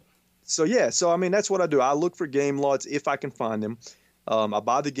 So I mean, that's what I do. I look for game lots if I can find them. I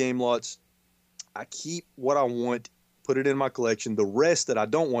buy the game lots. I keep what I want, put it in my collection. The rest that I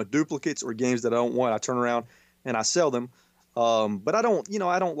don't want, duplicates or games that I don't want, I turn around and I sell them. But I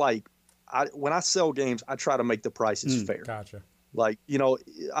don't like, when I sell games, I try to make the prices fair. Gotcha. Like, you know,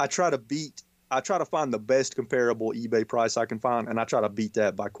 I try to find the best comparable eBay price I can find, and I try to beat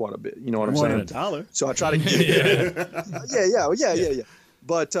that by quite a bit. You know what I'm saying? $1. So I try to get yeah.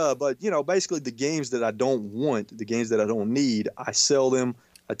 But you know, basically the games that I don't want, the games that I don't need, I sell them.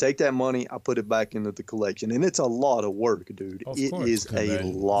 I take that money, I put it back into the collection, and it's a lot of work, dude. It is a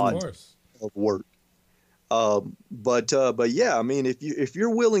lot of work. But yeah, I mean, if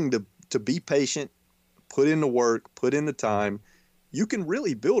you're willing to be patient, put in the work, put in the time, you can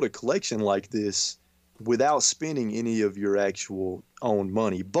really build a collection like this without spending any of your actual own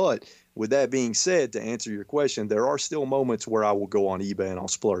money. But with that being said, to answer your question, there are still moments where I will go on eBay and I'll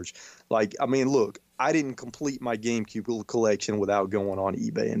splurge. Like, I mean, look, I didn't complete my GameCube collection without going on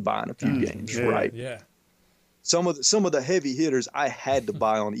eBay and buying a few games, right? Yeah. Some of the heavy hitters I had to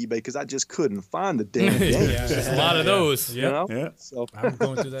buy on eBay because I just couldn't find the damn games. There's a lot of those. You know? Yeah. So I'm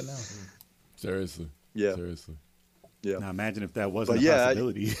going through that now. Seriously. Yeah. Seriously. Yeah. Now imagine if that wasn't a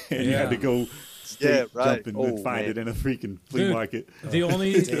possibility and you had to go jump and find it in a freaking flea market. The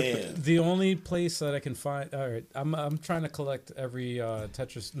only place that I can find. All right, I'm trying to collect every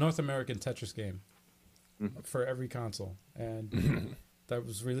Tetris North American Tetris game for every console, and that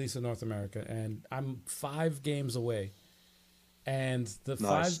was released in North America, and I'm 5 games away. And the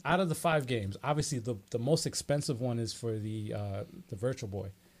five out of the 5 games, obviously the most expensive one is for the Virtual Boy.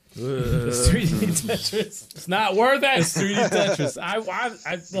 It's 3D Tetris. It's not worth it. It's 3D Tetris.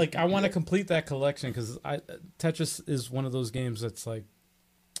 I want to complete that collection because Tetris is one of those games that's like,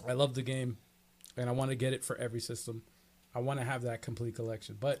 I love the game, and I want to get it for every system. I want to have that complete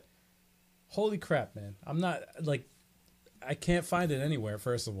collection. But holy crap, man! I'm not like, I can't find it anywhere.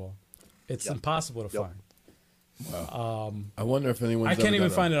 First of all, it's impossible to find. Wow. I wonder if anyone. I can't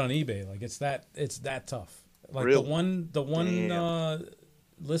even find it on eBay. Like it's that tough. Like Really? the one Damn.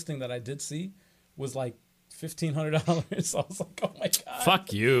 listing that I did see was like $1,500. So I was like, oh my god.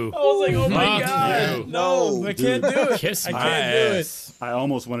 Fuck you. I was like, oh my Fuck god. you. No, I can't do it. Kiss I my can't do ass. I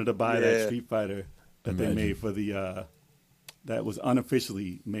almost wanted to buy that Yeah. Street Fighter that they made for the that was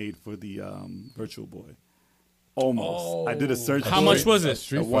unofficially made for the Virtual Boy. Almost. I did a search. How for much it. was it?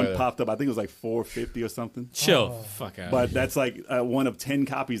 Street One Fighter. popped up. I think it was like $450 or something. Chill. Fuck out. But that's like one of 10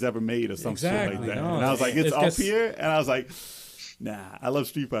 copies ever made or some shit Exactly. like that. No, and I was like, it's it up gets- here? And I was like, nah, I love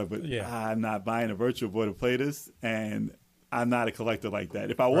Street Fighter, but Yeah. I'm not buying a Virtual Boy to play this. And I'm not a collector like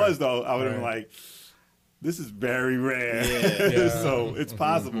that. If I was, though, I would have been like, this is very rare. Yeah. So it's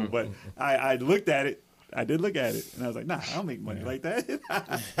possible. But I looked at it. I did look at it, and I was like, "Nah, I don't make money like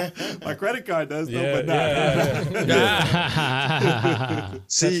that. My credit card does, though, but nah."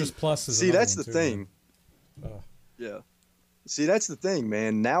 See, Tetris Plus is see, another that's one the too, thing. Yeah. See, that's the thing,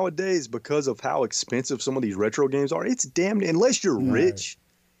 man. Nowadays, because of how expensive some of these retro games are, it's damn unless you're rich,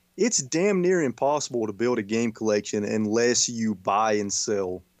 it's damn near impossible to build a game collection unless you buy and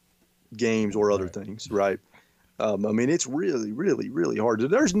sell games or other things, right? I mean, it's really, really, really hard.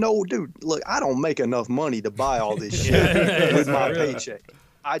 There's no, dude, look, I don't make enough money to buy all this shit with my paycheck.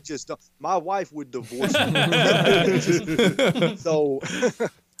 I just don't. My wife would divorce me. So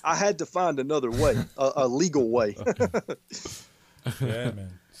I had to find another way, a legal way. Yeah,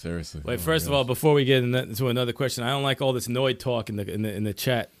 man. Seriously. Wait, first of all, before we get into another question, I don't like all this Noid talk in the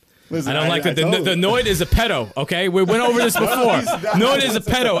chat. Listen, I don't like that. The told you. Noid is a pedo, okay? We went over this before. Noid is a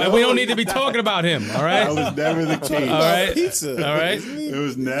pedo, and we don't need to be talking about him, all right? That was never the case. All right? Pizza. All right? It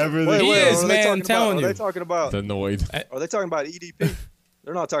was never the He case. is, are they man, talking I'm telling about, you. Are they talking about? The Noid. Are they talking about EDP?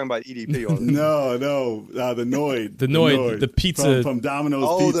 They're not talking about EDP, are they? No, the Noid. The Noid, the pizza. From Domino's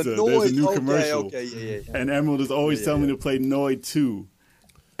Oh, Pizza. the There's a Noid. new Okay, commercial. okay, yeah. And Emerald is always Yeah, telling yeah. me to play Noid 2.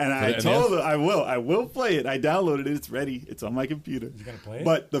 And I the told NES? her I will play it. I downloaded it. It's ready. It's on my computer. You gonna play it?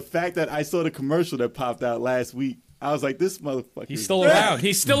 But the fact that I saw the commercial that popped out last week, I was like, this motherfucker. He's is still back. around.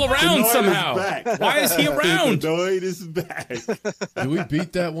 He's still The around Noid is somehow. back. Why is he around? The Noid is back. Did we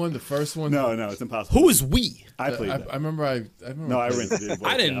beat that one? The first one? No, it's impossible. Who is we? I played I that. remember. I remember. No, I playing rented it.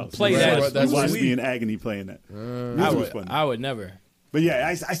 I didn't House. play You that. watched- That's You watched sweet. me in agony playing that. I Music was would, fun. I would never. But yeah,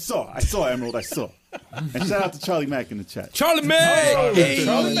 I saw Emerald. I saw. And shout out to Charlie Mack in the chat. Charlie Mack. Hey.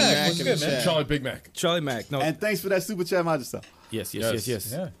 Charlie Mac. Mac What's in good, the man? chat. Charlie Big Mac. Charlie Mack. No. And thanks for that super chat, Majestad. Yes.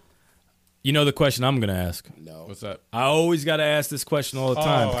 Yeah. You know the question I'm gonna ask. No. What's that? I always got to ask this question all the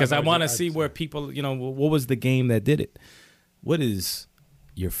time Oh, because I I know want to you- see where people, what was the game that did it? What is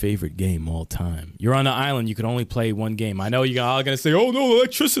your favorite game all time? You're on an island. You can only play one game. I know you're all going to say, oh, no,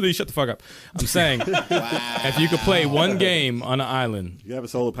 electricity. Shut the fuck up. I'm saying if you could play one game on an island, You have a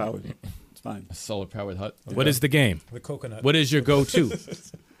solar powered. It's fine. A solar powered hut. what is the game? The coconut. What is your go-to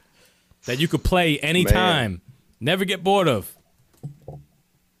that you could play anytime, never get bored of?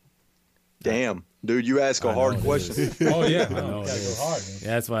 Damn, dude, you ask a hard question, Oh yeah. know No, it gotta go is. hard, man. Yeah,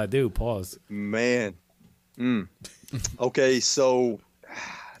 that's what I do. Pause. man. Okay, so,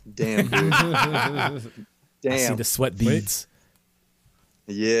 damn, dude. I see Damn. the sweat beads.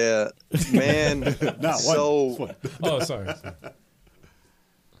 Yeah, man. No, So- what? Oh, sorry.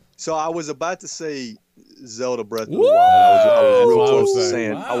 So I was about to say Zelda Breath of the Wild. I was real Wow. close to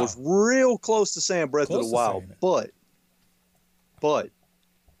saying. Wow. I was real close to saying Breath Close of to the Wild, saying it. but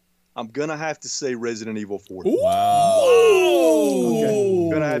I'm gonna have to say Resident Evil 4. Ooh. I'm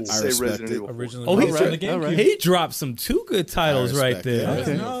gonna have to I say respect Resident it. Evil 4. Originally, Oh, he's released on the all GameCube. right. He dropped some two good titles right respect there. that.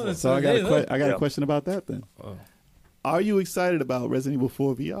 Okay. No, that's So I got a Yeah. question about that then. Are you excited about Resident Evil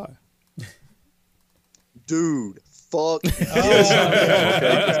 4 VR? Dude, fuck.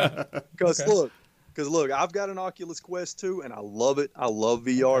 Because look, I've got an Oculus Quest 2, and I love it. I love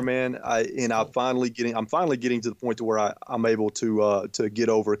VR, man. I'm finally getting to the point to where I'm able to get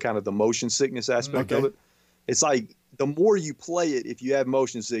over kind of the motion sickness aspect of Okay. it. It's like the more you play it, if you have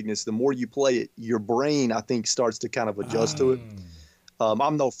motion sickness, the more you play it, your brain, I think, starts to kind of adjust to it.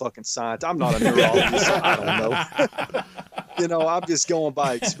 I'm no fucking scientist. I'm not a neurologist. So I don't know. I'm just going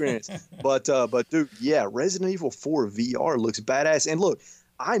by experience. But dude, yeah, Resident Evil 4 VR looks badass. And look,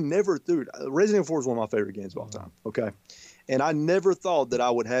 Resident Evil 4 is one of my favorite games of all time. Okay. And I never thought that I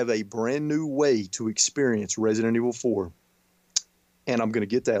would have a brand new way to experience Resident Evil 4. And I'm going to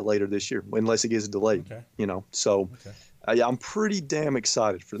get that later this year, unless it gets delayed. Okay. So I'm pretty damn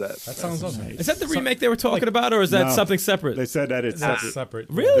excited for that. That sounds awesome. Is that the remake they were talking about, or is that No. something separate? They said that it's That's separate. separate.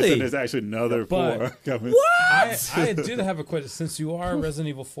 They Really? said there's actually another But- 4 coming. I did have a question. Since you are a Resident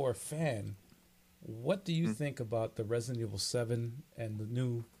Evil 4 fan, what do you think about the Resident Evil 7 and the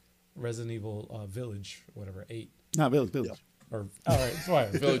new Resident Evil Village, whatever, 8? Not Village. Yeah. Or all right, it's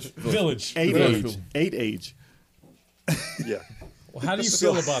fine. Village. Village. 8 Village. age. 8 age. Yeah. Well, how do you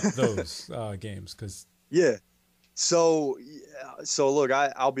feel about those games? Because Yeah. So look,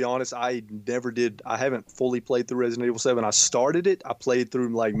 I'll be honest. I haven't fully played through Resident Evil 7. I started it. I played through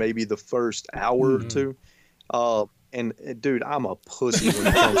like maybe the first hour or two. And dude, I'm a pussy when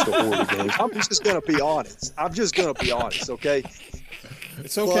it comes to horror games. I'm just gonna be honest. Okay.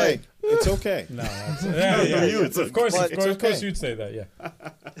 It's okay. It's okay. no, yeah. Of course, But of course, you'd say that. Yeah.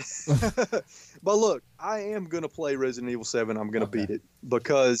 But look, I am gonna play Resident Evil 7. I'm gonna beat it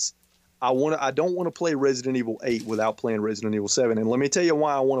because I don't want to play Resident Evil 8 without playing Resident Evil 7. And let me tell you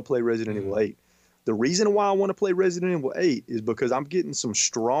why I want to play Resident Evil 8. The reason why I want to play Resident Evil 8 is because I'm getting some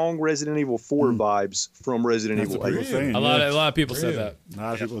strong Resident Evil 4 vibes from Resident That's Evil what 8. people saying. A lot of people said that. A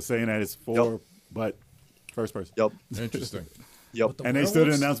lot of people are saying that it's 4, but first person. Yep. Interesting. Yep. And they still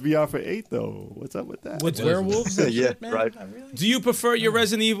didn't announce VR for 8 though. What's up with that? With werewolves and Yeah, shit, man? right. Not really? Do you prefer your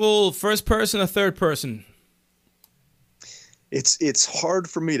Resident Evil first person or third person? It's hard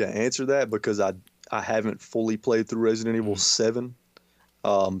for me to answer that because I haven't fully played through Resident Evil 7.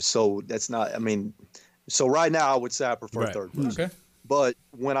 So that's not. I mean, so right now I would say I prefer Right. third person. Okay. But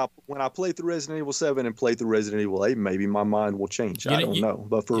when I play through Resident Evil 7 and play through Resident Evil 8, maybe my mind will change. I don't know.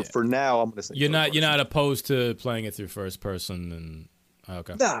 But for now, I'm gonna say You're third not person. opposed to playing it through first person and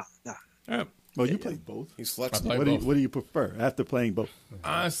okay. Nah. All right. Well, you played both. He's flexible. play What do you both. What do you prefer after playing both?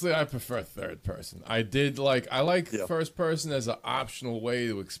 Honestly, I prefer third person. I like Yeah. first person as an optional way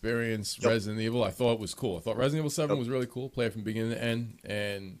to experience Resident Evil. I thought it was cool. I thought Resident Evil 7 was really cool. Play it from beginning to end,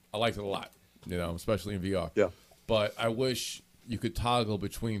 and I liked it a lot. You know, especially in VR. Yeah. But I wish you could toggle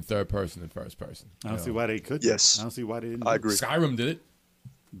between third person and first person. I don't you see know. why they could. Yes. I don't see why they didn't. I do it. agree. Skyrim did it.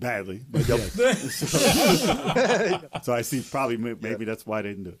 Badly, but yes. So I see. Probably maybe that's why they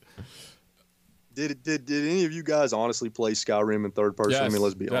didn't do it. Did any of you guys honestly play Skyrim in third person? I mean,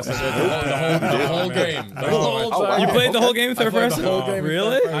 let's be Yes, honest. I did. The whole game. The whole Oh, wow. You played the whole game in third played the person? whole game in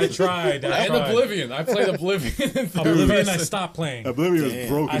Really? I tried. And Oblivion. I played Oblivion in third Oblivion, I person. stopped playing. Oblivion was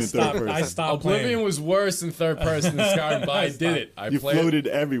broken in third person. I stopped Oblivion playing. was worse in third person than Skyrim, but I did it. I You played floated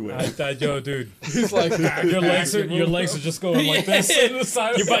everywhere. I thought, yo, dude, It's like your legs are just going like this. to the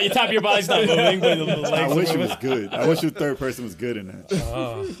side. Your top of your body's not moving, but the little I legs. wish it was good. I wish the third person was good in that.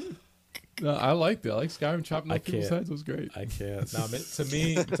 No, I liked it. I like Skyrim chopping I up people's can't. heads. It was great. I can't. No,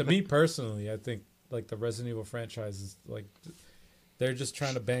 to me personally, I think like the Resident Evil franchise is like they're just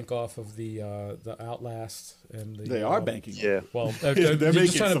trying to bank off of the Outlast and the. They are banking. Yeah. Well, They're they're just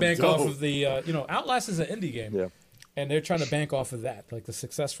making trying to some bank dough. off of the Outlast is an indie game. Yeah. And they're trying to bank off of that, like the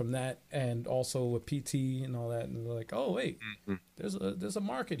success from that, and also with PT and all that. And they're like, oh wait, there's a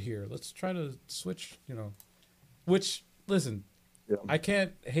market here. Let's try to switch. Which listen, Yeah. I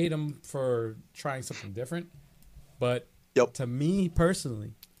can't hate them for trying something different, but Yep. to me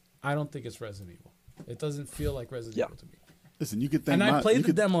personally, I don't think it's Resident Evil. It doesn't feel like Resident Yeah. Evil to me. Listen, you could think. And I you played the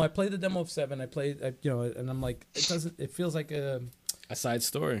could- demo. I played the demo of 7. I played, and I'm like, it doesn't. It feels like a. A side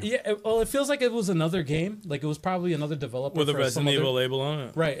story. Yeah, it feels like it was another game. Like it was probably another developer With a for Resident some other- Evil label on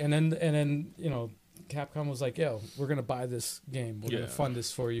it. right? And then Capcom was like, "Yo, we're gonna buy this game. We're Yeah. gonna fund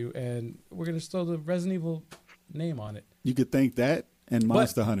this for you, and we're gonna throw the Resident Evil name on it." You could thank that and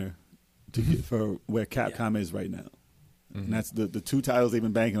Monster Hunter to get for where Capcom is right now. And that's the two titles they've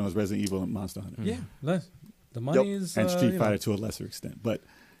been banking on is Resident Evil and Monster Hunter. Yeah, the money is And Street you know, Fighter to a lesser extent. But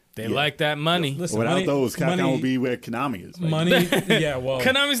They Yeah. like that money. Listen, without money- those, Capcom money- will be where Konami is. Right money. Yeah, well,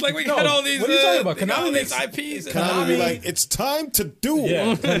 Konami's like, we No, got all these. what are you talking about? they got all Konami these makes- IPs. and Konami be Konami- like, it's time to do it.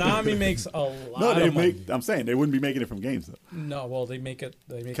 yeah, Konami makes a lot No, they of money. make. I'm saying they wouldn't be making it from games though. No, well, they make it.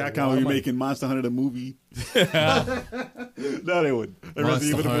 They make a Capcom lot would of be money. making Monster Hunter the movie. No, they wouldn't. The Resident Monster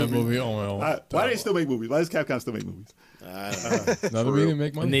Evil the Hunter movie. movie. Oh, well. Why do they still make movies? Why does Capcom still make movies? I don't know. Another reason to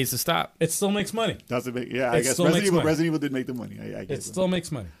make It money. needs to stop. It still makes money. Does it make? Yeah, I It guess still Resident makes Evil. money. Resident Evil did make the money. I It guess still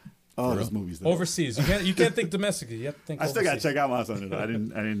makes money. all those movies. Though. Overseas, you can't think domestically. You have to think. I still got to overseas. check out Monster Hunter. Though. I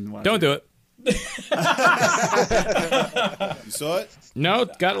didn't. Watch Don't do it. You saw it? No,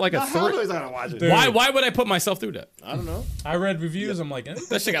 got like a How 3. is I gonna watch it? Dude. Why would I put myself through that? I don't know. I read reviews. I'm like,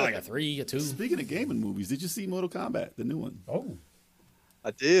 That shit got like a 3, a 2. Speaking of gaming movies, did you see Mortal Kombat, the new one? oh,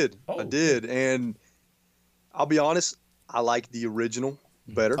 I did. Oh. I did. And I'll be honest, I like the original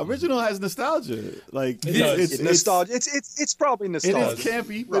better. Original has nostalgia. Like It does. It's nostalgia. It's probably It is nostalgia.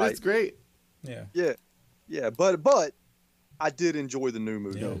 campy, but Right. it's great. yeah. Yeah, but I did enjoy the new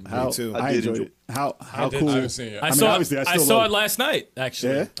movie. Yeah. How too. I I did enjoyed enjoy it. How I did cool? too. I haven't seen it yet. I mean, saw obviously, I I still saw love it last night.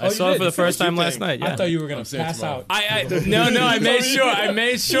 Actually, Yeah? I Oh, saw you it did? for the You first finished time your last thing? night. Yeah. I thought you were gonna I'm seeing it pass tomorrow. out. No, I made sure. I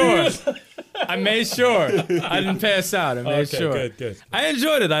made sure. I didn't pass out. I made Okay, sure. good. I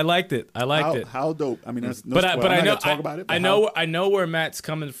enjoyed it. I liked it. I liked it. How dope? I mean, that's no But spoil. but I'm I not know gonna talk about it. But I know where Matt's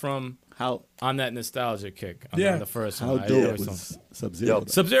coming from. How on that nostalgia kick. On Yeah. the first how one. I dope always was Sub-Zero? Yep.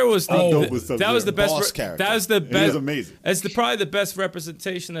 Sub-Zero was the, How dope was that was the best Boss character. that was the It best was amazing. That's probably the best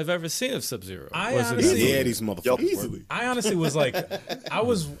representation I've ever seen of Sub-Zero. I Was in honestly- that movie. Yeah, these motherfuckers. were. Easily. I honestly was like, I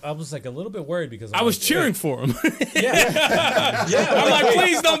was like a little bit worried because I was cheering for him. Yeah, I'm like,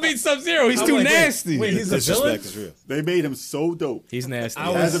 please don't beat Sub-Zero. He's I'm too like, wait, nasty. Wait, he's a villain. Disrespect is real. They made him so dope He's nasty.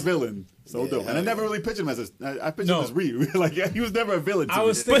 as a villain. So dope. And I never really pictured him as I pictured No. him as Ryu. Like he was never a villain to I me.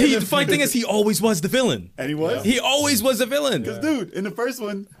 was But thinking the funny thing is, he always was the villain. And he was? He always was a villain. Because dude, in the first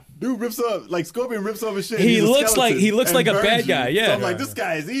one, dude rips up like Scorpion rips off his shit. He He's a looks like- skeleton he looks and like a burns bad you. guy, yeah. So I'm like, this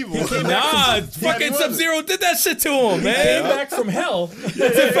guy is evil. Nah, he fucking wasn't. Sub-Zero did that shit to him, Came man. back from hell.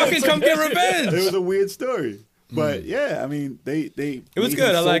 To fucking come get It revenge. was a weird story. But yeah, I mean, they it was made good.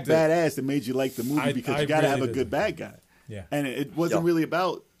 him I so liked it. badass. It made you like the movie because I you got to really have a did. good bad guy. Yeah. And it wasn't Yep. really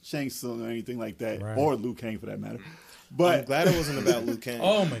about Shang Tsung or anything like that, Right. or Liu Kang for that matter. I'm But glad it wasn't about Liu Kang.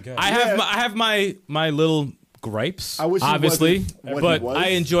 Oh my god. I have my little gripes. I wish he obviously, wasn't what he but was. I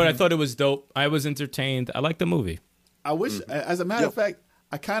enjoyed. I thought it was dope. I was entertained. I liked the movie. I wish, as a matter of fact,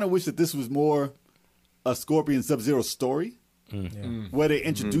 I kind of wish that this was more a Scorpion Sub-Zero story, where they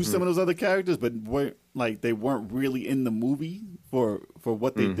introduced some of those other characters, but they weren't really in the movie for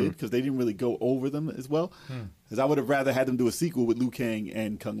what they did because they didn't really go over them as well. Because I would have rather had them do a sequel with Liu Kang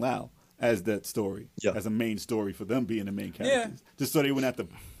and Kung Lao as that story, Yeah. as a main story for them being the main characters, just so they wouldn't have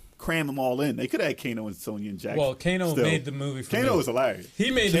to cram them all in. They could have had Kano and Sonya and Jack. Well, Kano still. made the movie for Kano me. was hilarious. He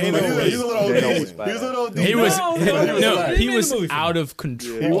made the Kano movie. was- He's a little OD. Kano He was was a little OD. He was No, he he made was the movie for out me. of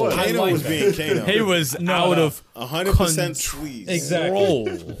control. He was. I Kano like was that. being Kano. He was No, out no. of 100% squeeze. Exactly.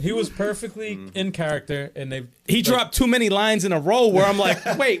 control. He was perfectly in character, and they. He dropped too many lines in a row where I'm like,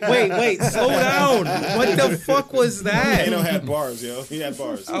 wait, slow down. What the fuck was that? Kano had bars, yo. He had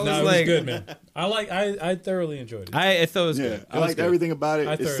bars. I was No, it was like, good, man. I thoroughly enjoyed it. I thought it was Yeah, good. I liked everything about it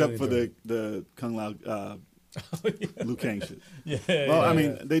I except thoroughly for enjoyed the Kung Lao Liu Kang shit. Yeah. Well, I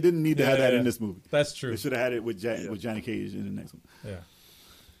mean, they didn't need to have that yeah. in this movie. That's true. They should have had it with Johnny Cage in the next one. Yeah.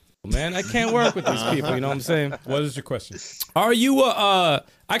 Man, I can't work with these people. You know what I'm saying? What is your question? Are you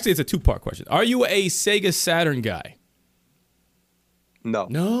actually, it's a 2-part question. Are you a Sega Saturn guy? No.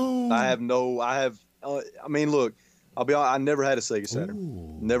 No. I mean, look, I'll be honest, I never had a Sega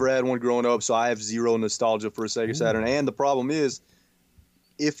Saturn. Never had one growing up, so I have zero nostalgia for a Sega Saturn. And the problem is,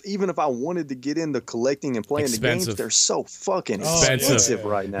 even if I wanted to get into collecting and playing the Expensive. games, they're so fucking Expensive. expensive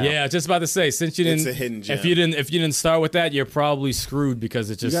right now. Yeah, just about to say, since you It's didn't, a hidden gem. if you didn't start with that, you're probably screwed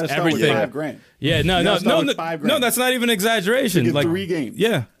because it's You just got to start everything. with $5,000. Yeah, no, You no, gotta start no, with $5,000. no, that's not even exaggeration. get Like 3 games.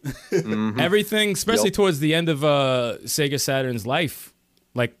 Yeah, everything, especially Yep. towards the end of Sega Saturn's life,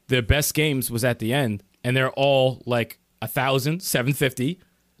 like their best games was at the end, and they're all like 1,000, 750,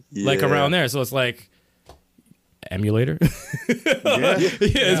 like Yeah. around there. So it's like emulator. Yeah.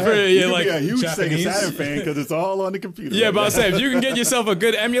 It's pretty. You Yeah, can like be a huge Japanese. Sega Saturn fan because it's all on the computer. yeah, but I'm saying if you can get yourself a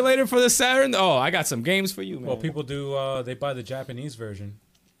good emulator for the Saturn, oh, I got some games for you, man. Well, people do. They buy the Japanese version,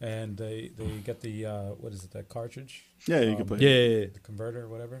 and they get the what is it? That cartridge? Yeah, you can play. yeah. The converter or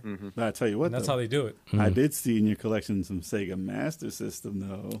whatever. But I tell you what, And that's though, how they do it. I did see in your collection some Sega Master System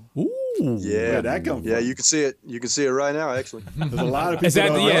though. Ooh. Yeah, Where'd that come yeah, from? you can see it. You can see it right now, actually. There's a lot of people. Is that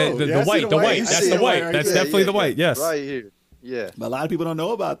don't the know. the Yeah, I see white? The white. You That's see the it white. right That's here. definitely Yeah, the white. Yes. Right here. Yeah. But a lot of people don't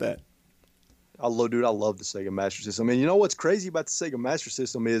know about that. I love the Sega Master System. And you know what's crazy about the Sega Master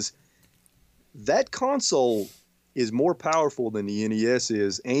System is that console is more powerful than the NES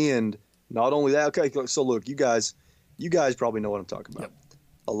is. And not only that, okay, so look, you guys probably know what I'm talking about.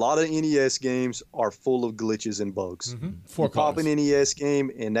 A lot of NES games are full of glitches and bugs. Four You pop colors. an NES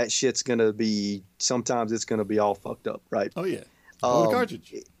game and that shit's gonna be, sometimes it's gonna be all fucked up, right? Oh yeah. Oh, the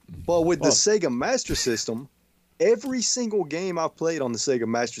cartridge. But with the Sega Master System, every single game I've played on the Sega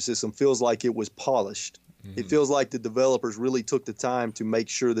Master System feels like it was polished. It feels like the developers really took the time to make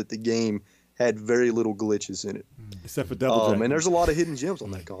sure that the game had very little glitches in it. Except for Double Dragon. And there's a lot of hidden gems on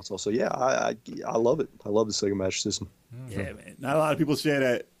that console. So yeah, I love it. I love the Sega Master System. Yeah, man. Not a lot of people share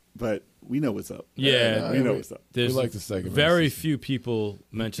that, but we know what's up. Yeah, we know what's up. There's We like the Sega Master very System. few people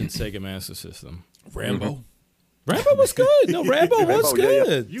mention Sega Master System. Rambo. Rambo was good. No, Rambo was yeah, yeah.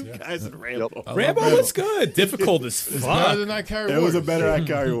 good. You guys are Rambo. Rambo was good. Difficult as Better fuck. than I carry. It was a better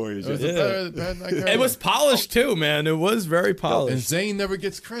Ikari Warriors. It was yeah. better than I carry. It was polished too, man. It was very And polished. Zane never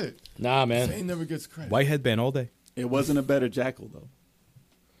gets credit. Nah, man. Zane never gets credit. White headband all day. It wasn't a better Jackal though.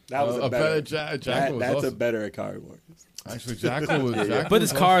 That was A a better. better Jackal was That's a awesome. better Ikari Warriors. Actually, Jackal was. Jackal But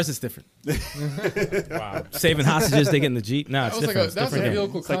was his cars is different. Wow. Saving hostages, they get in the Jeep. Nah, it's That was different. like It's that's a different game.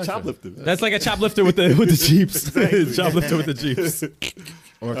 vehicle It's like contract. Choplifter. That's like a choplifter with the Jeeps. Choplifter with the Jeeps.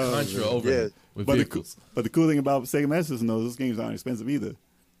 Or a Contra over Yeah. with But vehicles. the cool thing about Sega Master System, though, those games aren't expensive either.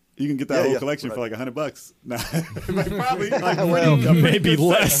 You can get that whole collection for like $100. Nah, probably like Maybe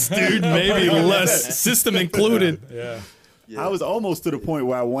less, dude. Maybe less. System included. Yeah. I was almost to the point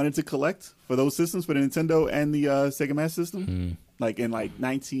where I wanted to collect for those systems, for the Nintendo and the Sega Master System, like in like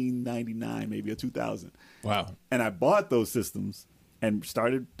 1999, maybe or 2000. Wow. And I bought those systems and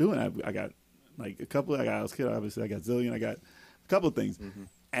started doing it. I got like a couple. I was a kid, obviously. I got Zillion. I got a couple of things.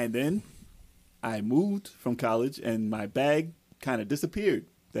 And then I moved from college, and my bag kind of disappeared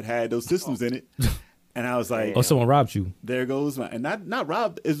that had those systems in it. And I was like, Oh, someone robbed you. there goes my, and not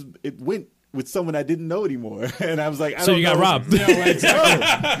robbed. It went with someone I didn't know anymore. And I was like, I So don't you got know. robbed. No, that's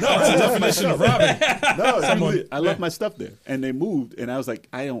the Definition of robbing. No, I left my stuff there, and they moved, and I was like,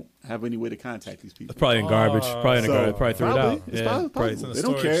 I don't have any way to contact these people. Probably in garbage. Probably in the So, garbage. Probably threw it out. It's Yeah. probably Probably. possible. in They the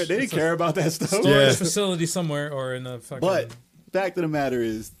don't care. storage. They didn't care about that stuff. Storage Yeah. facility somewhere or in a fucking. But fact of the matter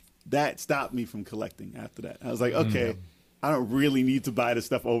is, that stopped me from collecting after that. I was like, okay, I don't really need to buy the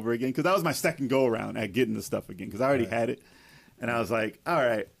stuff over again, because that was my second go around at getting the stuff again, because I already had it. And I was like, all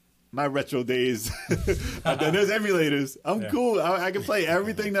right, my retro days. There's emulators. I'm cool. I can play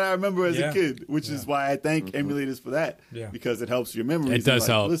everything that I remember as a kid, which is why I thank emulators for that, because it helps your memories. It does And, like,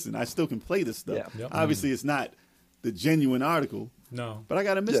 help. Listen, I still can play this stuff. Yeah. Yep. Obviously, it's not the genuine article, No. but I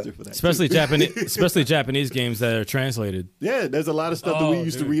got a mister for that. Especially too. Japanese games that are translated. Yeah, there's a lot of stuff that we Oh,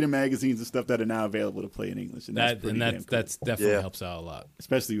 used to dude. read in magazines and stuff that are now available to play in English, and that's pretty damn cool. That's definitely Yeah. helps out a lot.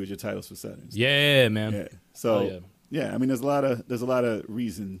 Especially with your titles for Saturn. Yeah, man. Yeah. So Oh, yeah, I mean, there's a lot of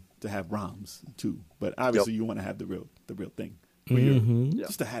reason to have ROMs too, but obviously you want to have the real thing for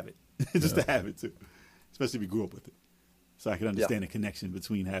just to have it, just to have it too, especially if you grew up with it. So I can understand the connection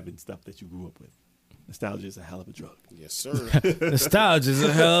between having stuff that you grew up with. Nostalgia is a hell of a drug. Yes, sir. Nostalgia is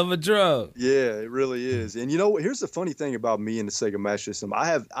a hell of a drug. Yeah, it really is. And you know what? Here's the funny thing about me and the Sega Master System. I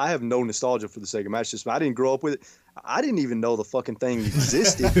have no nostalgia for the Sega Master System. I didn't grow up with it. I didn't even know the fucking thing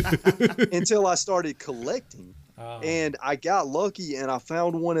existed until I started collecting. And I got lucky and I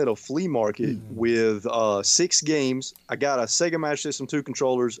found one at a flea market with 6 games. I got a Sega Master System, 2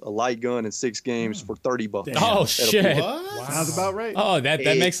 controllers, a light gun, and 6 games for $30. Damn. Oh At a shit. Sounds about right. Oh, that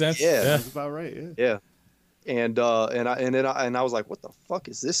makes sense. Yeah. Sounds about right. Yeah. Yeah. And I was like, what the fuck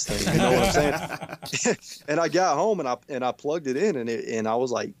is this thing? You know what I'm saying? And I got home and I plugged it in and I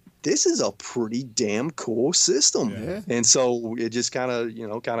was like, this is a pretty damn cool system. Yeah. And so it just kind of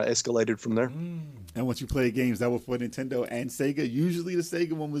escalated from there. And once you play games that were for Nintendo and Sega, usually the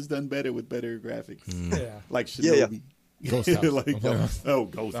Sega one was done better with better graphics, Yeah. like Yeah, Shinobi. Ghost House. Like, Ghost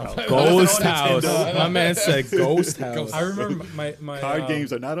House. Ghost House. My man said Ghost House. I remember my Card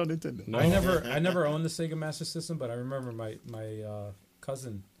games are not on Nintendo. I never owned the Sega Master System, but I remember my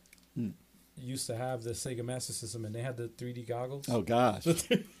cousin used to have the Sega Master System, and they had the 3D goggles. Oh gosh. Oh,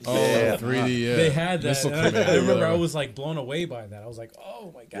 3D. Yeah. They had that. Missile And I Command, remember I whatever. was like blown away by that. I was like,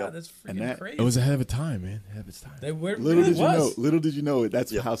 "Oh my god, that's And freaking that- crazy!" It was ahead of its time, man. Ahead of its time. They were, Little it did you know. was. Little did you know it.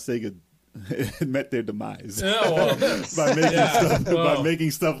 That's how Sega met their demise Yeah, well, by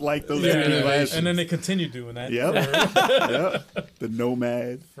making stuff like those 3D versions. and then they continued doing that Yep. Yep. The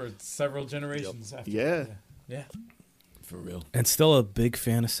Nomad. for several generations after. Yeah. Yeah. For real. And still a big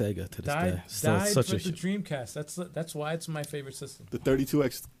fan of Sega to this day. Still Died such for a the Dreamcast. That's why it's my favorite system. The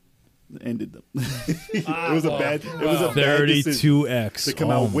 32X ended them. It was a bad decision. 32X. To come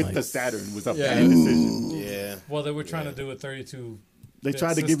Oh out with my- the Saturn was a Yeah. bad decision. Yeah. Well, they were trying to do a 32. They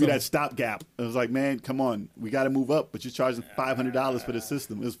tried to give you that stopgap. It was like, man, come on, we got to move up, but you're charging $500 for the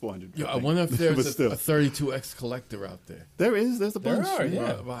system. It was $400. Yo, I wonder if But there's still. a 32X collector out there. There's a bunch. are,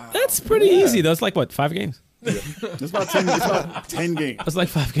 yeah. Wow. That's pretty easy. That's like what, 5 games? It's about 10 games. That's like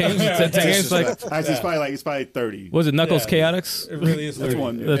 5 games. 10 games. Like, Actually, it's probably 30. was it Knuckles Yeah. Chaotix? It really is. That's 30.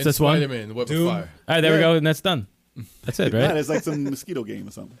 one. That's And this one. All Spider-Man, the Web Doom. of Fire. right, there we Yeah. go, and that's done. That's it, Nah, right? there's like some mosquito game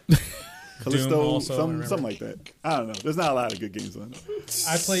or something. Callisto, also, I remember. something like that. I don't know. There's not a lot of good games on it.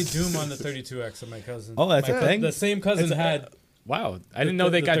 I played Doom on the 32X of my cousin. Oh, that's My a thing? The same cousin had. Wow, I didn't know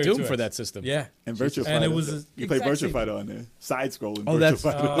they the got Doom 32X. for that system. Yeah. And Virtua And Fighter. it was you play exact Virtua same- Fighter on there. Side scrolling Oh, Virtua that's.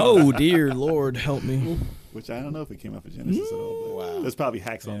 Fighter. Oh dear Lord, help me. Which I don't know if it came out for Genesis at all. But wow. There's probably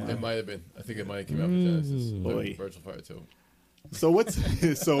hacks online. It might have been. I think it might have came out for Genesis. Boy. Virtual Fire 2.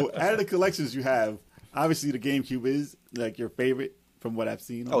 So out of the collections you have, obviously the GameCube is like your favorite from what I've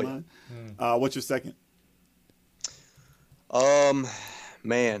seen Oh, yeah. online. What's your second?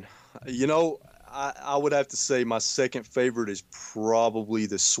 Man, you know, I would have to say my second favorite is probably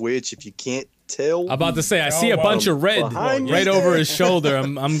the Switch. If you can't tell, I'm about to say, I see a bunch of red Behind right you. over his shoulder.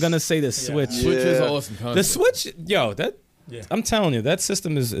 I'm gonna say the Switch. Switch is Yeah. awesome concept. The Switch, yo, that Yeah. I'm telling you, that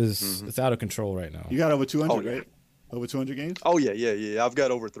system is it's out of control right now. You got over 200, Oh, yeah. right? Over 200 games? Oh yeah. I've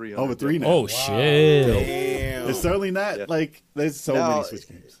got over 300. Over 3 now. Oh shit! Damn. It's certainly not Yeah. like there's so Now, many Switch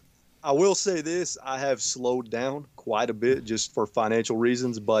games. I will say this: I have slowed down quite a bit just for financial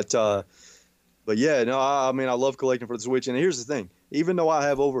reasons, but yeah, no, I mean, I love collecting for the Switch. And here's the thing: even though I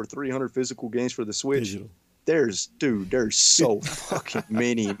have over 300 physical games for the Switch, Digital. there's so fucking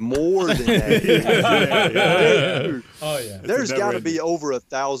many more than that. Dude, Oh yeah. there's never got to ending. be over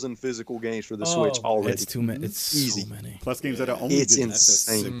 1,000 physical games for the Switch Oh, already. It's too many. It's Easy. so many. Plus games that are only It's digital. That's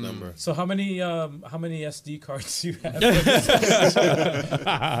a insane. sick number. So how many SD cards do you have?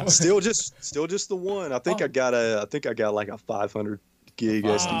 Still just the one. I think I got like a 500 gig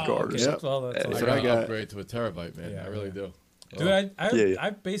SD card or Okay, something. well, that's Yeah. all I right. gotta got- upgrade to a terabyte, man. Yeah, I really do. Dude, Yeah. I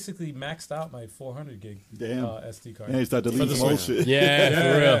basically maxed out my 400 gig Damn. SD card. Yeah, you start deleting the some old Switch. shit. Yeah,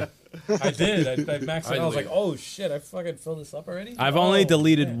 for real. I did. I maxed it. I was like, deleted. oh shit, I fucking filled this up already. I've only Oh,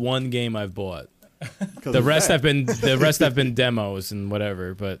 deleted man. one game I've bought. 'Cause The of rest that. have been demos and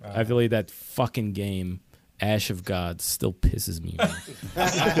whatever. But I believe that fucking game, Ash of God, still pisses me off.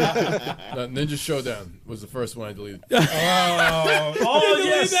 Ninja Showdown was the first one I deleted. Oh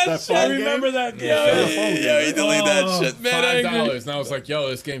yes, That phone I game? remember that. Yeah, Yeah, that phone game. you delete that shit, $5. Now it's like, yo,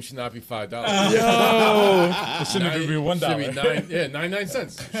 this game should not be $5. it shouldn't even be $1. Should be 99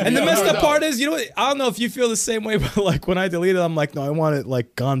 cents. And the messed up part is, you know what? I don't know if you feel the same way, but like when I delete it, I'm like, no, I want it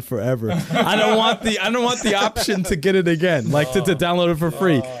like gone forever. I don't want the option to get it again, like to download it for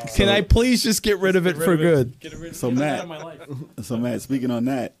free. Can I please just get rid of it for good? Get rid So get it Matt- out of my life. So Matt, speaking on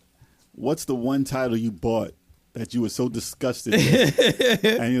that, what's the one title you bought that you were so disgusted with?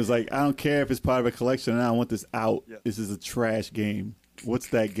 And he was like, I don't care if it's part of a collection and I want this out. Yeah. This is a trash game. What's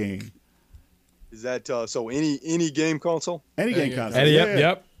that game? Is that so? Any game console? Any game game console. And Yeah.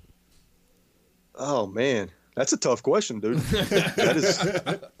 yep. Oh man, that's a tough question, dude.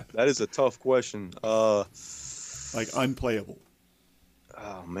 that is a tough question. Like unplayable.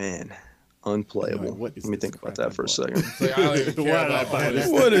 Oh man, unplayable. Like, what is Let me this think about crap that for I a second. It's like, I don't even care Why did I about buy all this?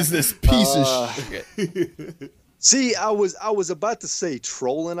 this. What is this piece of shit? See, I was about to say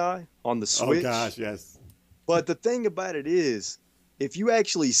Troll and I on the Switch. Oh gosh, yes. But the thing about it is, if you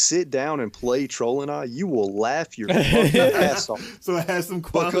actually sit down and play Troll and I, you will laugh your fucking ass off. So it has some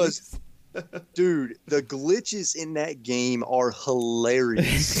qualities. Dude, the glitches in that game are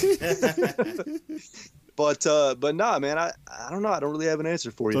hilarious. But nah, man, I don't know. I don't really have an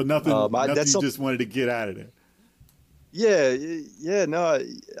answer for you. So nothing, nothing that's you something, just wanted to get out of there. yeah, no.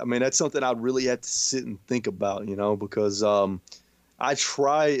 I mean, that's something I really have to sit and think about, because I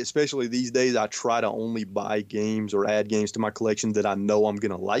try, especially these days, I try to only buy games or add games to my collection that I know I'm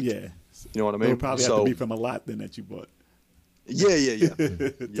gonna like. Yeah. You know what I It mean? would probably have to be from a lot then that you bought. Yeah.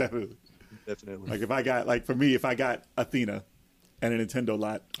 Definitely. Definitely. Like if I got, like for me, if I got Athena and a Nintendo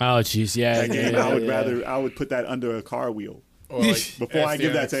lot, Oh, jeez, yeah. that game, yeah, I would yeah. rather, I would put that under a car wheel Or like before I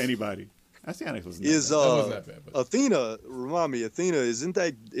give that to SDX. anybody. Astyanax was Is That wasn't that bad, but Athena, remind me, Athena,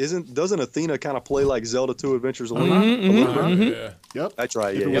 doesn't Athena kind of play like Zelda 2 Adventures a little, Mm-hmm. a little bit? yeah. Yep. That's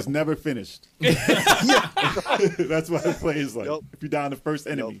right, If yeah. it was never finished. That's what it plays like. Yep. If you die on the first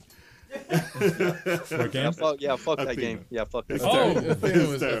enemy. What game? Fuck that Athena. game. Yeah, fuck that. It's game. terrible. Athena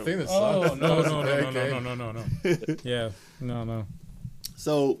was terrible. Athena Oh sucked. no That was no a no bad no game. no. Yeah, no.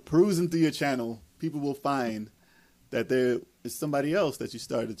 So perusing through your channel, people will find that there is somebody else that you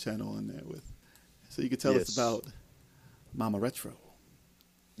started a channel on there with. So you could tell us Yes. about Mama Retro.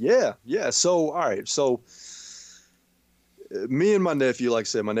 Yeah. So, all right. So, me and my nephew, like I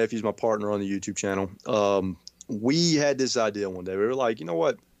said, my nephew's my partner on the YouTube channel. We had this idea one day. We were like, you know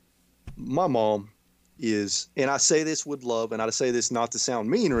what? My mom is, and I say this with love, and I say this not to sound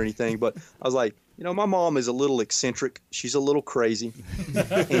mean or anything, but I was like, my mom is a little eccentric. She's a little crazy,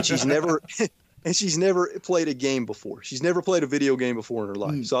 and she's never played a game before. She's never played a video game before in her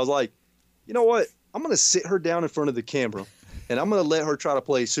life. So I was like, you know what? I'm going to sit her down in front of the camera, and I'm going to let her try to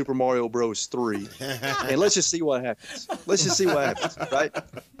play Super Mario Bros. 3, and let's just see what happens. Right?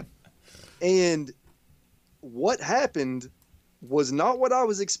 And what happened was not what I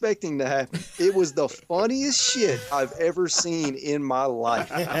was expecting to happen. It was the funniest shit I've ever seen in my life.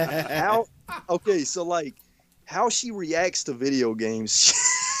 How she reacts to video games.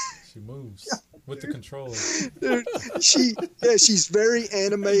 She moves with the controller. Dude, she's very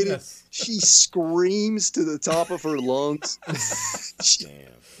animated. Yes. She screams to the top of her lungs.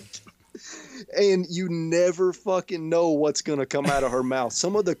 And you never fucking know what's gonna come out of her mouth.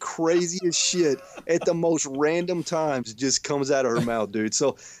 Some of the craziest shit at the most random times just comes out of her mouth, dude.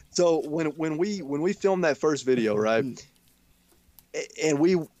 So when we filmed that first video, right? And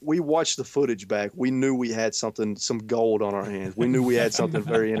we watched the footage back. We knew we had some gold on our hands. We knew we had something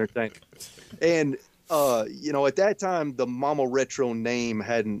very entertaining. And at that time the Mama Retro name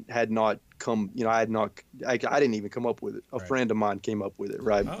had not come. I didn't even come up with it. A friend of mine came up with it,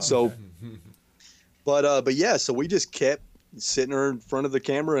 right? So yeah, so we just kept sitting her in front of the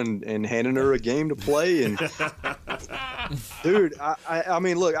camera and handing her a game to play. And dude, I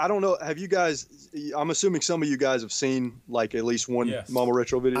mean, look, I don't know. Have you guys? I'm assuming some of you guys have seen like at least one Mama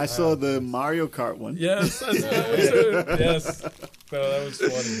Retro video. I saw the Mario Kart one. Yes, I saw that one too. Yes, no, that was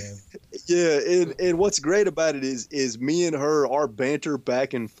funny, man. Yeah, and what's great about it is me and her, our banter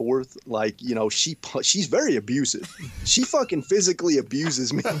back and forth. Like, she's very abusive. She fucking physically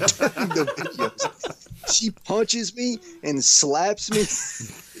abuses me during the videos. She punches me and slaps me.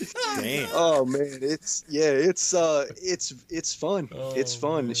 Damn. Oh man, it's fun. It's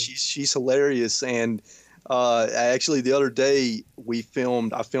fun. Man. She's hilarious. And actually the other day I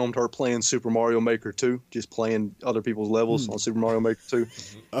filmed her playing Super Mario Maker 2, just playing other people's levels on Super Mario Maker 2.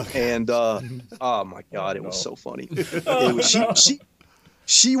 And oh my god, it was so funny. It was,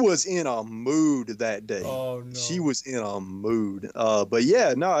 she was in a mood that day. Oh no. She was in a mood. But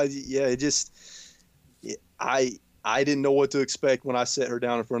yeah, no, yeah, it just I didn't know what to expect when I set her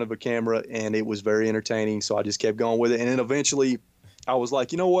down in front of a camera, and it was very entertaining. So I just kept going with it. And then eventually I was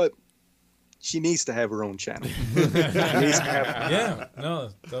like, you know what? She needs to have her own channel. Yeah, no,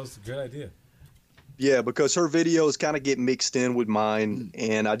 that was a good idea. Yeah, because her videos kind of get mixed in with mine,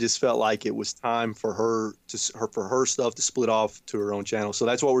 and I just felt like it was time for her stuff to split off to her own channel. So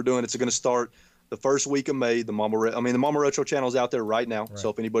that's what we're doing. It's going to start the first week of May. The Mama Retro channel is out there right now. Right. So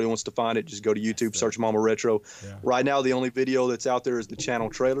if anybody wants to find it, just go to YouTube, search Mama Retro. Yeah. Right now, the only video that's out there is the channel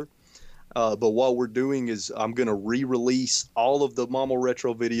trailer. But what we're doing is I'm going to re-release all of the Mama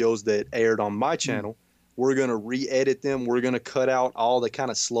Retro videos that aired on my channel. We're going to re-edit them. We're going to cut out all the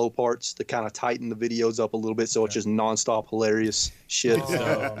kind of slow parts to kind of tighten the videos up a little bit so it's just nonstop hilarious shit.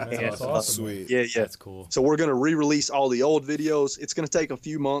 Oh, man, that's awesome. Sweet. Yeah. That's cool. So we're going to re-release all the old videos. It's going to take a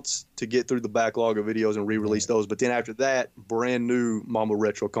few months to get through the backlog of videos and re-release those. But then after that, brand new Mama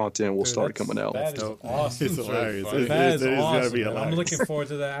Retro content will start coming out. That is awesome. It's hilarious. That is awesome, man. I'm looking forward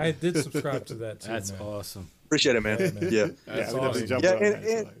to that. I did subscribe to that too. That's man. awesome. Appreciate it, man. Yeah. That's awesome.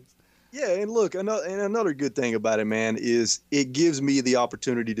 awesome. And look, another good thing about it, man, is it gives me the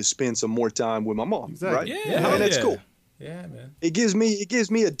opportunity to spend some more time with my mom, right? Yeah, and that's cool. Yeah, man. It gives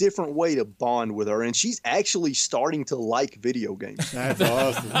me a different way to bond with her, and she's actually starting to like video games. That's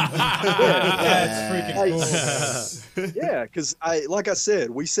awesome. That's freaking cool. Yeah, because like I said,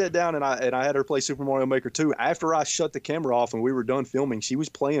 we sat down and I had her play Super Mario Maker 2. After I shut the camera off and we were done filming, she was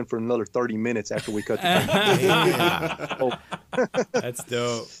playing for another 30 minutes after we cut the camera. That's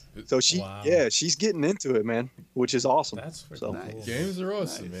dope. So she's getting into it, man, which is awesome. That's freaking cool. Games are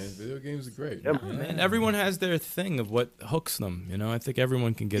awesome, man. Video games are great. Yeah, And everyone has their thing of what hooks them. I think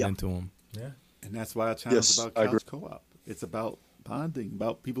everyone can get into them. Yeah. And that's why our channel is about couch co-op. It's about bonding,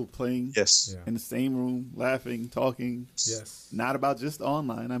 about people playing in the same room, laughing, talking. Yes. Not about just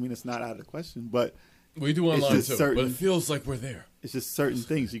online. I mean, it's not out of the question, but we do online too. But it feels like we're there. It's just certain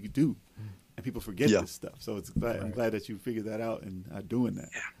things you could do, and people forget this stuff. So I'm glad that you figured that out and are doing that.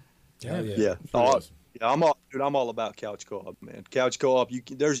 Yeah. I'm all about couch co-op, man. Couch co-op, you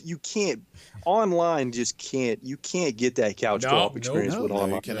can't online just can't get that couch co-op experience with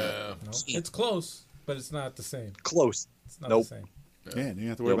online. It's close, but it's not the same. Close. It's not the same. Yeah, and you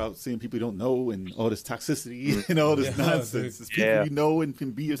have to worry about seeing people you don't know and all this toxicity and all this nonsense. It's people you know and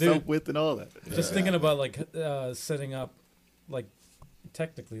can be yourself with and all that. Just thinking about like setting up, like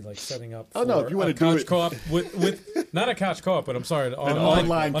technically like setting up. If you want to do it, co-op with not a couch co-op, but I'm sorry, an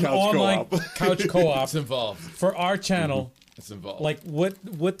online couch co-op. It's involved for our channel. It's involved. Like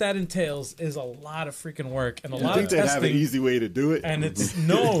what that entails is a lot of freaking work and a lot of testing. I think they have an easy way to do it, and it's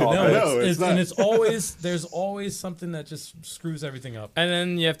it's always there's always something that just screws everything up. And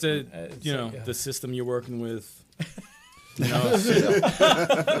then you have to, the system you're working with. Shit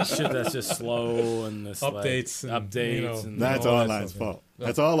that's just slow and this updates, and that's online's fault.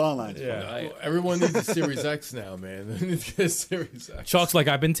 That's all online. Yeah, everyone needs a Series X now, man. They need to get a Series X. Chalk's like,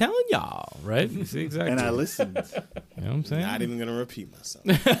 I've been telling y'all, right? You see exactly. And I listened. You know what I'm saying? Not even gonna repeat myself.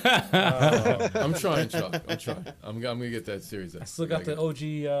 I'm trying, Chalk. I'm gonna get that Series X. I still got the OG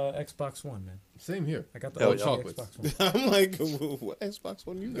Xbox One, man. Same here. I got the OG Xbox One. I'm like, what Xbox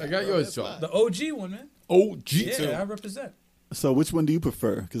One you got? I got yours, Chalk. The OG one, man. OG. Yeah, I represent. So which one do you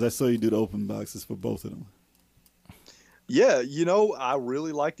prefer? Because I saw you do the open boxes for both of them. Yeah, I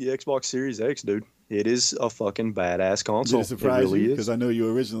really like the Xbox Series X, dude. It is a fucking badass console. Did it surprise you? Because I know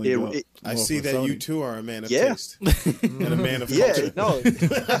you originally. I see that Sony. you too are a man of taste and a man of culture. No.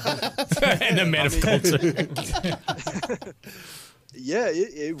 And a man of culture. Yeah,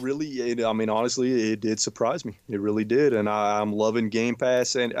 it really, I mean, honestly, it did surprise me. It really did. And I'm loving Game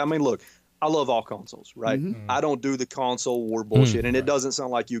Pass. And I mean, look, I love all consoles, right? I don't do the console war bullshit. And it doesn't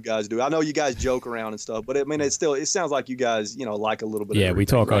sound like you guys do. I know you guys joke around and stuff, but I mean, it sounds like you guys, like a little bit of Yeah, we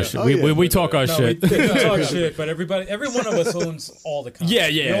everything, talk our right? shit. Oh, we, yeah. we, we talk our No, shit. we talk shit, but every one of us owns all the consoles. Yeah.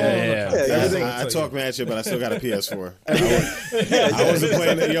 We all own the consoles. everything- I talk mad shit, but I still got a PS4. I wasn't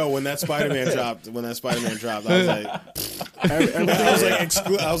playing it. Yo, when that Spider-Man dropped, I was like,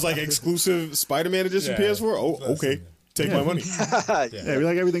 I was like exclusive Spider-Man edition Yeah. PS4. Oh, okay, take my money. Yeah, we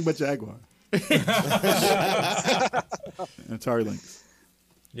like everything but Jaguar. And Atari Lynx.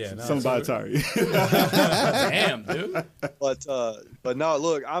 Yeah, no, Something about so- Atari. Damn, dude. But no,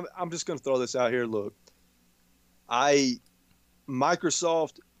 look, I'm just gonna throw this out here. Look,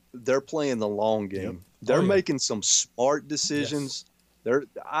 Microsoft, they're playing the long game. Yep. They're Oh, yeah. making some smart decisions.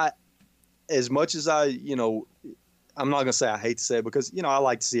 As much as I'm not gonna say I hate to say it because I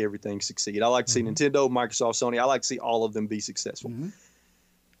like to see everything succeed. I like to see Nintendo, Microsoft, Sony. I like to see all of them be successful.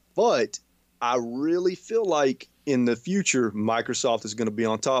 But I really feel like in the future, Microsoft is going to be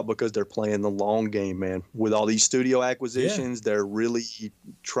on top because they're playing the long game, man. With all these studio acquisitions, they're really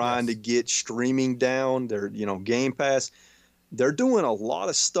trying to get streaming down. They're, Game Pass. They're doing a lot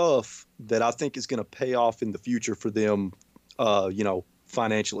of stuff that I think is going to pay off in the future for them,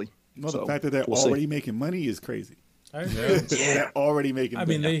 financially. Well, So, the fact that they're we'll see. already making money is crazy. I agree. They're already making I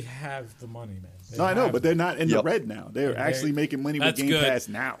money. mean, they have the money, man. They No, I know, have but they're not in the Yep. red now. They're actually making money with That's Game good. Pass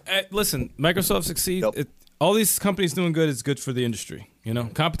now. Listen, Microsoft succeeds. Yep. All these companies doing good is good for the industry.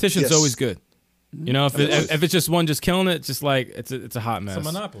 Competition's Yes. always good. If it's just one just killing it, just like it's a hot mess. It's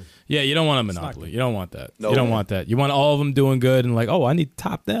a monopoly. Yeah, you don't want a not monopoly. good. You don't want that. No. You don't want that. You want all of them doing good and like, oh, I need to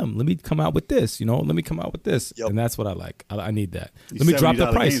top them. Let me come out with this. Let me come out with this. Yep. And that's what I like. I need that. These Let me drop the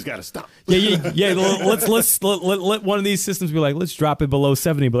 $70 price. games gotta stop. Yeah. Let one of these systems be like, let's drop it below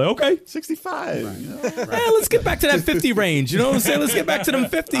 70. Be like, okay. 65. Let's get back to that 50 range. You know what I'm saying? Let's get back to them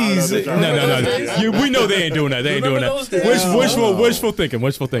 50s. they're trying No. We know they ain't doing that. They ain't doing Remember that. those days? Wishful thinking.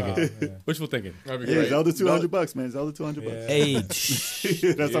 Wishful thinking. Yeah, Zelda $200, man. Zelda $200. Hey,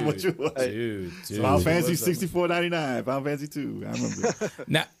 That's how much it was. dude. Final Fantasy $64.99. Final Fantasy 2. I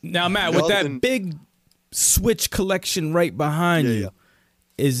remember. Now, Matt, with that Nothing- big Switch collection right behind Yeah, you, yeah.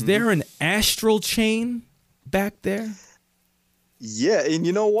 is there an Astral Chain back there? Yeah, and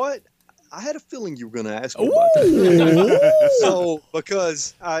you know what? I had a feeling you were going to ask me about that. So,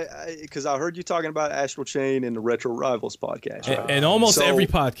 because I heard you talking about Astral Chain in the Retro Rivals podcast. Right? And almost So- every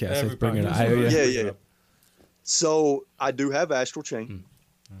podcast Every is bringing it. podcast. Yeah. So I do have Astral Chain,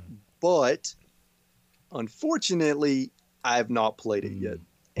 but unfortunately, I have not played it yet,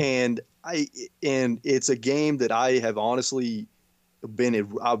 and it's a game that I have honestly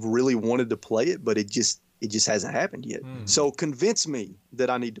I've really wanted to play it, but it just hasn't happened yet. So convince me that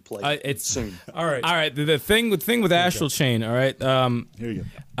I need to play it It's soon. All right. all right. The thing with Astral Chain. All right. Here you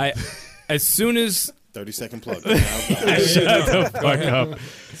go. As soon as 30-second plug. shut the fuck up.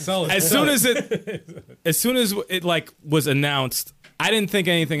 Sell it. As soon as it like was announced, I didn't think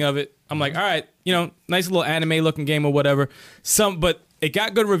anything of it. I'm like, all right, nice little anime looking game or whatever. But it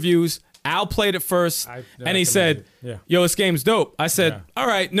got good reviews. Al played it first, and he said, Yeah. "Yo, this game's dope." I said, Yeah. "All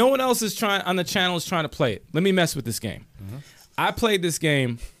right, no one else is on the channel is trying to play it. Let me mess with this game." I played this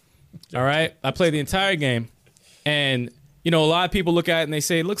game. All right, I played the entire game, and a lot of people look at it and they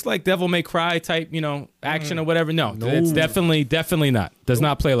say it looks like Devil May Cry type, action or whatever. No, it's definitely not. Does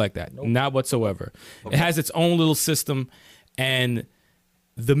not play like that. Not whatsoever. It has its own little system, and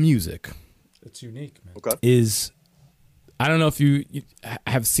the music It's unique, man. Okay. is. I don't know if you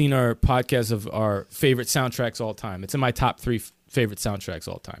have seen our podcast of our favorite soundtracks all time. It's in my top 3 favorite soundtracks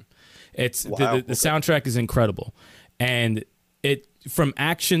all time. It's Wow. the soundtrack is incredible, and it from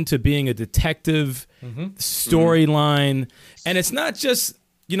action to being a detective storyline, and it's not just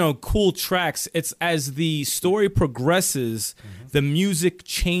cool tracks. It's as the story progresses, the music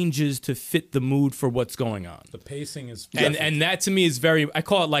changes to fit the mood for what's going on. The pacing is And that to me is very, I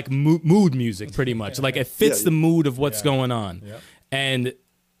call it like mood music pretty much. Like it fits Yeah. the mood of what's going on. Yep. And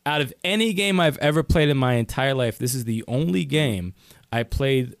out of any game I've ever played in my entire life, this is the only game I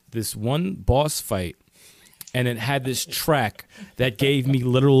played this one boss fight and it had this track that gave me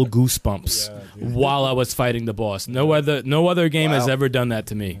literal goosebumps while I was fighting the boss. No other game has Wow. ever done that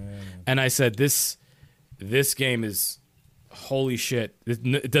to me. And I said, this game is holy shit.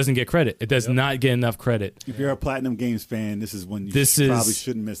 It doesn't get credit. It does not get enough credit. If you're a Platinum Games fan, this is one you This is- probably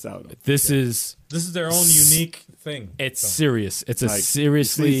shouldn't miss out on. This is their own unique thing. it's So, serious. It's a Like,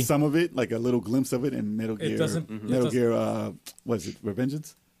 seriously you see some of it, like a little glimpse of it in Metal Gear. doesn't- Metal Gear. What is it?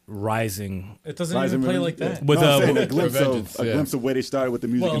 Revengeance. Rising. It doesn't Rising even play Revenge- like that. With, no, I'm saying with a glimpse Revengeance, of yeah. a glimpse of where they started with the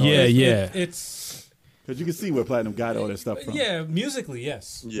music. Well, and all Yeah, that. yeah. It's Because you can see where Platinum got all that stuff from. yeah, musically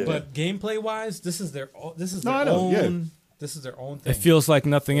yes, Yeah. but gameplay wise, this is their No, I know, own. yeah. This is their own thing. It feels like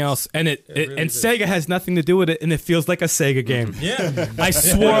nothing else, and it really and does. Sega has nothing to do with it, and it feels like a Sega game. yeah. I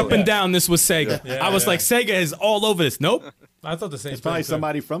swore up and down this was Sega. Yeah, I was yeah. like, Sega is all over this. Nope. I thought the same. It's probably thing, too.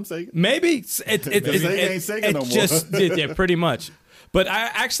 somebody from Sega. Maybe Sega ain't Sega no more. Just yeah, pretty much. But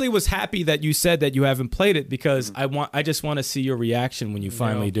I actually was happy that you said that you haven't played it because I just want to see your reaction when you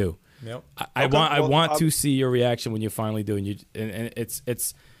finally do. Yep. I Okay, want well, to see your reaction when you finally do, and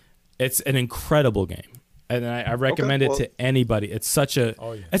it's an incredible game, and I recommend well- it to anybody. It's such a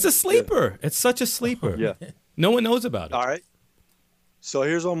yeah. it's a sleeper. It's such a sleeper. Yeah. No one knows about it. All right. So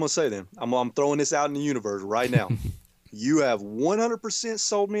here's what I'm gonna say then. I'm throwing this out in the universe right now. You have 100%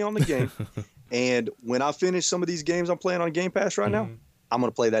 sold me on the game, and when I finish some of these games I'm playing on Game Pass right now, I'm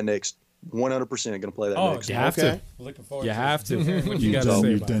gonna play that next. 100% gonna play that Oh, next. You have okay. to. Looking forward. You to have to. hearing what you got to Tell me say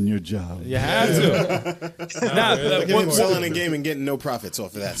you've about it. done your job. You have to. Nah, Look at Him selling a game and getting no profits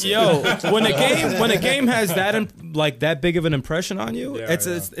off of that. So. Yo, when a game has that big of an impression on you, Yeah,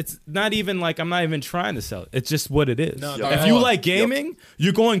 it's not even like I'm not even trying to sell it. It's just what it is. No, If you like gaming,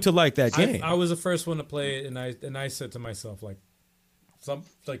 you're going to like that game. I was the first one to play it, and I said to myself like,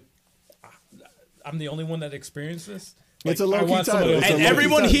 I'm the only one that experienced this. It's a I low-key want somebody title. else It's to a And low-key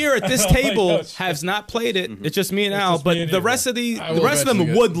everyone title. here at this Oh my table gosh. has not played it. It's just me and Al, just me but and the you, rest bro. of the I the will rest of them bet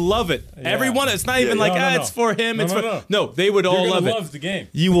you would love it. Everyone, it's not even like No, no, it's no. for him. No, It's no, for no. they would You're all gonna love love the game. it.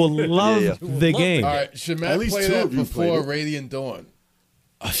 You will love yeah. the game. All right, should Matt At least play two that of you played before it. Radiant Dawn?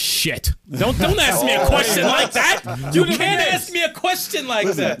 Oh, shit! Don't ask me a question like that. You can't ask me a question like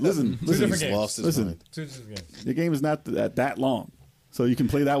that. Listen. different games. Lost his Listen. mind. Two different games. The game is not that long, so you can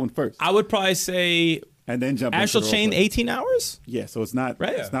play that one first, I would probably say and then jump. Astral into the Chain roleplay. 18 hours. Yeah, so it's not.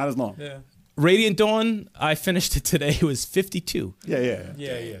 Right. It's not as long. Yeah. Radiant Dawn, I finished it today. It was 52. Yeah.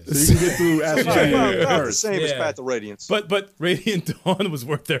 Yeah. So you can get through Astral Chain Not the first. same as Yeah. Path of Radiance. But Radiant Dawn was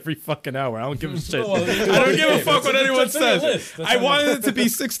worth every fucking hour. I don't give a shit. Well, I don't give a fuck what anyone that's on your says. list. That's I on your wanted it to be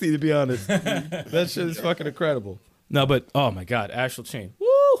 60 to be honest. That shit is fucking incredible. No, but oh my god, Astral Chain. Woo!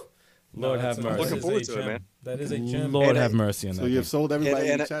 Lord have That's a- mercy. that Looking is forward a to it, gem. man. That is a gem. Lord And have mercy on that. So you've sold everybody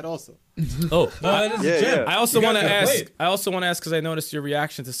And- in the and- chat also. Oh, No, that is Yeah, a gem. yeah. I also You want to guys gotta play ask. it. I also want to ask because I noticed your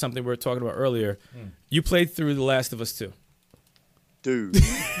reaction to something we were talking about earlier. You played through The Last of Us 2. Dude. Dude.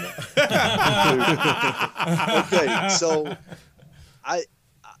 Okay, so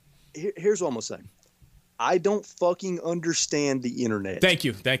here's what I'm gonna say. I don't fucking understand the internet. Thank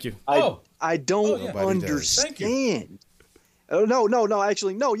you. I don't Nobody does. Thank you. understand. Oh, no,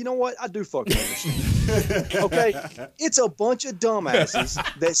 actually, no, you know what? I do fucking understand. Okay? It's a bunch of dumbasses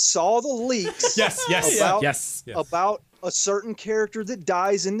that saw the leaks about, yes. about a certain character that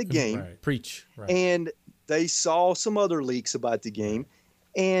dies in the game, Right. Preach. and they saw some other leaks about the game,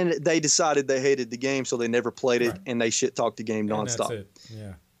 and they decided they hated the game, so they never played it, Right. and they shit-talked the game And that's nonstop. it.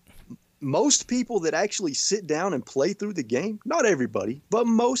 Yeah. Most people that actually sit down and play through the game, not everybody, but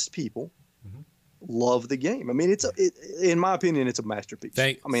most people, love the game. I mean, in my opinion, it's a masterpiece.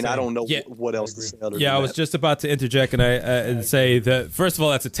 I don't know Yeah. what else to say other Yeah, than I was that. just about to interject and say that first of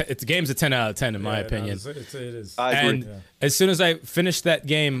all, the game's a 10 out of 10 in my Yeah, no, opinion. it is. I agree. And as soon as I finished that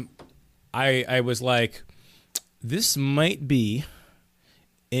game, I was like, this might be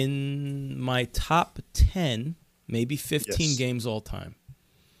in my top 10, maybe 15 Yes. games all time.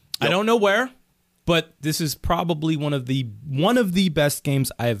 I don't know where, but this is probably one of the best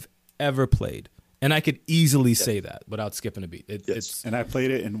games I've ever played. And I could easily say that without skipping a beat. It's And I played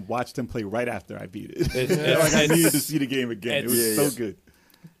it and watched him play right after I beat it. It's- Like I needed to see the game again. It was Yeah, so yeah. good.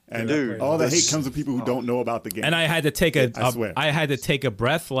 And Dude, all the hate this- comes from people who don't know about the game. and I had to take I swear. I had to take a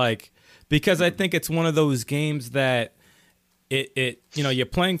breath, like, because I think it's one of those games that it you're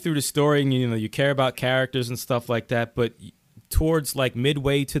playing through the story and you care about characters and stuff like that, but towards like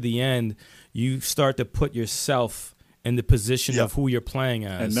midway to the end, you start to put yourself in the position Yep. of who you're playing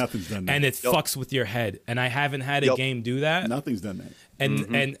as, And nothing's done that. and it Yep. fucks with your head. And I haven't had a Yep. game do that, Nothing's done that.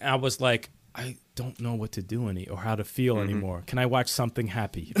 and I was like, I don't know what to do or how to feel anymore. Can I watch something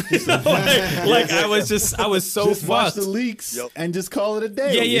happy? like I was so Just watch fussed. the leaks Yep. and just call it a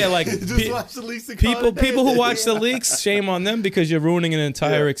day. Yeah, like, just watch the leaks and call it a day. People who watch the leaks, shame on them because you're ruining an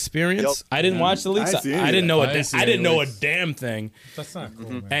entire Yeah. experience. Yep. I didn't watch the leaks. I didn't see any I of didn't that. know I didn't see I any didn't know a leaks. damn thing. That's not cool,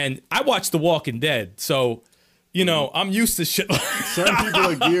 man. And I watched The Walking Dead, so I'm used to shit. Certain people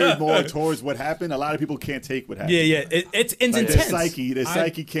are geared more towards what happened. A lot of people can't take what happened. yeah. It's Like their intense.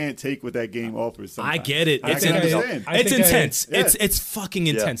 psyche can't take what that game offers. I Sometimes. get it. I It's can in- understand. I It's think intense. yeah. It's fucking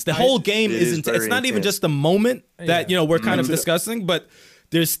intense. The whole game It is is intense. It's very not even intense. just the moment that Yeah. we're kind of discussing, but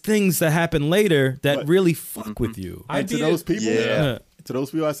there's things that happen later that But- really fuck with you. And to those people, Yeah. to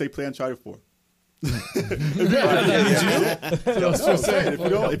those people, I say play Uncharted 4.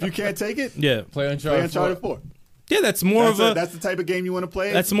 If you can't take it, Yeah, Play play Uncharted. Uncharted 4. yeah, that's more That's, of a that's the type of game you want to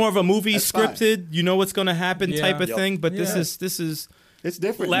play. that's more of a movie That's fine. scripted. You know what's going to happen Yeah. type of Yep. thing. But Yeah. this is It's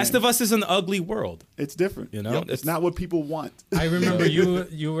different. Last man. of Us is an ugly world. It's different. You know? it's not what people want. I remember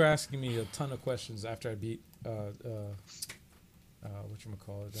you were asking me a ton of questions after I beat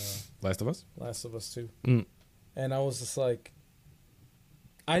whatchamacallit, Last of Us. Last of Us 2. Mm. And I was just like,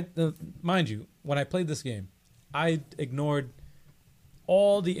 mind you, when I played this game, I ignored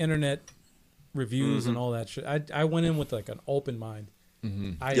all the internet reviews and all that shit. I went in with like an open mind.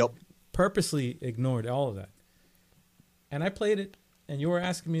 I Yep. purposely ignored all of that. And I played it, and you were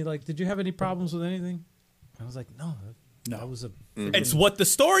asking me like, did you have any problems with anything? I was like, no. That was a. It's what the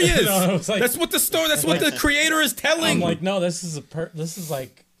story is. No, it's like- that's what the story. That's what the creator is telling. I'm like, no, this is a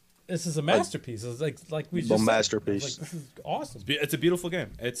masterpiece. It's like we just said. masterpiece. I was like, this is awesome. It's a beautiful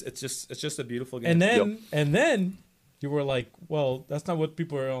game. It's just a beautiful game. And then you were like, well, that's not what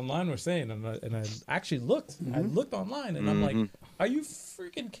people online were saying, and I actually looked. I looked online, and I'm like, are you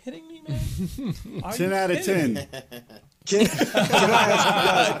freaking kidding me, man? Are 10 you out of kidding 10. me? Can I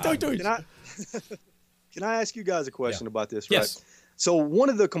ask you guys? Can I ask you guys a question about this? Right. Yes. So one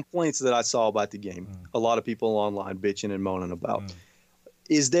of the complaints that I saw about the game, a lot of people online bitching and moaning about,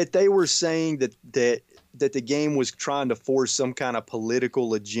 is that they were saying that the game was trying to force some kind of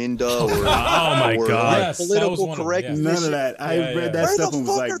political agenda or, my or God. Yes, that was political one of them, correctness. yeah. None of that. I Yeah, read yeah. that Where stuff the and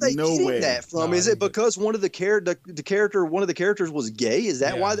fuck was are like, they no getting way. that from? No, Is it because one of the character, one of the characters was gay? Is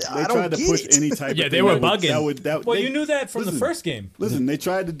that Yeah. why? They I don't tried to get push it. any type Yeah, of they thing were that would- bugging. that Well, they- you knew that from the listen, first game. Listen, they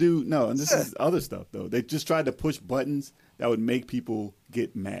tried to do and this is other stuff though. They just tried to push buttons that would make people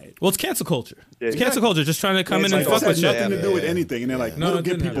get mad. well, it's cancel culture. It's Yeah. cancel culture, just trying to come It's in and like, fuck this with has shit. nothing to do with anything, and they're like, No, "We'll it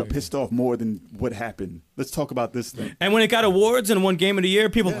get didn't people have anything. pissed off more than what happened. Let's talk about this thing." And when it got awards and won Game of the Year,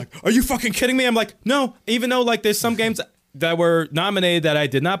 people are like, "Are you fucking kidding me?" I'm like, "No." Even though like there's some games that were nominated that I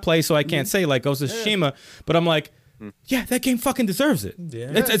did not play, so I can't say like Ghost of Tsushima, but I'm like, yeah, that game fucking deserves it. Yeah.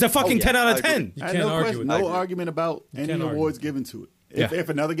 It's a fucking yeah, 10 out I of agree. 10. You I had can't no argue question, with no that. argument about any can't argue. awards given to it. Yeah. If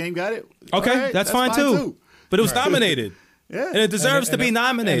another game got it, Okay, all right, that's fine too. But it was nominated, Yeah, and it deserves to be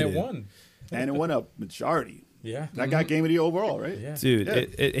nominated. And it won. and it went up majority. Yeah. That got Game of the Year overall, right? Yeah. Dude, Yeah.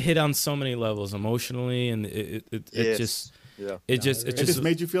 it hit on so many levels emotionally, and it Yes. just Yeah. it just It just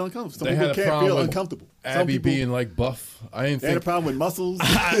made you feel uncomfortable. Some They people had a can't problem feel with uncomfortable. Some Abby people being like buff. I didn't they had a think. problem with muscles. Yo,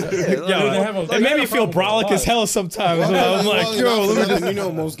 have a- it made me feel brolic as hell sometimes. I'm like, yo, let me just. you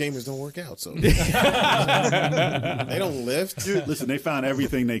know, most gamers don't work out, so they don't lift. Listen, they found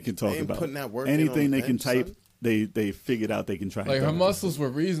everything they can talk They ain't about. putting that work in Anything on the they can bench, type, son. they figured out they can try. and Like her throw it. muscles were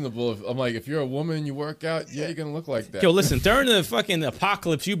reasonable. I'm like, if you're a woman and you work out, yeah, you're gonna look like that. Yo, listen, during the fucking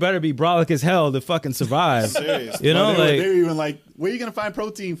apocalypse, you better be brolic as hell to fucking survive. Seriously. You know, Well, they like, were even like, where are you gonna find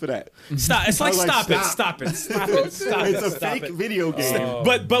protein for that? stop. It's like, I was like, stop it, stop. stop it, stop it, stop it. It's a stop fake it. video game.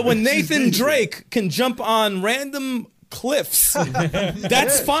 But when Nathan Drake can jump on random cliffs,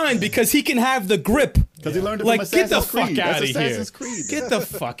 that's fine because he can have the grip. Because he learned it Like, from get the Assassin's fuck Creed. out of That's here. Assassin's Creed. Get the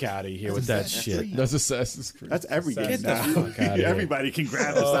fuck out of here with that shit. That's Assassin's Creed. That's every game Get the now. fuck outta here. Everybody can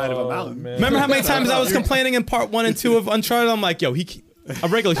grab the side of a mountain. Remember how many times I was complaining in part 1 and 2 of Uncharted? I'm like, yo, a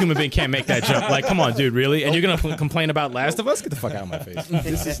regular human being can't make that jump. Like, come on, dude, really? And you're gonna complain about Last of Us? Get the fuck out of my face.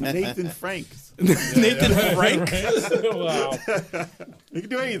 This is Nathan Franks. Nathan Frank. Wow. He can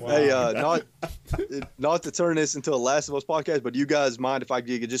do anything. Hey, not to turn this into a Last of Us podcast, but do you guys mind if I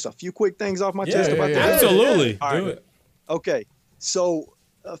get just a few quick things off my chest yeah, about yeah. that? Absolutely. All Do right. it. Okay, so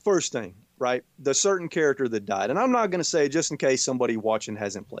first thing, right? The certain character that died, and I'm not going to say just in case somebody watching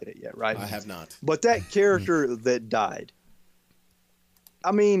hasn't played it yet, right? I have not. But that character that died,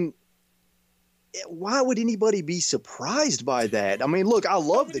 I mean, why would anybody be surprised by that? I mean, look, I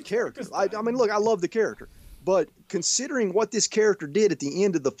love the character. I mean, look, I love the character. But considering what this character did at the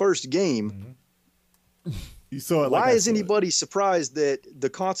end of the first game, You saw it. Like why I is saw it. anybody surprised that the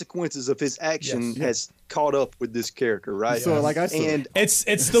consequences of his action has caught up with this character, right? You saw it like I saw it. And It's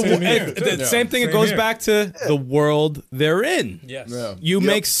the Same here. the same thing. It Same goes here. back to the world they're in. Yes. Yeah. You Yep.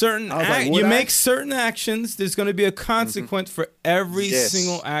 make certain I was like, you would I? make certain actions. There's going to be a consequence for every Yes.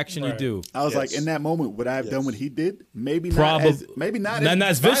 single action you Right. do. I was like, Yes. in that moment, would I have done what he did? Maybe not. Probably- Maybe not. Not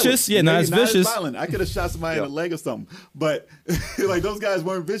as violent. vicious. Yeah, not Maybe as vicious. violent. I could have shot somebody in Yeah. the leg or something. But like those guys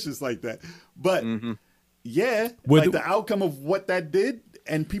weren't vicious like that. But yeah, With- like the outcome of what that did,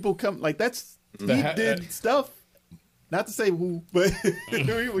 and people come like that's he did stuff. Not to say who, but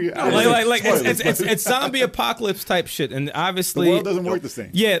Like it's zombie apocalypse type shit, and the obviously world doesn't work the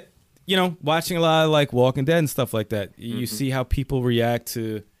same. Yeah, you know, watching a lot of like Walking Dead and stuff like that, you see how people react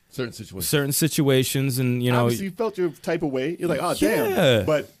to certain situations, and you know, obviously you felt your type of way. You're like, oh Yeah. damn.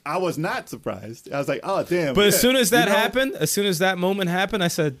 But I was not surprised. I was like, oh damn. but yeah. as soon as that You know, happened, as soon as that moment happened, I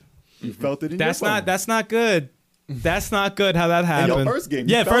said, you felt it in that's your not bones. that's not good. That's not good how that And happened. your first game,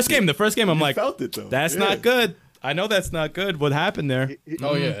 you yeah, felt first game. it. The first game, I'm You like, felt it though. that's Yeah. not good. I know that's not good. What happened there?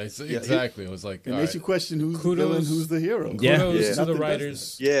 Oh yeah, exactly. It was like It all makes right. you question who's the Kudos. villain, who's the hero. Yeah. Kudos to the Nothing does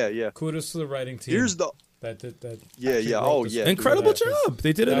writers. Yeah. Kudos to the writing team. Here's the that Yeah, actually yeah. wrote Oh, this. yeah. Incredible That was- job.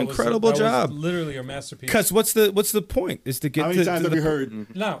 They did an that was- incredible that was job. literally a masterpiece. Because what's the point? Is to get How many to times the have you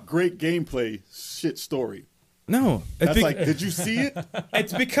heard No. great gameplay, shit story? No, That's like, did you see it?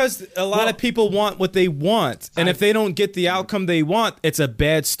 it's because a lot of people want what they want, and if they don't get the outcome they want, it's a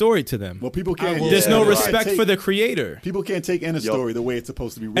bad story to them. Well, people can't. There's no Yeah, respect take- for the creator. People can't take in a story the way it's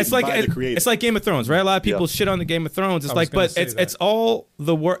supposed to be written It's like by the creator. it's like Game of Thrones, right? A lot of people Yeah. shit on the Game of Thrones. It's I was like, gonna but say it's that. all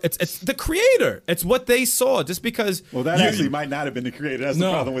the work. It's the creator. It's what they saw. Just because. well, that actually might not have been the creator. That's the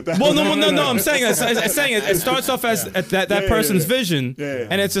problem with that. Well, no. I'm saying it starts off as that Yeah, person's yeah. vision, Yeah.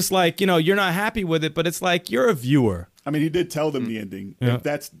 and it's just like you're not happy with it, but it's like you're a viewer. I mean, he did tell them the ending. Yeah. If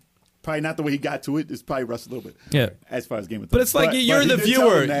that's probably not the way he got to it. It's probably rushed a little bit. Yeah. As far as Game of Thrones. But it's like you're he the did viewer. tell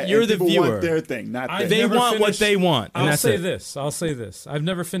them that, You're and the people viewer. want their thing, not I've theirs. They never want what finished- they want, and I'll that's say it. this. I'll say this. I've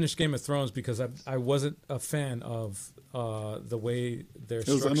never finished Game of Thrones because I wasn't a fan of the way their was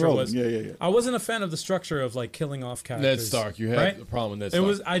structure unrolling. was. Yeah. I wasn't a fan of the structure of like killing off characters. Ned Stark. You had right? a problem with Ned It Stark.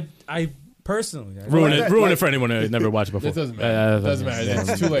 was I personally. Ruin Like that, it like- for anyone who's never watched it before. It doesn't matter. It doesn't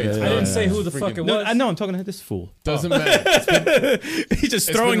matter. It's too late. I didn't say who the fuck it No, was. I know. I'm talking to this fool. Doesn't matter. He's just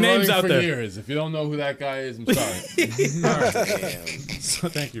It's throwing been names running out for there. years. If you don't know who that guy is, I'm sorry. So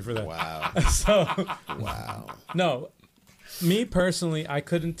thank you for that. Wow. So Wow. no, me personally, I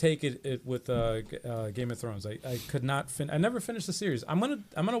couldn't take it with Game of Thrones. I could not. I never finished the series. I'm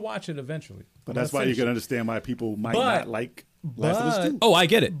gonna watch it eventually. But I'm that's gonna why you finish can it. understand why people might But- not like Last of Us 2. Oh, I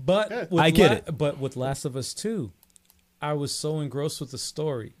get it. But Yeah. with I get it. But with Last of Us 2, I was so engrossed with the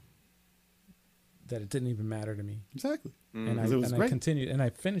story that it didn't even matter to me. Exactly. And It was I great. continued and I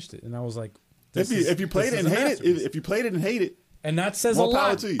finished it and I was like, If you played it and hate it, it, if you played it and hate it, and that says more a power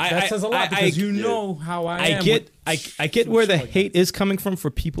lot. to you. That says a lot because you know how I am. I get with I get where the shit like hate is coming from for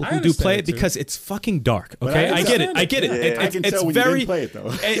people I who do play understand it it, too. because it's fucking dark. But Okay, I I get it. understand I it. get it. Yeah. I can It's tell when very. you didn't play it though.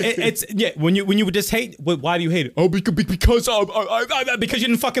 It's when you would just hate. Why do you hate it? Oh, because you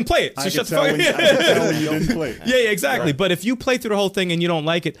didn't fucking play it. So I can shut the tell fuck. when I can tell when you didn't play it. Yeah, exactly. But if you play through the whole thing and you don't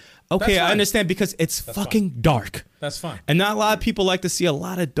like it, okay, That's I fine. understand because it's fucking dark. That's fine. And not a lot of people like to see a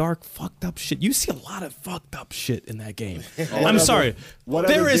lot of dark, fucked up shit. You see a lot of fucked up shit in that game. I'm sorry. what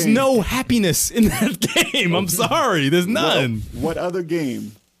There other is game- no happiness in that game. I'm sorry. There's none. What other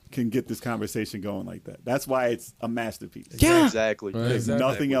game can get this conversation going like that? That's why it's a masterpiece. Yeah. Exactly. There's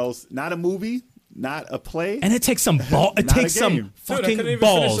nothing else. Not a movie. Not a play. And it takes some ball. It Not a takes some game. Dude, I couldn't fucking even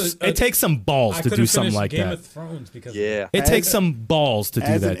balls. finish a- It takes some balls I to do couldn't something finish like Game that. of Thrones because Yeah. It takes some balls to do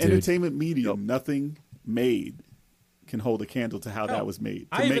As that, an dude. entertainment medium, nothing made can hold a candle to how that was made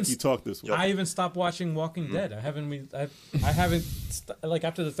to make you talk this way. I even stopped watching Walking Dead. I haven't like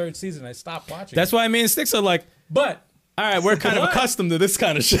after the third season I stopped watching. That's why me and Sticks are like, but all right, we're kind of What? accustomed to this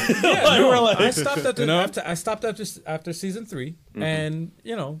kind of shit. yeah, Like, no, we're like, I stopped after you know? after season 3, and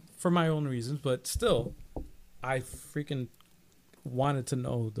for my own reasons, but still, I freaking wanted to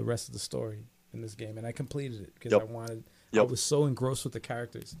know the rest of the story in this game, and I completed it because Yep. I Yep. was so engrossed with the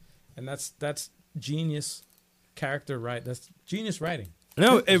characters, and that's genius character That's genius writing.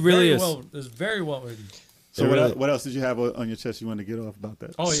 No, it It's really very is. Well, it's very well written. So It what, really- what else did you have on your chest you want to get off about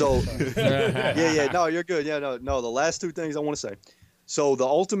that? Oh yeah. So yeah, no, you're good. Yeah, no. The last two things I want to say. So the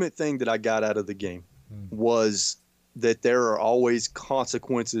ultimate thing that I got out of the game was that there are always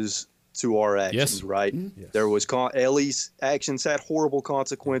consequences to our actions, Yes. right? Yes. There was Ellie's actions had horrible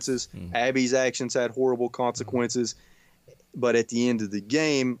consequences. Abby's actions had horrible consequences. But at the end of the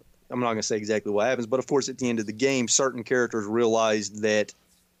game, I'm not going to say exactly what happens, but of course, at the end of the game, certain characters realized that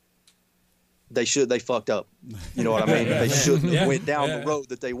they fucked up. You know what I mean? They shouldn't have went down the road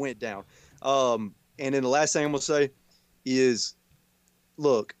that they went down. And then the last thing I'm gonna say is,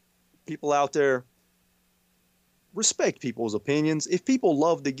 look, people out there, respect people's opinions. If people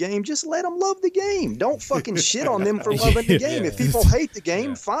love the game, just let them love the game. Don't fucking shit on them for loving the game. If people hate the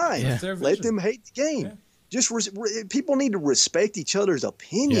game, fine. It's their Let vision. them hate the game. Yeah. Just people need to respect each other's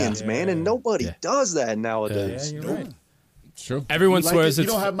opinions, man, and nobody does that Yeah, nowadays. you're right. True. Everyone You like swears it? You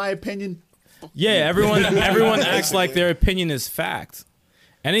it's don't have my opinion. yeah. Everyone acts like their opinion is fact,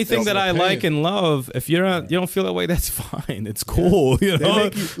 Anything that I like and love, if you don't feel that way, that's fine. It's cool. You They know.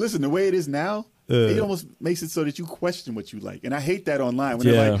 make you, listen, the way it is now, it almost makes it so that you question what you like. And I hate that online when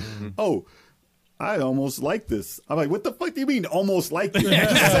they're like, oh, I almost like this. I'm like, what the fuck do you mean almost like it?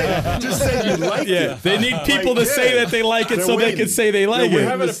 Just say you like it. They need people to say that they like it They're so they waiting. can say they like They're it. waiting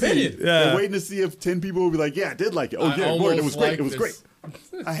Have an to see. opinion. They're waiting to see if 10 people will be like, yeah, I did like it. Oh, I yeah, boy, it almost was great. like It was this. great.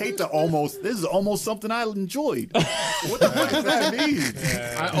 I hate the almost. This is almost something I enjoyed. What the fuck does that mean?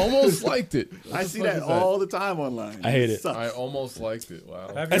 I almost liked it. I see that all the time online. I hate it. I almost liked it.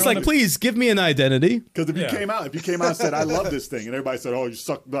 Wow. It's like, please give me an identity. Because if you came out and said, I love this thing, and everybody said, oh, you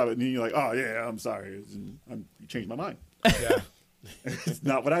suck about it, and then you're like, oh, yeah, I'm sorry. You changed my mind. Yeah. It's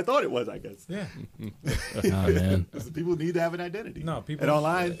not what I thought it was, I guess. Yeah. Oh man. People need to have an identity. No, people. And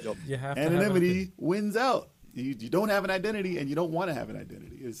online, You have to anonymity wins out. You don't have an identity, and you don't want to have an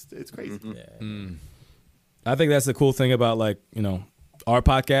identity. It's crazy. I think that's the cool thing about our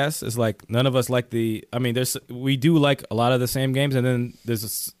podcast is like none of us like we do like a lot of the same games, and then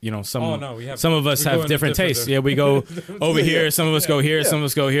there's some Oh, no, we have- some of us we go have in different different tastes. Yeah, we go over here. Some of us go here. Yeah. Some of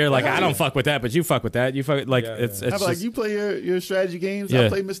us go here. Like I don't fuck with that, but you fuck with that. You fuck like Yeah, it's yeah. it's I'm like, just you play your strategy games. Yeah. I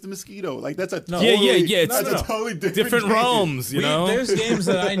play Mr. Mosquito. Like that's a No. totally, Yeah. It's that's a totally different game. realms. You know. There's games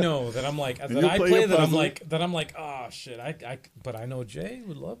that I know that I'm like that you'll I play play a that I'm puzzle. like oh shit but I know Jay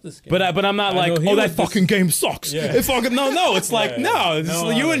would love this game. But I'm not I like, know he oh, that would just- fucking game sucks. Yeah. It fucking no. It's like no. It's No,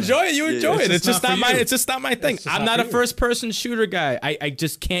 just, you no. enjoy it. You enjoy it. It's just not not for my. you. It's just not my thing. just I'm not not a for you. first person shooter guy. I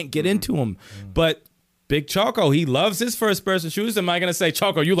just can't get into them. But Big Choco, he loves his first person shooters. Am I gonna say,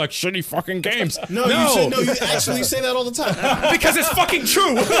 Choco, you like shitty fucking games? No, you should. No, you actually say that all the time. because it's fucking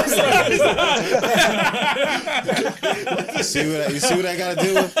true. You see what I got to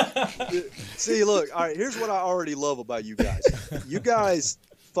do with? See, look, all right, here's what I already love about you guys. You guys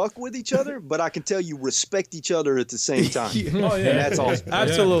fuck with each other, but I can tell you respect each other at the same time. Oh yeah, And that's awesome.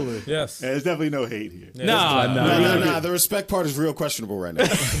 Absolutely. Yes. Yeah, there's definitely no hate here. No. The respect part is real questionable right now.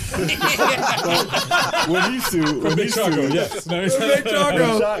 When these two, Yes.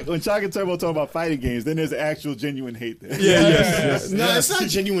 when Shock and Turbo talk about fighting games, then there's actual genuine hate there. No, it's not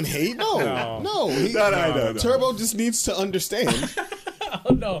genuine hate. No. No. Turbo just needs to understand.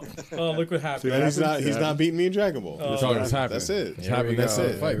 Oh no. Oh look what happened. that he's not beating me in Dragon Ball. It's happening. That's it. It's happening. That's now.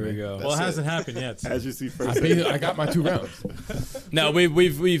 it. Fight Here we me. go. Well, it hasn't happened yet. As you see first. I got my 2 rounds. No,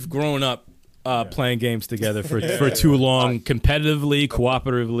 we've grown up playing games together for too long, competitively,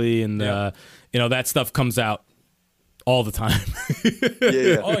 cooperatively, and that stuff comes out all the time.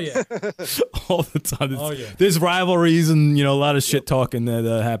 Yeah. Oh yeah. all the time. Oh, yeah. There's rivalries and a lot of shit talking that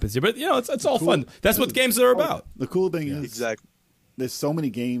happens here, but it's all fun. That's what games are about. The cool thing is, Exactly. there's so many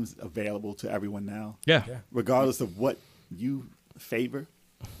games available to everyone now. Yeah. Regardless of what you favor,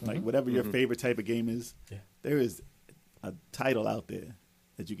 like whatever your favorite type of game is, there is a title out there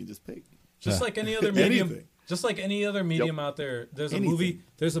that you can just pick. Just like any other medium. Anything. Just like any other medium out there, there's a Anything. movie.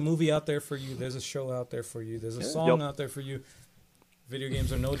 There's a movie out there for you. There's a show out there for you. There's a song out there for you. Video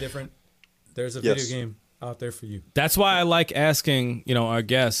games are no different. There's a video game out there for you. That's why I like asking, our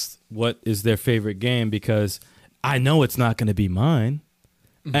guests what is their favorite game, because I know it's not going to be mine,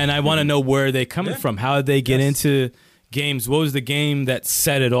 and I want to know where they're coming from. How did they get into games? What was the game that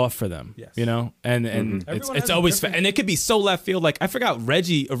set it off for them? Yes. And Everyone it's has a always different- and it could be so left field. Like I forgot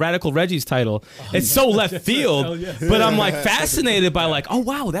Radical Reggie's title. It's so left field, hell yes. but I'm like fascinated by like, oh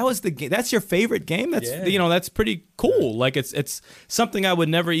wow, that was the game. That's your favorite game. That's Yeah. that's pretty cool. Like it's something I would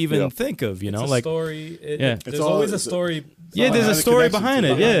never even think of. It's a like story. Yeah. There's always a story. yeah, there's a Behind the story connection behind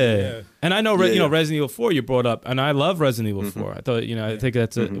to it. it. Yeah. And I know, Yeah. Resident Evil 4 you brought up, and I love Resident Evil 4. I thought, I think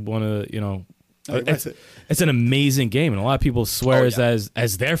that's one of the, it's an amazing game, and a lot of people swear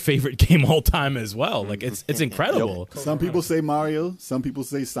as their favorite game all time as well. Like it's incredible. Some people say Mario, some people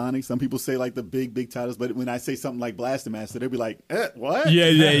say Sonic, some people say like the big titles. But when I say something like Blaster Master, they'll be like, what? Yeah.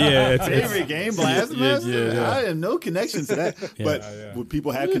 It's, Favorite game, Blaster Master? yeah. I have no connection to that. But when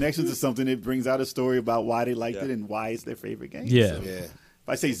people have connections to something, it brings out a story about why they liked it and why it's their favorite game. yeah. So if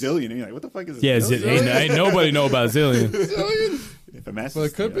I say Zillion, you're like, what the fuck is Yeah, Zillion? ain't nobody know about Zillion. For Master Well,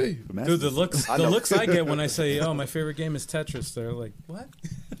 it could be. for Master Dude, the looks I get when I say, "Oh, my favorite game is Tetris," they're like, "What?"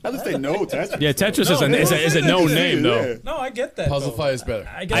 I just say no, Tetris. Yeah, Tetris is a known name though. Yeah. No, I get that. Puzzle though. Fight is better.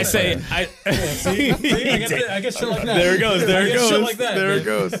 I get I that. say See, I get shit like that. There it goes. There I it get shit goes. like that, There it man.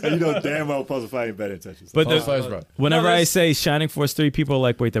 goes. And you know damn well Puzzle Fighting better than Tetris. But Puzzle Fight is better. whenever No, I that's- say Shining Force 3, people are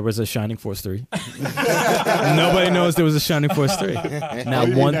like, wait, there was a Shining Force 3. Nobody knows there was a Shining Force 3. Oh, Not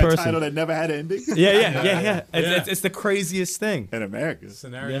you mean one that person. title that never had an ending. Yeah. It's the craziest thing. And Mid America.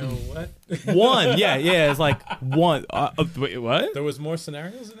 Scenario what? One, yeah, it's like one. Wait, what? There was more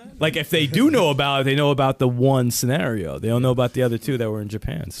scenarios in that? Like if they do know about it, they know about the one scenario. They don't know about the other two that were in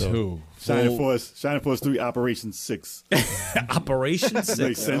Japan. So Two. Shining Force 3, Operation 6. Operation Makes 6.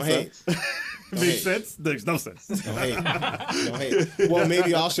 Don't sense. hate. Huh? Makes sense? Makes no sense. Don't hate. Don't hate. Well,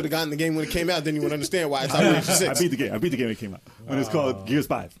 maybe y'all should have gotten the game when it came out. Then you would understand why it's Operation 6. I beat the game. I beat the game when it came out. When it was called Gears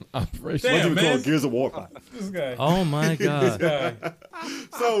 5. Operation. Damn, It wasn't even man. called Gears of War 5. This guy. Oh my god.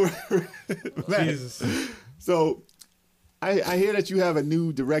 So, Matt, Jesus. so I hear that you have a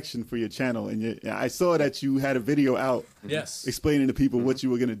new direction for your channel, and I saw that you had a video out Yes. explaining to people what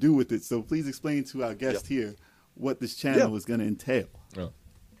you were going to do with it. So please explain to our guest here what this channel is going to entail.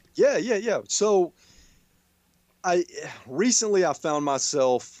 Yeah. So recently I found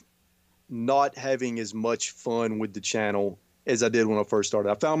myself not having as much fun with the channel as I did when I first started.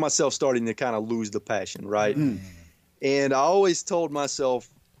 I found myself starting to kind of lose the passion, right? And I always told myself,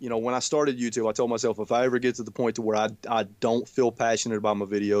 you know, when I started YouTube, I told myself if I ever get to the point to where I don't feel passionate about my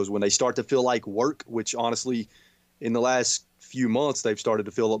videos, when they start to feel like work, which honestly in the last few months they've started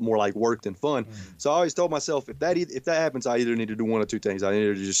to feel more like work than fun. So I always told myself if that happens, I either need to do one of two things. I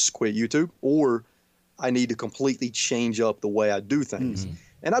either just quit YouTube or I need to completely change up the way I do things.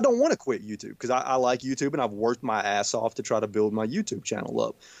 And I don't want to quit YouTube because I like YouTube and I've worked my ass off to try to build my YouTube channel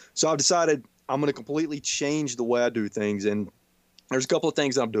up. So I've decided I'm going to completely change the way I do things. And there's a couple of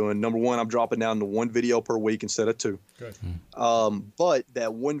things I'm doing. Number one, I'm dropping down to one video per week instead of two. Good. But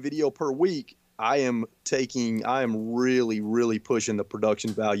that one video per week, I am really, really pushing the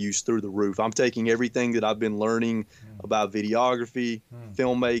production values through the roof. I'm taking everything that I've been learning about videography,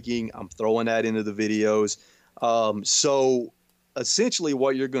 filmmaking, I'm throwing that into the videos. So essentially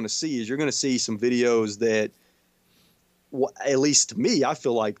what you're going to see is you're going to see some videos that, at least to me, I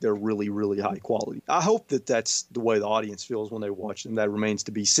feel like they're really, really high quality. I hope that that's the way the audience feels when they watch them. That remains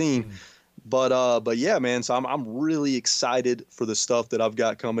to be seen. But yeah, man. So I'm really excited for the stuff that I've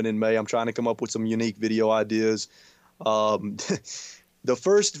got coming in May. I'm trying to come up with some unique video ideas. The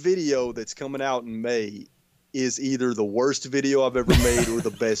first video that's coming out in May is either the worst video I've ever made or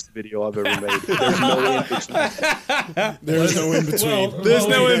the best video I've ever made. There's no in between. There's no in between. There's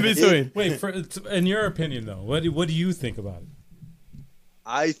no in between. Wait, in your opinion, though, what do you think about it?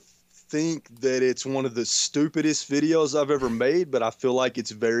 I think that it's one of the stupidest videos I've ever made, but I feel like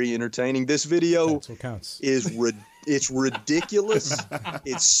it's very entertaining. This video That's what counts. is it's ridiculous.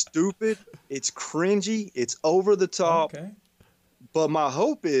 It's stupid. It's cringy. It's over the top. Okay. But my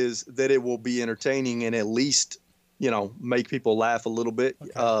hope is that it will be entertaining and at least, you know, make people laugh a little bit.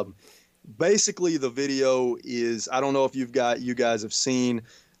 Okay. Basically, the video is, I don't know if you guys have seen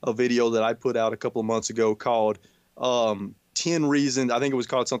a video that I put out a couple of months ago called 10 Reasons. I think it was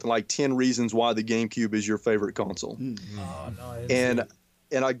called something like 10 Reasons Why the GameCube is Your Favorite Console. Oh, no, I didn't see it.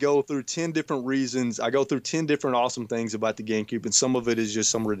 And I go through 10 different reasons. I go through 10 different awesome things about the GameCube, and some of it is just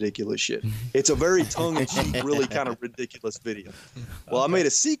some ridiculous shit. It's a very tongue-in-cheek, really kind of ridiculous video. Well, I made a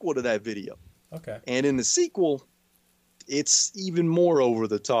sequel to that video. Okay. And in the sequel, it's even more over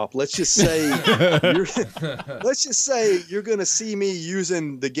the top. Let's just say you're going to see me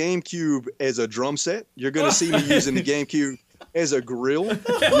using the GameCube as a drum set. You're going to see me using the GameCube as a grill.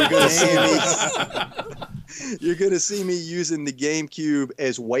 You're going to see me using the GameCube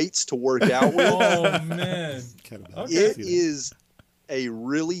as weights to work out with. Oh, man. It is a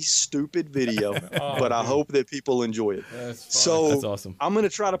really stupid video, but I hope that people enjoy it. So That's awesome. I'm going to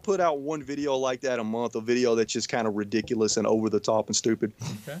try to put out one video like that a month, a video that's just kind of ridiculous and over the top and stupid.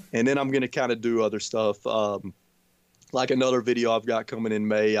 Okay. And then I'm going to kind of do other stuff. Like another video I've got coming in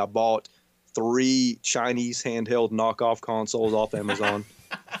May, I bought 3 Chinese handheld knockoff consoles off Amazon.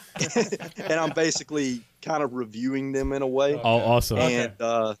 And I'm basically kind of reviewing them in a way. Oh, awesome. And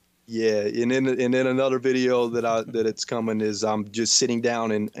yeah, and then another video that it's coming is I'm just sitting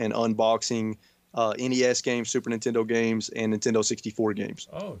down and unboxing NES games, Super Nintendo games, and Nintendo 64 games.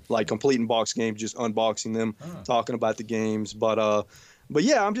 Oh, Like complete in box games, just unboxing them, talking about the games. But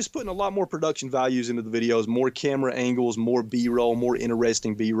yeah, I'm just putting a lot more production values into the videos, more camera angles, more B-roll, more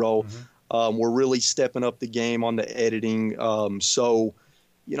interesting B-roll. We're really stepping up the game on the editing. So,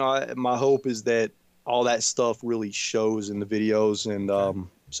 you know, my hope is that all that stuff really shows in the videos. And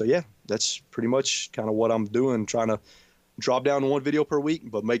so, yeah, that's pretty much kind of what I'm doing, trying to drop down to one video per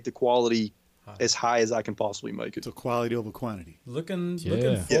week, but make the quality as high as I can possibly make it. So quality over quantity. looking Yeah.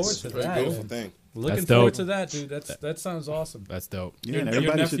 forward Yes. to Very that. beautiful thing. Looking That's forward dope. to that, dude. That sounds awesome. That's dope. Yeah, Your and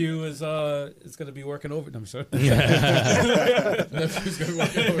everybody should- nephew is going to be working over. I'm sorry. Nephew's gonna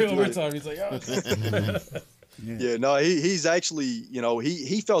work Overtime. He's like, oh. Yeah, no, he's actually,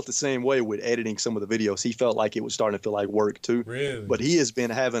 he felt the same way with editing some of the videos. He felt like it was starting to feel like work too. Really? But he has been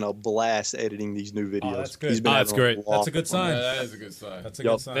having a blast editing these new videos. that's good. He's been That's having a great. lot That's a good of fun. sign. Yeah, that is a good sign. That's a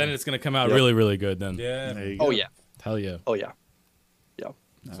Yup. good sign. Then it's gonna come out Yep. really, really good. Then yeah. There you Oh go. yeah, hell yeah. oh yeah.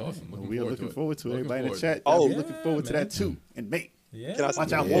 It's awesome. Well, we are looking forward to it. Looking Everybody in the forward. chat, Oh, we're looking forward to man. that too. And mate, Yeah. Can I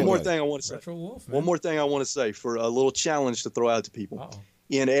Watch out. one more Yeah. thing I want to say? Retro Wolf, man. One more thing I want to say for a little challenge to throw out to people. Uh-oh.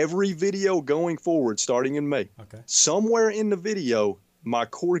 In every video going forward, starting in May, Okay. somewhere in the video, my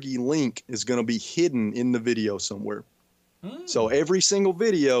Corgi link is going to be hidden in the video somewhere. So every single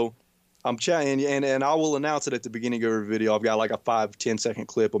video, I'm chatting, and I will announce it at the beginning of every video. I've got like a 5-10 second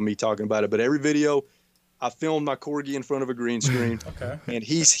clip of me talking about it. But every video, I filmed my Corgi in front of a green screen. Okay. And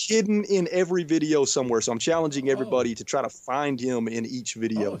he's hidden in every video somewhere. So I'm challenging everybody to try to find him in each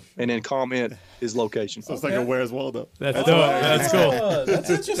video and then comment his location. so it's like a Where's Waldo. That's dope. That's cool. That's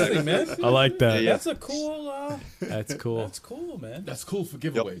interesting, man. I like that. Yeah. That's a cool. That's cool. That's cool, man. That's cool for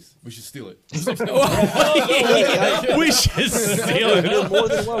giveaways. We should steal it. We should steal it. You're more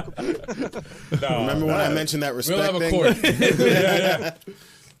than welcome. Remember when I mentioned that We respect don't have a thing? court.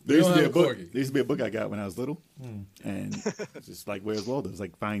 There used, to be don't a have a book, corgi. there used to be a book I got when I was little, and it's just like Where's Waldo? It's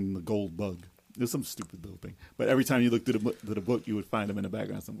like finding the gold bug. There's some stupid little thing, but every time you look through the book, you would find them in the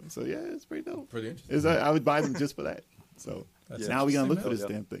background somewhere. So yeah, it's pretty dope. Pretty interesting. I would buy them just for that. So now we gonna look for this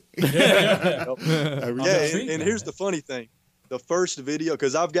damn thing. Every Yeah, time. and here's the funny thing. The first video,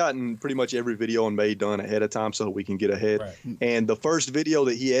 because I've gotten pretty much every video on May done ahead of time so we can get ahead. Right. And the first video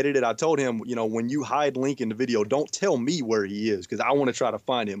that he edited, I told him, when you hide Link in the video, don't tell me where he is because I want to try to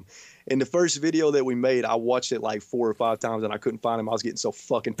find him. In the first video that we made, I watched it like 4 or 5 times and I couldn't find him. I was getting so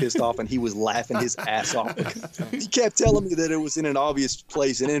fucking pissed off and he was laughing his ass off. He kept telling me that it was in an obvious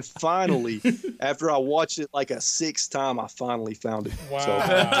place. And then finally, after I watched it like a 6th time, I finally found it. Wow.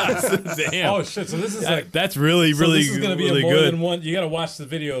 Damn. Oh shit! So this is like That's really, so really, this is gonna be really a more good. than one. You got to watch the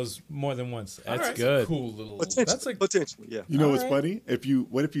videos more than once. That's Alright. good. Cool little. Potentially, yeah. You know what's Alright. funny?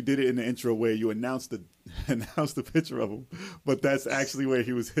 What if you did it in the intro where you announced the picture of him, but that's actually where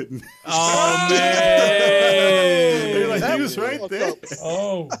he was hidden. Oh You're man. like, That he was right fucked there. up.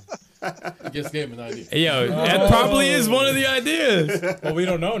 Oh, I just gave him an idea. Yo, that probably is one of the ideas. well, we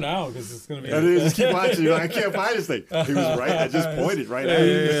don't know now because it's gonna be. And then just keep watching. You're like, I can't find this thing. He was right. I just pointed right at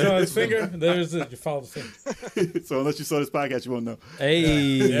You him. saw his finger. There's it. You follow the finger. So unless you saw this podcast, you won't know.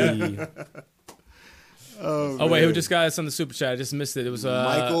 Hey. Oh wait, man. who just got us on the super chat? I just missed it. It was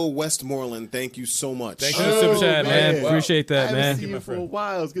Michael Westmoreland, thank you so much. Thanks for the super chat, man. man. Appreciate I that, haven't man. seen you for a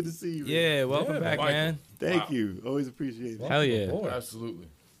while. It's good to see you. man. Yeah, welcome Yeah, back, Michael. man. Thank you. Always appreciate it. Hell yeah. Boy. Absolutely.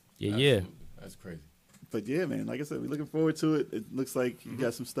 Yeah, Absolutely. That's crazy. But yeah, man, like I said, we're looking forward to it. It looks like you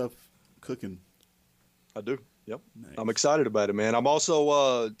got some stuff cooking. I do. Yep. Nice. I'm excited about it, man. I'm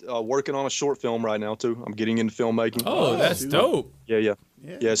also working on a short film right now, too. I'm getting into filmmaking. Oh, that's see that? dope. Yeah. Yeah.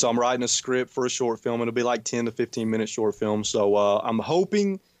 Yeah, so I'm writing a script for a short film. It'll be like 10 to 15 minute short film. So I'm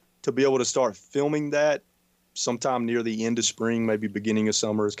hoping to be able to start filming that sometime near the end of spring, maybe beginning of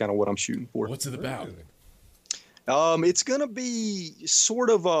summer is kind of what I'm shooting for. What's it about? It's going to be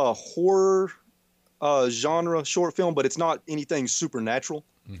sort of a horror genre short film, but it's not anything supernatural.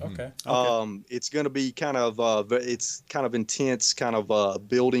 Okay. It's going to be kind of it's kind of intense, kind of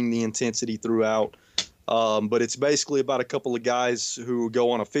building the intensity throughout. But it's basically about a couple of guys who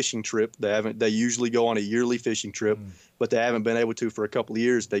go on a fishing trip. They usually go on a yearly fishing trip, but they haven't been able to for a couple of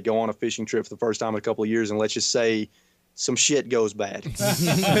years. They go on a fishing trip for the first time in a couple of years, and let's just say some shit goes bad.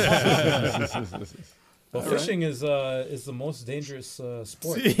 Well, fishing is the most dangerous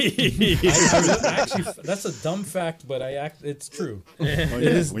sport. Actually, that's a dumb fact, but it's true. Oh, yeah.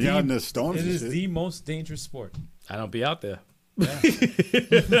 is When you're out in the- the storms It and is shit. the most dangerous sport. I don't be out there. More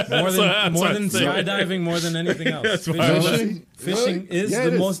than what I'm saying. skydiving, more than anything else. Fishing? Fishing is Yeah,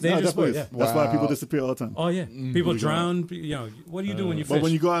 the it most No, it dangerous definitely sport. is. Yeah. That's why people disappear all the time. Oh yeah, people drown. What do you do when you fish? But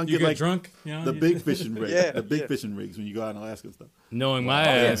when you go out and you get, like, drunk, you know, The big fishing rigs. Yeah, The big yeah. fishing rigs when you go out in Alaska and stuff. Knowing my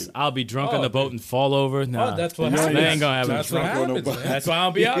ass, I'll be drunk on the boat and fall over. Nah, Oh, that's what that happens. ain't gonna happen. That's what happens. man. That's why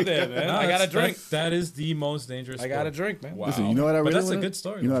I'll be out there, man. No, I gotta that's- drink. That is the most dangerous. I gotta sport. drink, man. Wow. Listen, you know what I really that's a wanna- good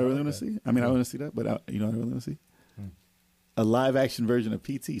story. You know what I That's really want to see? I mean, I want to see that, but you know what I really want to see? A live action version of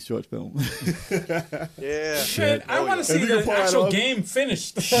PT short film. Yeah. Man, I want to see If you can the pull that actual off- game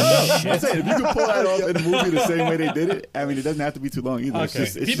finished. I'm saying, if you can pull that off in a movie the same way they did it, I mean, it doesn't have to be too long either. It's Okay.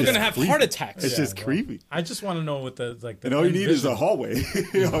 just, it's People just gonna have creepy. heart attacks. It's just creepy. I just want to know what the And all you end need is vision. a hallway.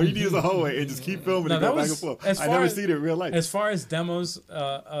 All you need is a hallway and just keep filming No, and that go back and was- forth. as I far never as- seen it in real life. As far as demos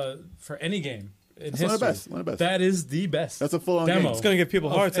for any game, in It's history. one of the best. One of the best. That is the best. That's a full-on demo. game. It's gonna give people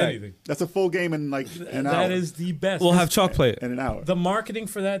a of heart attack. anything. That's a full game in like an hour. That is the best. We'll have Chalk play it. in an hour. the marketing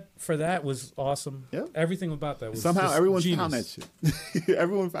for that was awesome. Yep. Everything about that was Somehow just everyone genius. found that shit.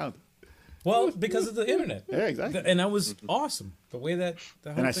 Everyone found it. Well, because of the internet. Yeah, exactly. And that was awesome. The way that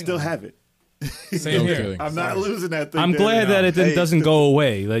the whole And I thing still went. have it. Same No here. kidding. I'm not losing that thing. I'm there. glad that it Hey. doesn't go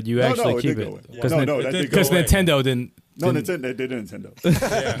away. That you No, actually it keep did go it away. because No, that did go away. Nintendo didn't. No, didn't- Nintendo. They did Nintendo.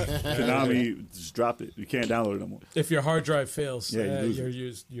 Konami just dropped it. You can't download it no more. If your hard drive fails, Yeah, you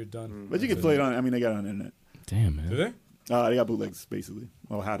lose you're done. But you can play it on. I mean, they got it on the internet. Damn man. Do they? They got bootlegs basically.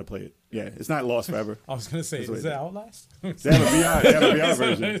 Well, how to play it. Yeah, it's not lost forever. I was gonna say, That's what is it it is. Outlast? They have a VR. They have a VR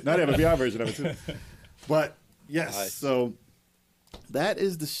version. No, they have a VR version of it too. But yes, Nice. so that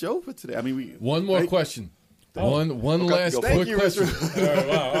is the show for today. I mean, we One more Thank- question. One last go for Thank quick you, question. Richard. All right,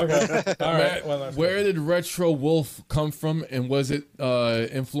 wow. Okay. All right. Well, that's Where did Retro Wolf come from, and was it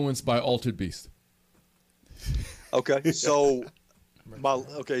influenced by Altered Beast? Okay, so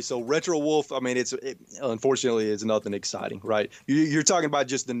so Retro Wolf. I mean, unfortunately it's nothing exciting, right? You're talking about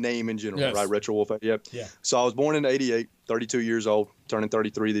just the name in general, Yes. right? Retro Wolf. Yep. Yeah. So I was born in '88, 32 years old, turning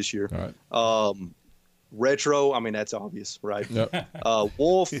 33 this year. All right. Retro. I mean, that's obvious, right? Yep.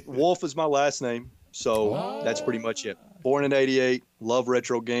 Wolf is my last name, so that's pretty much it. Born in '88, love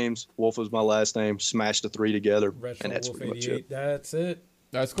retro games. Wolf was my last name. Smashed the three together, Retro and that's Wolf pretty much 88. it. That's it.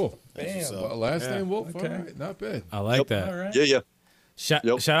 That's cool. Bam. Well, last name Wolf. Okay. All right. Not bad. I like that. All right. Yeah. Shout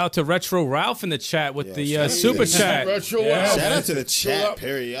Yep. out to Retro Ralph in the chat with the shout out super to chat. Retro Yeah. Wolf. Shout out to the Chill chat, out.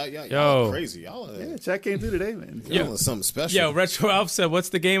 Perry. Y'all Yo. crazy. Y'all are Yeah, chat came through today, man. y'all on something special. Yo, Retro Ralph said, "What's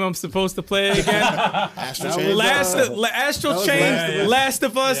the game I'm supposed to play again?" Astro Chain. Astral was Chain, Last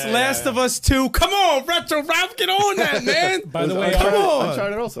of Us. Last of Us 2. Come on, Retro Ralph, get on that, man. By the way, come on.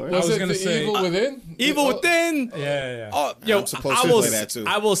 Uncharted also, right? Was was it gonna the say- Evil Within? Evil Within. yeah. Oh, yo, I'm supposed I to will. play that too.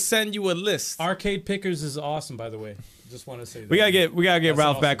 I will send you a list. Arcade Pickers is awesome, by the way. Just want to say that. We gotta get That's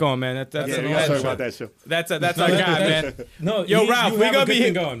Ralph awesome. back on, man. That's Yeah, an we gotta awesome talk show. about that show. that's our guy, man. No, Yo, you Ralph, have we a gonna good be thing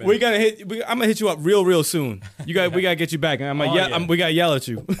hit. going, man. We gonna hit. I'm gonna hit you up real soon. We gotta get you back. I'm like, Oh, yeah. we gotta yell at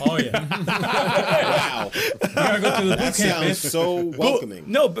you. Oh yeah. Wow. You gotta go through the That boot camp, man. sounds so welcoming.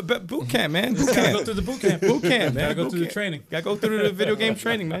 No, but boot camp, man. Boot Gotta camp. go through the boot camp. Boot camp, man. Gotta go Boot through the camp. training. Gotta go through the video game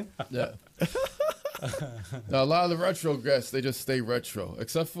training, man. Yeah. Now, a lot of the retro guests, they just stay retro,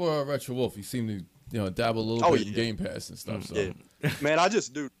 except for Retro Wolf. You seem to, dabble a little bit in yeah. Game Pass and stuff. So. Yeah. Man, I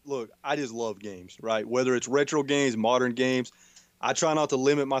just love games, right? Whether it's retro games, modern games. I try not to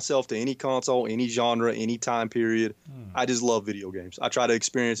limit myself to any console, any genre, any time period. I just love video games. I try to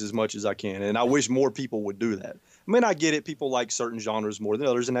experience as much as I can, and I wish more people would do that. I mean, I get it. People like certain genres more than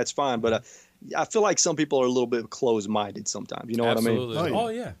others, and that's fine. But I feel like some people are a little bit closed-minded sometimes. You know Absolutely. what I mean? Oh,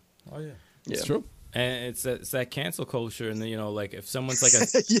 yeah. Oh yeah. It's Yeah. true. And it's that cancel culture, and like if someone's like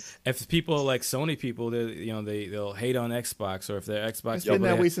if people are like Sony people, they'll hate on Xbox, or if they're Xbox It's people, been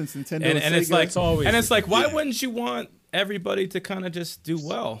that they- way since Nintendo. and it's Sega. like It's always and it's the like why wouldn't you want everybody to kind of just do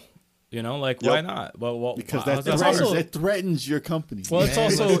well? Why Yep. not? Well, because how's that hard? also- threatens your company. Well, it's man.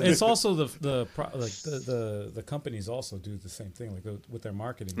 also the companies also do the same thing like with their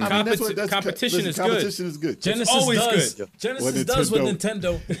marketing. I mean, Competition is good. Competition is good. Genesis always does. good. Genesis With does with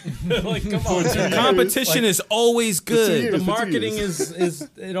Nintendo. Nintendo. Like, come on. man. Competition is always good. years. The for 2 marketing years. is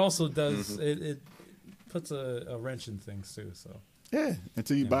it also does it puts a wrench in things too. So Yeah,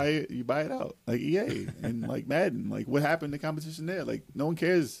 until you buy it out like EA and like Madden. Like what happened to competition there? Like no one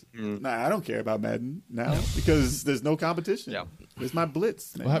cares. Nah, I don't care about Madden now because there's no competition. Yeah. Where's my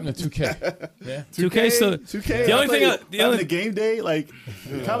blitz? What happened to 2K? yeah. 2K still- 2K. the only thing I- the only- the game day, like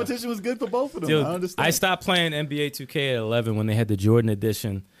the competition was good for both of them. Dude, I understand. I stopped playing NBA 2K at 11 when they had the Jordan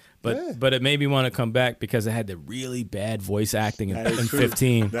edition. Yeah. But it made me want to come back because it had the really bad voice acting in, That is in true.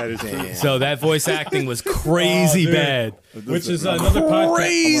 15. That is true. So that voice acting was crazy dude. bad. Which is another podcast.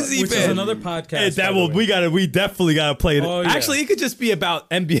 Crazy Which is bad. another podcast. Hey, that by will the way. we definitely gotta play it. Oh, yeah. Actually, it could just be about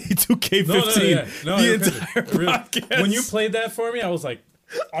NBA 2K15. No, the you're entire crazy. Really. podcast. When you played that for me, I was like,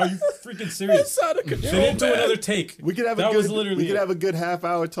 "Are you freaking serious?" out of They control, didn't do man. another take. We could have that a good, was literally we could it. have a good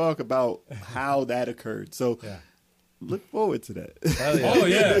half-hour talk about how that occurred. So Yeah. look forward to that. Oh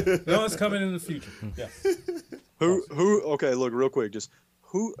yeah, no, it's coming in the future. Yeah. Who? Okay, look, real quick, just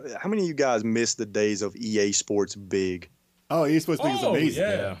who? How many of you guys miss the days of EA Sports Big? Oh, EA Sports League is amazing.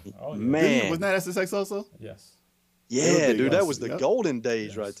 Yeah. Oh, yeah. Man, Wasn't that SSX also? Yes. They were yeah, big dude, that also, was the yep. golden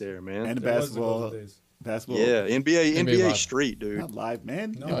days right there, man. And the That was the basketball. golden days. Basketball. Yeah, NBA Live. Street, dude. Not live,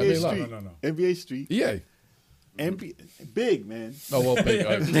 man. No, NBA NBA Live. Street. No. NBA Street. EA. big, man. Oh, well, big.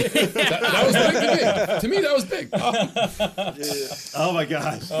 That was big to me. To me, that was big. Oh my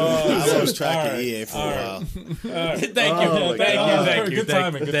gosh. I lost track of EA for a while. Thank Oh, you, my thank you, Good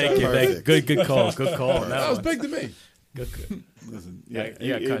timing, good thank you, timing. good call. That was big to me. Listen, Yeah,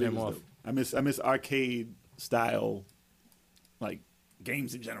 you gotta cut him was off. dope. I miss arcade style, like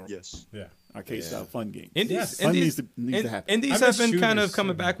games in general. Yes. Yeah. Arcade style fun games. Indies, Yes. Fun indies, needs to happen. indies I have miss been kind of shooters,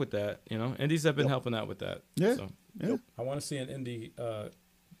 coming too. back with that, you know. Indies have been helping out with that. Yeah. So. Yeah. I want to see an indie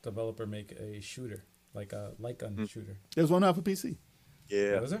developer make a shooter, like a light gun shooter. There's one out for PC.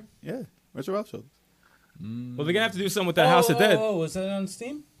 Yeah. Was there? Yeah. Retro Ralph showed. Well, they're gonna have to do something with that House of Dead. Oh, was that on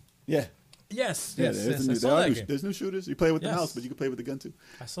Steam? Yeah. Yes. Yeah, Yes. there's, Yes. a I new, saw there are that new, game. there's new shooters. You play with the Yes. mouse, but you can play with the gun too.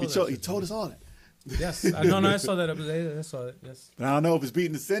 I saw He, that. he told us all that. Yes. No, I saw that. I saw it. Yes. But I don't know if it's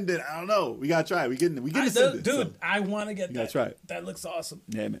beating Ascendant. I don't know. We gotta try it. We getting Ascendant. Dude, so- I want to get You gotta that. try it. That looks awesome.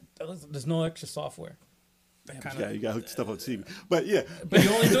 Yeah, man. There's no extra software. Yeah, you gotta hook stuff up to TV. But yeah. But you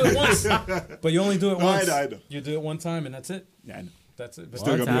only do it once. But you only do it No, I once. know, I know. You do it one time and that's it. Yeah, I know. That's it. But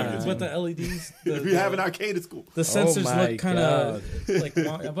Still gonna be time. on it's your with the LEDs. If you have an arcade, it's cool. The sensors my look kind of like,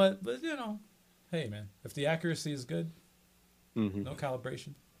 but you know, hey man, if the accuracy is good, no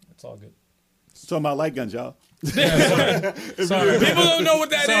calibration, it's all good. Talking about light guns, y'all. Sorry, People don't know what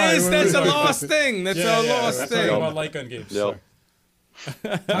that is. Sorry, That's a we're- lost thing. That's a lost Talking thing. about light gun games. Yep.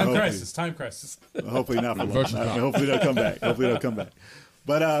 Sorry. Time crisis. Time crisis. Hopefully not for long. Virtual cop. Hopefully they'll come back. Hopefully they'll come back.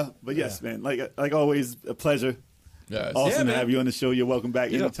 But yes, man. Like always, a pleasure. Yes. Awesome to man. have you on the show. You're welcome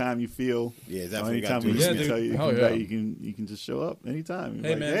back anytime you feel. Yeah, or definitely anytime gotta we do this. can Yeah, tell dude. you, Hell come yeah. back, you can just show up anytime. Hey,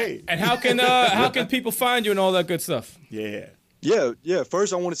 Like, man. hey. And how can people find you and all that good stuff? Yeah. Yeah.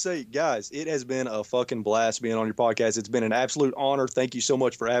 First, I want to say, guys, it has been a fucking blast being on your podcast. It's been an absolute honor. Thank you so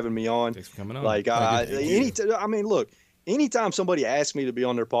much for having me on. Thanks for coming on. Like, I mean, look, anytime somebody asks me to be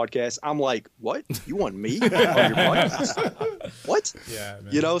on their podcast, I'm like, what? You want me on your podcast? What? Yeah,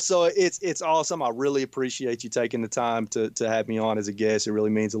 man. You know, so it's awesome. I really appreciate you taking the time to have me on as a guest. It really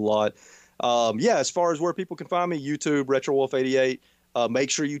means a lot. Yeah, as far as where people can find me, YouTube, RetroWolf88. Make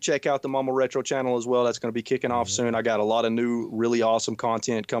sure you check out the Mama Retro channel as well. That's going to be kicking off soon. I got a lot of new, really awesome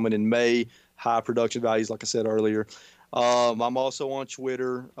content coming in May. High production values, like I said earlier. I'm also on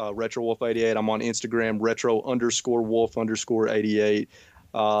Twitter, RetroWolf88. I'm on Instagram, retro_wolf_88.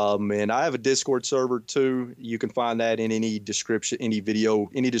 And I have a Discord server too. You can find that in any description, any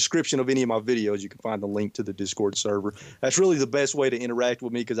description of any of my videos. You can find the link to the Discord server. That's really the best way to interact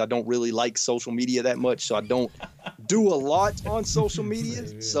with me because I don't really like social media that much, so I don't do a lot on social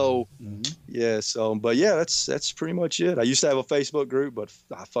media. So but yeah, that's pretty much it. I used to have a Facebook group, but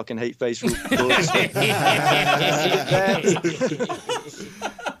I fucking hate Facebook.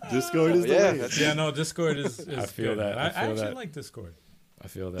 Discord is the Yeah, way. that's Yeah, no, Discord is I feel good. that. I I feel actually that. like Discord. I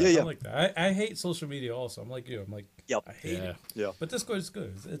feel that. Yeah. I like that. I hate social media also. I'm like you. I'm like, Yep. I hate Yeah. it. Yeah. But Discord is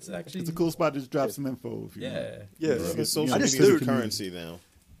good. It's actually It's a cool spot to just drop some info. If you want. Yeah. Yeah. Because social I just media is do- currency now.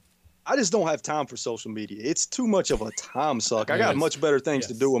 I just don't have time for social media. It's too much of a time suck. I got Yes. much better things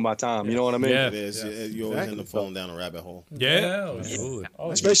to Yes. do with my time. You know what I mean? Yeah. It is. You always end up falling down a rabbit hole. Yeah. Absolutely. Oh,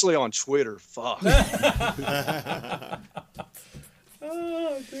 Especially on Twitter. Fuck.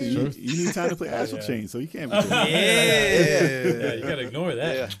 You need time to play Astral Chain, so you can't be doing that. yeah, you gotta ignore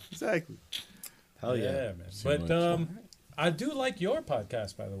that. Yeah. Exactly. Hell yeah, man. But I do like your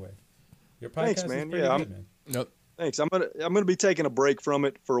podcast, by the way. Your podcast Thanks, is man. pretty Yeah, good, man. Yep. Thanks. I'm gonna be taking a break from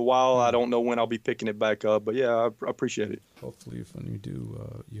it for a while. I don't know when I'll be picking it back up, but yeah, I appreciate it. Hopefully, if when you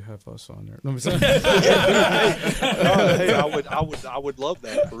do, you have us on there. No, I'm sorry. Hey, I would love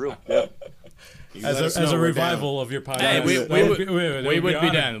that for real. Yeah. You let us as know a we're revival of your podcast. Hey, we That would be- we would be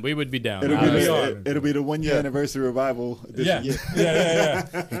honored. down. We would be down. It'll I'll be, be the, on. it'll be the 1 year anniversary revival edition. Yeah.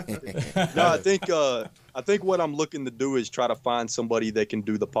 No, I think what I'm looking to do is try to find somebody that can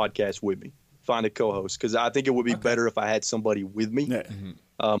do the podcast with me. Find a co-host because I think it would be better if I had somebody with me. Yeah.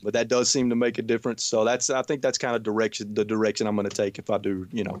 But that does seem to make a difference. So I think that's kind of the direction I'm going to take if I do,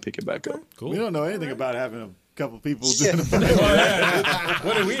 pick it back up. We don't know anything about having a couple people Yeah. doing the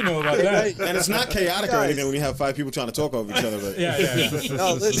What do we know about that? And it's not chaotic or anything when you have 5 people trying to talk over each other. But Yeah.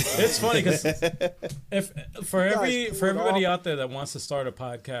 No, listen, It's funny because for guys everybody off. out there that wants to start a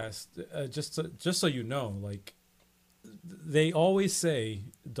podcast, just so you know, like they always say,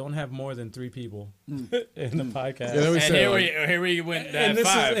 don't have more than 3 people in the podcast. Yeah, And here we went at and this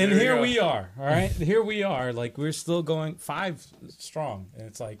 5. is, and here go. we are. All right, here we are. Like we're still going 5 strong, and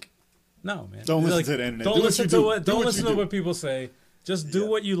it's like, no, man. Don't listen Like, to the internet. Don't Do what listen you to do. what. Do Don't what listen you to do. what people say. Just do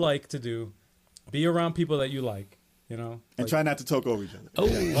what you like to do. Be around people that you like. You know, And try not to talk over each other. well,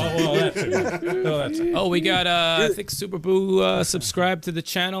 that too. Well, that too. Oh, we got I think Super Boo subscribed to the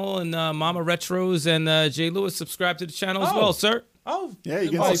channel, and Mama Retros and Jay Lewis subscribed to the channel as well, sir. Oh, Yeah,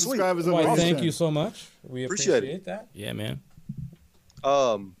 you get why, some subscribers over why, on thank channel. you so much. We Appreciate appreciate it. that. Yeah, man.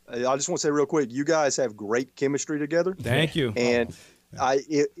 I just want to say real quick, you guys have great chemistry together, Thank you. and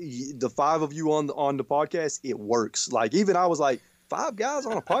the five of you on the podcast, it works. Like even I was like, 5 guys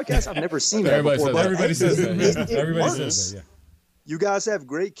on a podcast, I've never seen that Everybody before. says but that. Everybody says that. it Yeah. Everybody works. says that. Yeah. You guys have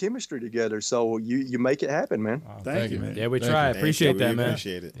great chemistry together, so you make it happen, man. Thank you, man. Yeah, we Thank try. you. Appreciate that, we man.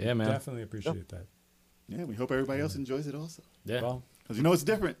 Appreciate it. Yeah, man. Definitely appreciate that. Yeah, we hope everybody else enjoys it also. Yeah. Well, Because you know it's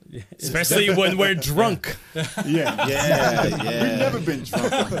different. Especially when we're drunk. Yeah. Yeah, We've yeah. never been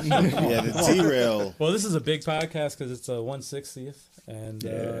drunk. Yeah, the T-Rail. well, this is a big podcast because it's a 160th, and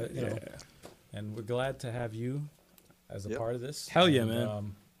you know, and we're glad to have you as a Yep. part of this. Hell yeah, And,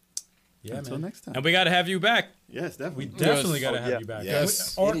 man. Yeah, Until man. next time. And we got to have you back. Yes, We definitely. definitely Yes. got to Oh, have yeah. you back.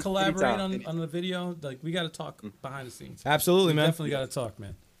 Yes. Or Any- collaborate anytime. on the video. Like we got to talk behind the scenes. Absolutely, We man. definitely got to talk,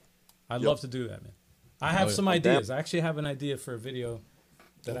 man. I'd love to do that, man. I have yeah. some ideas. I actually have an idea for a video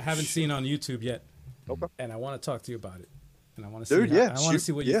that I haven't seen on YouTube yet, Okay. and I want to talk to you about it. And I want to Dude, see. yeah. I want to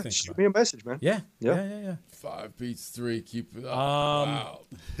see what you think. Shoot about me it. a message, man. Yeah, Yeah. yeah. 5 beats 3. Keep it up. Um, wow.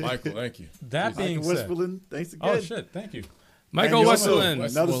 Michael, thank you. That being Michael said, Westmoreland, thanks again. oh shit, thank you. Michael And you also- Westerland.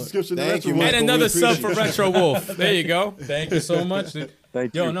 Another Well, subscription to thank you, Retro And Michael. Wolf. another we sub for appreciate Retro Wolf. There you go. Thank you so much, dude.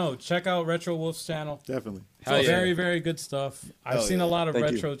 Thank Yo, you. no, check out Retro Wolf's channel. Definitely. Hell yeah. Very, very good stuff. I've Hell seen yeah. a lot of Thank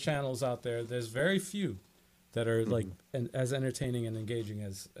you. retro channels out there. There's very few that are like as entertaining and engaging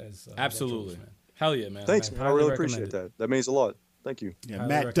as Retro Absolutely. Wolf, man. Hell yeah, man. Thanks, I man. I highly really recommend appreciate it. that. That means a lot. Thank you. Yeah, Highly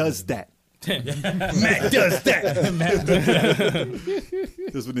Matt does that. Matt does that.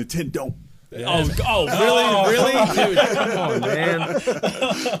 This with Nintendo. Oh, really? Dude, come on, man.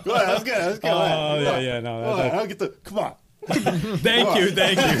 Go ahead, let's get it. Oh, yeah, no. Go ahead, I'll get the. Come on. Thank you for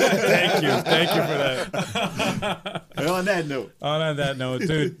that. And on that note, On that note,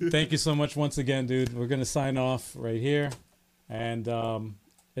 dude, thank you so much once again, dude. We're gonna sign off right here, and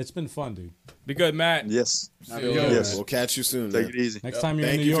it's been fun, dude. Be good, Matt. Yes. Yo, Yes. We'll catch you soon. Take Man. it easy. Next time you're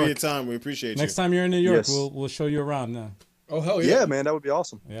Thank in New you for your York, time. We appreciate next you. time you're in New York, Yes. we'll show you around now. Oh, hell yeah. Yeah, man. That would be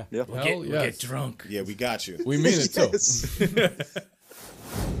awesome. Yeah. Yeah. Hell We'll yes. get drunk. Yeah, we got you. We mean it, too. Yes.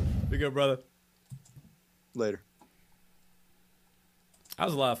 Be good, brother. Later. That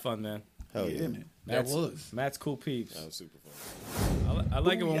was a lot of fun, man. Hell yeah, yeah. man. That was. Matt's cool peeps. That was super fun. I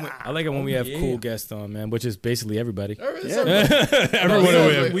like it when we have cool guests on, man, which is basically everybody.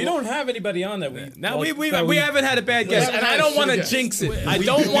 Everyone We don't have anybody on that we. Now like, we that haven't had a bad guest, haven't and I had don't shit want to guests. jinx it. I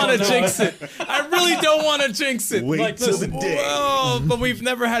don't want to jinx it. I really don't want to jinx it. Wait Like, till the listen, day. Oh, but we've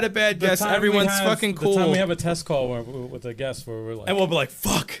never had a bad the guest. time we Everyone's have- fucking The cool, time we have a test call with a guest where we're like, and we'll be like,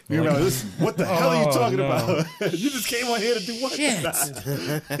 "Fuck." You know, listen, what the hell are you talking no. about? You just came on here to do what? Shit.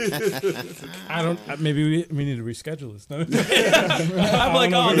 I don't. Maybe we need to reschedule this. No? I'm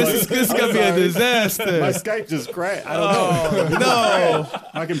like, "Oh, this is gonna be a My disaster." Skype just crashed. I don't know. No.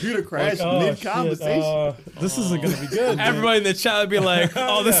 My computer crashed Oh, mid shit. conversation. This isn't gonna be good. Everybody in the chat would be like,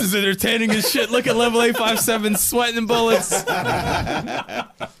 "Oh, this is entertaining as shit." Look at level 857 sweating bullets.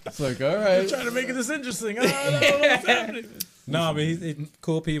 It's like, all right. Trying to make it this interesting. I don't know what's happening. No, but he's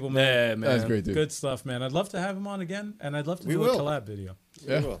cool people, man. Yeah, man. That's great, dude. Good stuff, man. I'd love to have him on again, and I'd love to do will. a collab video.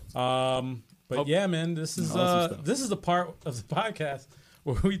 Yeah. But yeah, man, this is stuff. this is the part of the podcast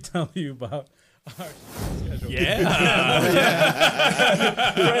where we tell you about our schedule. Yeah.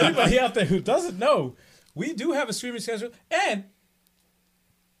 For anybody out there who doesn't know, we do have a streaming schedule, and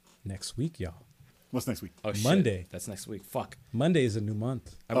next week, y'all, What's next week? Oh, shit. Monday. That's next week. Fuck. Monday is a new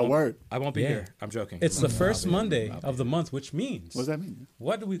month. Oh, word. I won't be Yeah. here. I'm joking. It's the first Monday of the month, which means What does that mean?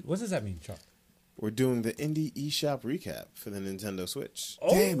 what does that mean, Chuck? We're doing the Indie eShop recap for the Nintendo Switch.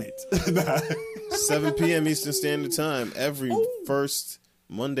 Damn it. 7 p.m. Eastern Standard Time every first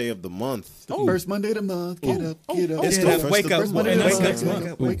Monday of the month. First Monday of the month. Get up, get up. It's get the up. first wake of up, the month. and that's Wake next up,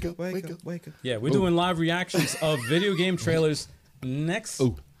 month. wake up, wake up, wake up, wake up. Yeah, we're doing live reactions of video game trailers next.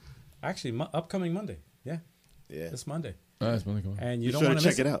 Actually, upcoming Monday. Yeah, Yeah. this Monday, Nice, man. Come on. and you You don't should want have to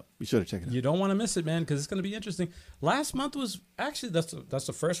checked miss it out. You should have checked it out. You don't want to miss it, man, because it's going to be interesting. Last month was actually that's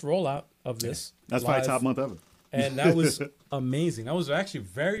the first rollout of this. That's probably live, top month ever. and that was amazing. That was actually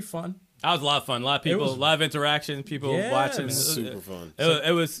very fun. That was a lot of fun. A lot of people, was- a lot of interaction, people Yeah, watching. man. Super fun.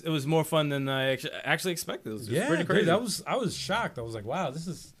 It was more fun than I actually expected. It was Yeah, pretty crazy. dude, I was shocked. I was like, wow, this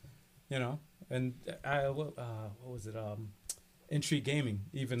is, and what was it? Intrigue Gaming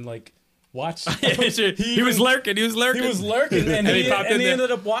even like watch. he was lurking. He was lurking. He was lurking, and And he, he popped in and he there.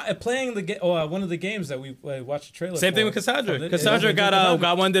 ended up playing one of the games that we watched the trailer. Same thing for. with Cassandra. Yeah, Cassandra yeah,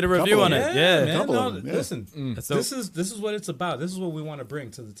 got one did a review Couple on of it. them. Yeah. man. couple No, of them, yeah. listen, So- this is what it's about. This is what we want to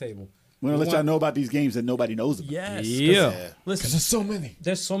bring to the table. We're gonna We let y'all want- know about these games that nobody knows about. Yes. 'cause, Yeah. Because Listen, there's so many.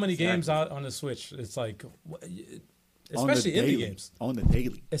 there's so many games out on the Switch. It's like, On the especially indie daily. games. On the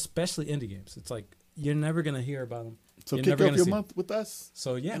daily. Especially indie games. It's like you're never gonna hear about them. So You're kick never off gonna your see month with us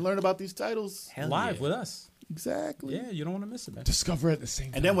So yeah, and learn about these titles. live with us. Exactly. Yeah, you don't want to miss it, man. Discover at the same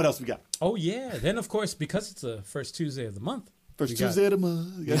time. And then what else we got? Oh yeah. Then of course, because it's the first Tuesday of the month. First we got- Tuesday of the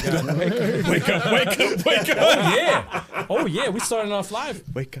month. Wake up. Oh yeah. Oh yeah. We starting off live.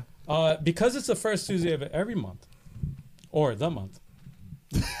 Wake up. Because it's the first Tuesday of every month, or the month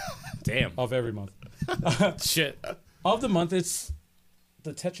Damn. of every month Shit. of the month. It's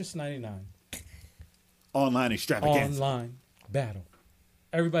the Tetris 99 Online extravaganza. online battle.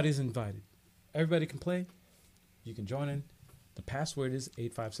 Everybody's invited. Everybody can play. You can join in. The password is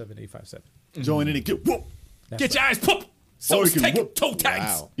 857-857. Join in and get whoop. Get your eyes poop. So Or you can take whoop. toe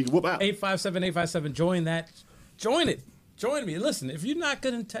tags. You can whoop out. 857-857. Join that. Join it. Join me. Listen, if you're not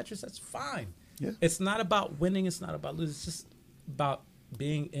good in Tetris, that's fine. Yeah. It's not about winning. It's not about losing. It's just about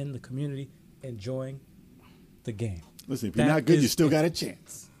being in the community, enjoying the game. Listen, if you're That not good, you is still it. got a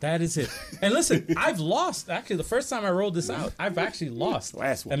chance. That is it. And listen, I've lost. Actually, the first time I rolled this out, I've actually lost.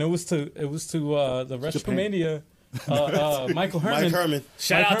 Last one. And it was to the Retromania Michael Herman. Mike Herman.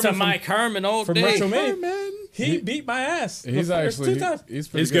 Shout Mike out to Herman Mike Herman all from day. Retromania. He beat my ass. He's the first actually two times. he's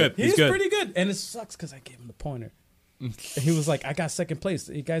pretty He's good. He's good. pretty good, and it sucks because I gave him the pointer. And he was like, "I got second place.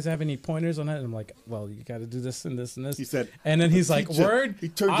 You guys have any pointers on that?" And I'm like, "Well, you got to do this and this and this." He said, and then he's like, Teacher, "Word." he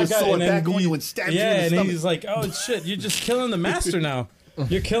turned I your got it." sword And then back on you and stabbed you in the and stomach. he's like, "Oh shit, you're just killing the master now.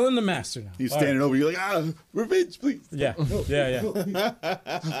 You're killing the master now." He's All right. standing over you like, revenge, please. Yeah, yeah.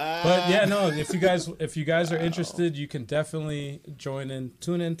 But yeah, no. If you guys are interested, you can definitely join in.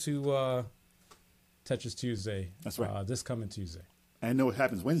 Tune in to Tetris Tuesday. That's right. This coming Tuesday. I know what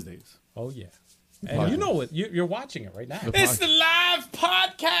happens Wednesdays. Oh yeah. And you know what? You're watching it right now. It's the live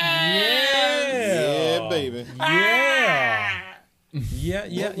podcast. Yeah, baby. Yeah.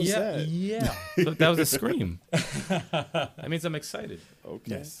 Yeah, What was that? yeah. Look, that was a scream. That means I'm excited.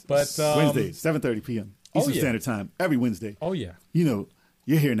 Okay. Yes. But Wednesdays, 7:30 p.m. Eastern yeah. Standard Time, every Wednesday. Oh yeah. You know,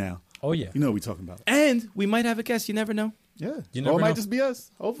 you're here now. Oh yeah. You know what we're talking about. And we might have a guest. You never know. Yeah. You Or never it might know. just be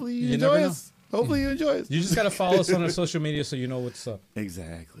us. Hopefully you, You enjoy never us. Hopefully you enjoy us. You just gotta follow us on our social media so you know what's up.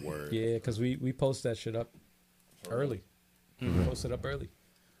 Exactly. Word. Yeah, because we post that shit up early. We post it up early.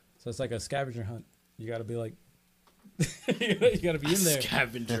 So it's like a scavenger hunt. You gotta be like you gotta be in there.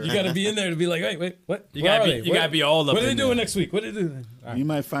 Scavenger. You gotta be in there to be like, wait, what? You Where gotta are be- they? you What- gotta be all up What are they in doing there. next week? What are they doing? All right. You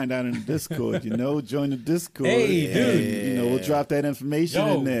might find out in the Discord, join the Discord. Hey, and, dude. we'll drop that information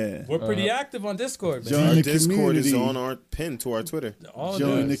Yo, in there. we're pretty active on Discord, man. Join Our the Discord is community. on our pin to our Twitter. All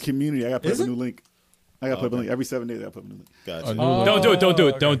Join the dudes. community. I got to put Is up a it? new link. I got to put up a link. Every 7 days, I got to put up a new link. Gotcha. Don't do it. Don't do it.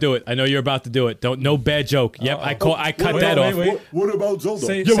 okay. Don't do it. I know you're about to do it. Don't. No bad joke. Yep. I cut Wait, that wait, off. wait. What about Zelda?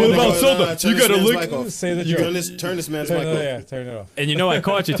 Say- Yeah, say what the- about Zelda? turn You this gotta man's look- mic off. Say the Turn joke. turn this man's Turn mic it, off. yeah, turn it off. And you know I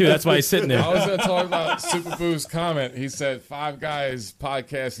caught you too. That's why he's sitting I there. was going to talk about Super Boo's comment. He said 5 guys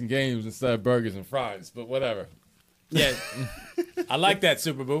podcasting games instead of burgers and fries, but whatever. Yeah. I like that,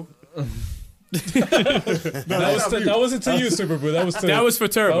 Super Boo. That wasn't to you, Super Boo. That was to That was for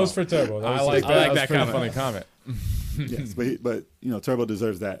Turbo. That was for Turbo. That I was like to- that. I like That that was a pretty comment. funny comment. Yes, but Turbo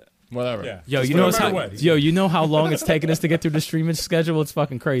deserves that. Whatever. Yeah. Yo, Just you no know matter how, what. yo, you know how long it's taken us to get through the streaming schedule? It's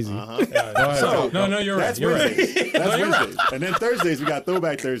fucking crazy. No, you're right. That's You're right. Wednesdays. That's Wednesdays. And then Thursdays, we got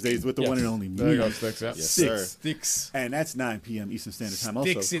Throwback Thursdays with the one and only me. There you go, Sticks. Yeah. Yes, sir. Sticks. And that's 9 p.m. Eastern Standard Time also.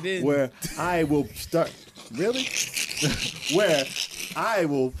 Sticks it in. Where I will start. Really? Where I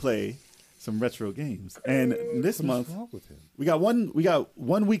will play some retro games. And this month, we got one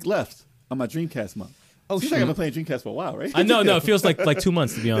week left on my Dreamcast month. Oh, Seems like I've been playing Dreamcast for a while, right? I know, no, it feels like 2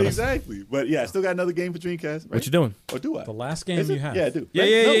 months to be honest. Exactly. But yeah, I still got another game for Dreamcast. Right? What you doing? Or do I? The last game Is it? you have. Yeah, I do. Yeah, Right?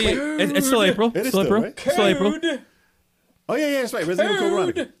 yeah, No, yeah. wait. It's still April. It is Still still, April. right? Still April. Oh, yeah, that's right. Resident Evil Code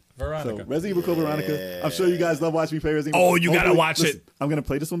Veronica. So, Veronica. Resident Evil Code Veronica. I'm sure you guys love watching me play Resident Evil. Oh, you gotta Hopefully- watch listen, it. I'm going to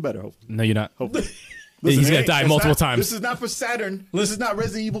play this one better, hopefully. No, you're not. Hopefully. He's gonna hey, die it's multiple not- times. This is not for Saturn. This is not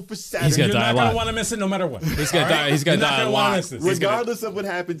Resident Evil for Saturn. He's gonna You're die not a lot. gonna want to miss it no matter what. He's gonna die. He's gonna You're not die a gonna wanna lot. miss this. Regardless of what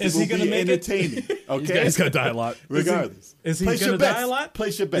happens, Is it he will gonna be make it? entertaining. Okay? He's gonna die a lot. Regardless. Is he Place gonna your die bets. a lot?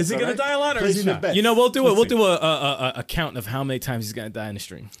 Place your bets. Is he all gonna right? die a lot or Place is he your not? bets. You know, we'll do it. We'll do a count of how many times he's gonna die in the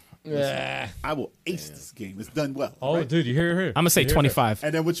stream. I will ace this game. It's done well. Oh, right? dude, you hear her? I'm gonna say You hear her? 25.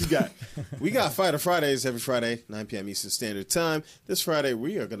 And then what you got? We got Fighter Fridays every Friday, 9 p.m. Eastern Standard Time. This Friday,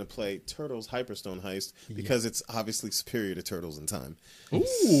 we are going to play Turtles Hyperstone Heist because it's obviously superior to Turtles in Time. And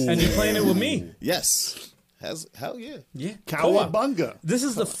you're playing it with me. Yes. Hell yeah. Yeah. Co-op. Cowabunga. This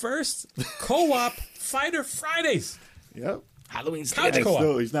is the first co-op Fighter Fridays. Yep. Halloween's Couch And co-op.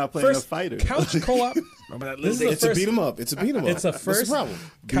 still, he's not playing First a fighter. couch co-op. Remember that This is the It's a first beat 'em up. It's a beat 'em up. It's a What's first the problem?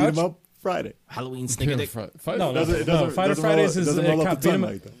 Beat 'em couch. up Friday. Halloween sneaker dick. No, It no, doesn't- Fighter doesn't Fridays roll- is doesn't a roll off count. the tongue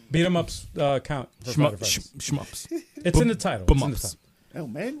like that. Beat 'em ups count. For Fighter Fridays. Shmups. It's in the title. It's in the Bum-ups. title. Oh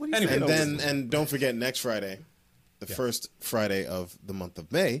man, what are you Anyway, saying? And over then, there? and don't forget next Friday, the first Friday of the month of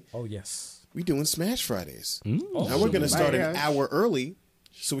May, Oh yes. we doing Smash Fridays. Oh, Now we're going to start an Smash. hour early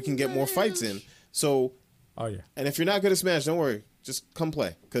so we can get more fights in. So, Oh yeah. and if you're not good at Smash, don't worry. Just come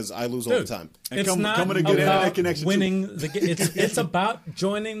play because I lose all the Dude. time. And It's come- not come with a good internet about connection, too. winning the game. It's about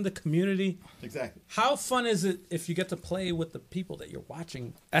joining the community. Exactly. How fun is it if you get to play with the people that you're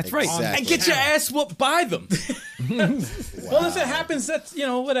watching? That's right. Exactly. And get your ass whooped by them. Well, if it happens, that's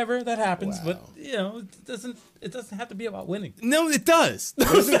whatever that happens. But it doesn't have to be about winning. No, it does.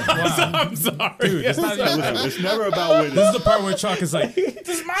 Wow. I'm sorry. Dude, it's not even Listen, it's never about winning. This is the part where Chalk is like,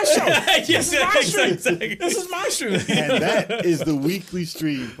 "This is my show. Yes, exactly. This is my show." And that is the weekly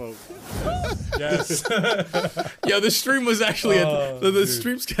stream, folks. Yes. Yo, the stream was actually the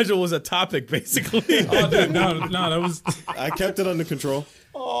stream schedule was a topic basically. Oh, dude, no, that was. I kept it under control.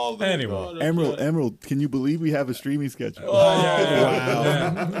 Anyway. Emerald, can you believe we have a streaming schedule?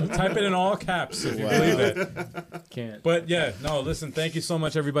 Yeah. Type it in all caps if you believe it. Can't. But yeah, no, listen, thank you so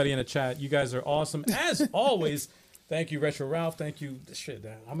much, everybody in the chat. You guys are awesome. As always, thank you, Retro Ralph. Thank you. Shit,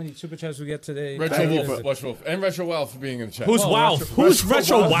 how many super chats we get today? Retro Wolf, and Retro Ralph for being in the chat. Who's Oh, Walf? Who's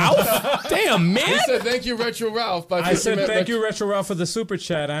Retro Walf? Damn, man. He said thank you, Retro Ralph. But I said thank you, Retro Ralph, for the super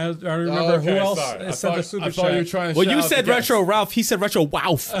chat. I remember who else said the super I thought you were chat. trying to Well, shout you out said the guests. Retro Ralph. He said Retro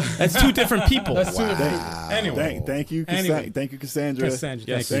Walf. That's two different people. That's two different. Anyway, Thank you, Anyway. thank you, Cassandra. Cassandra,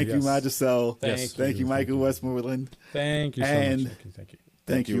 Yes. thank Thank you. you, Magicel. Yes. Thank you, Michael Westmoreland. Thank you so And- much. Thank you.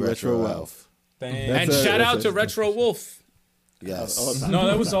 Thank you, Retro Ralph. Thank And That's shout a- out to Retro Wolf. Yes. No,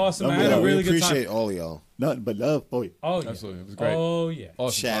 that was awesome. I had Yeah, a we really good appreciate time. all of y'all. Nothing but love, boy. Oh, yeah. Absolutely, it was great. Oh, yeah.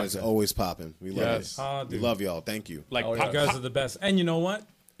 Awesome Chat is podcast. always popping. We love Yes. it. We love y'all. Thank you. Like Oh, You yeah. guys are the best. And you know what?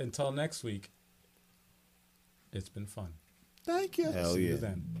 Until next week, it's been fun. Thank you. Hell See you yeah.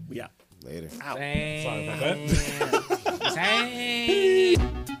 then. We out. Later. Sorry about that.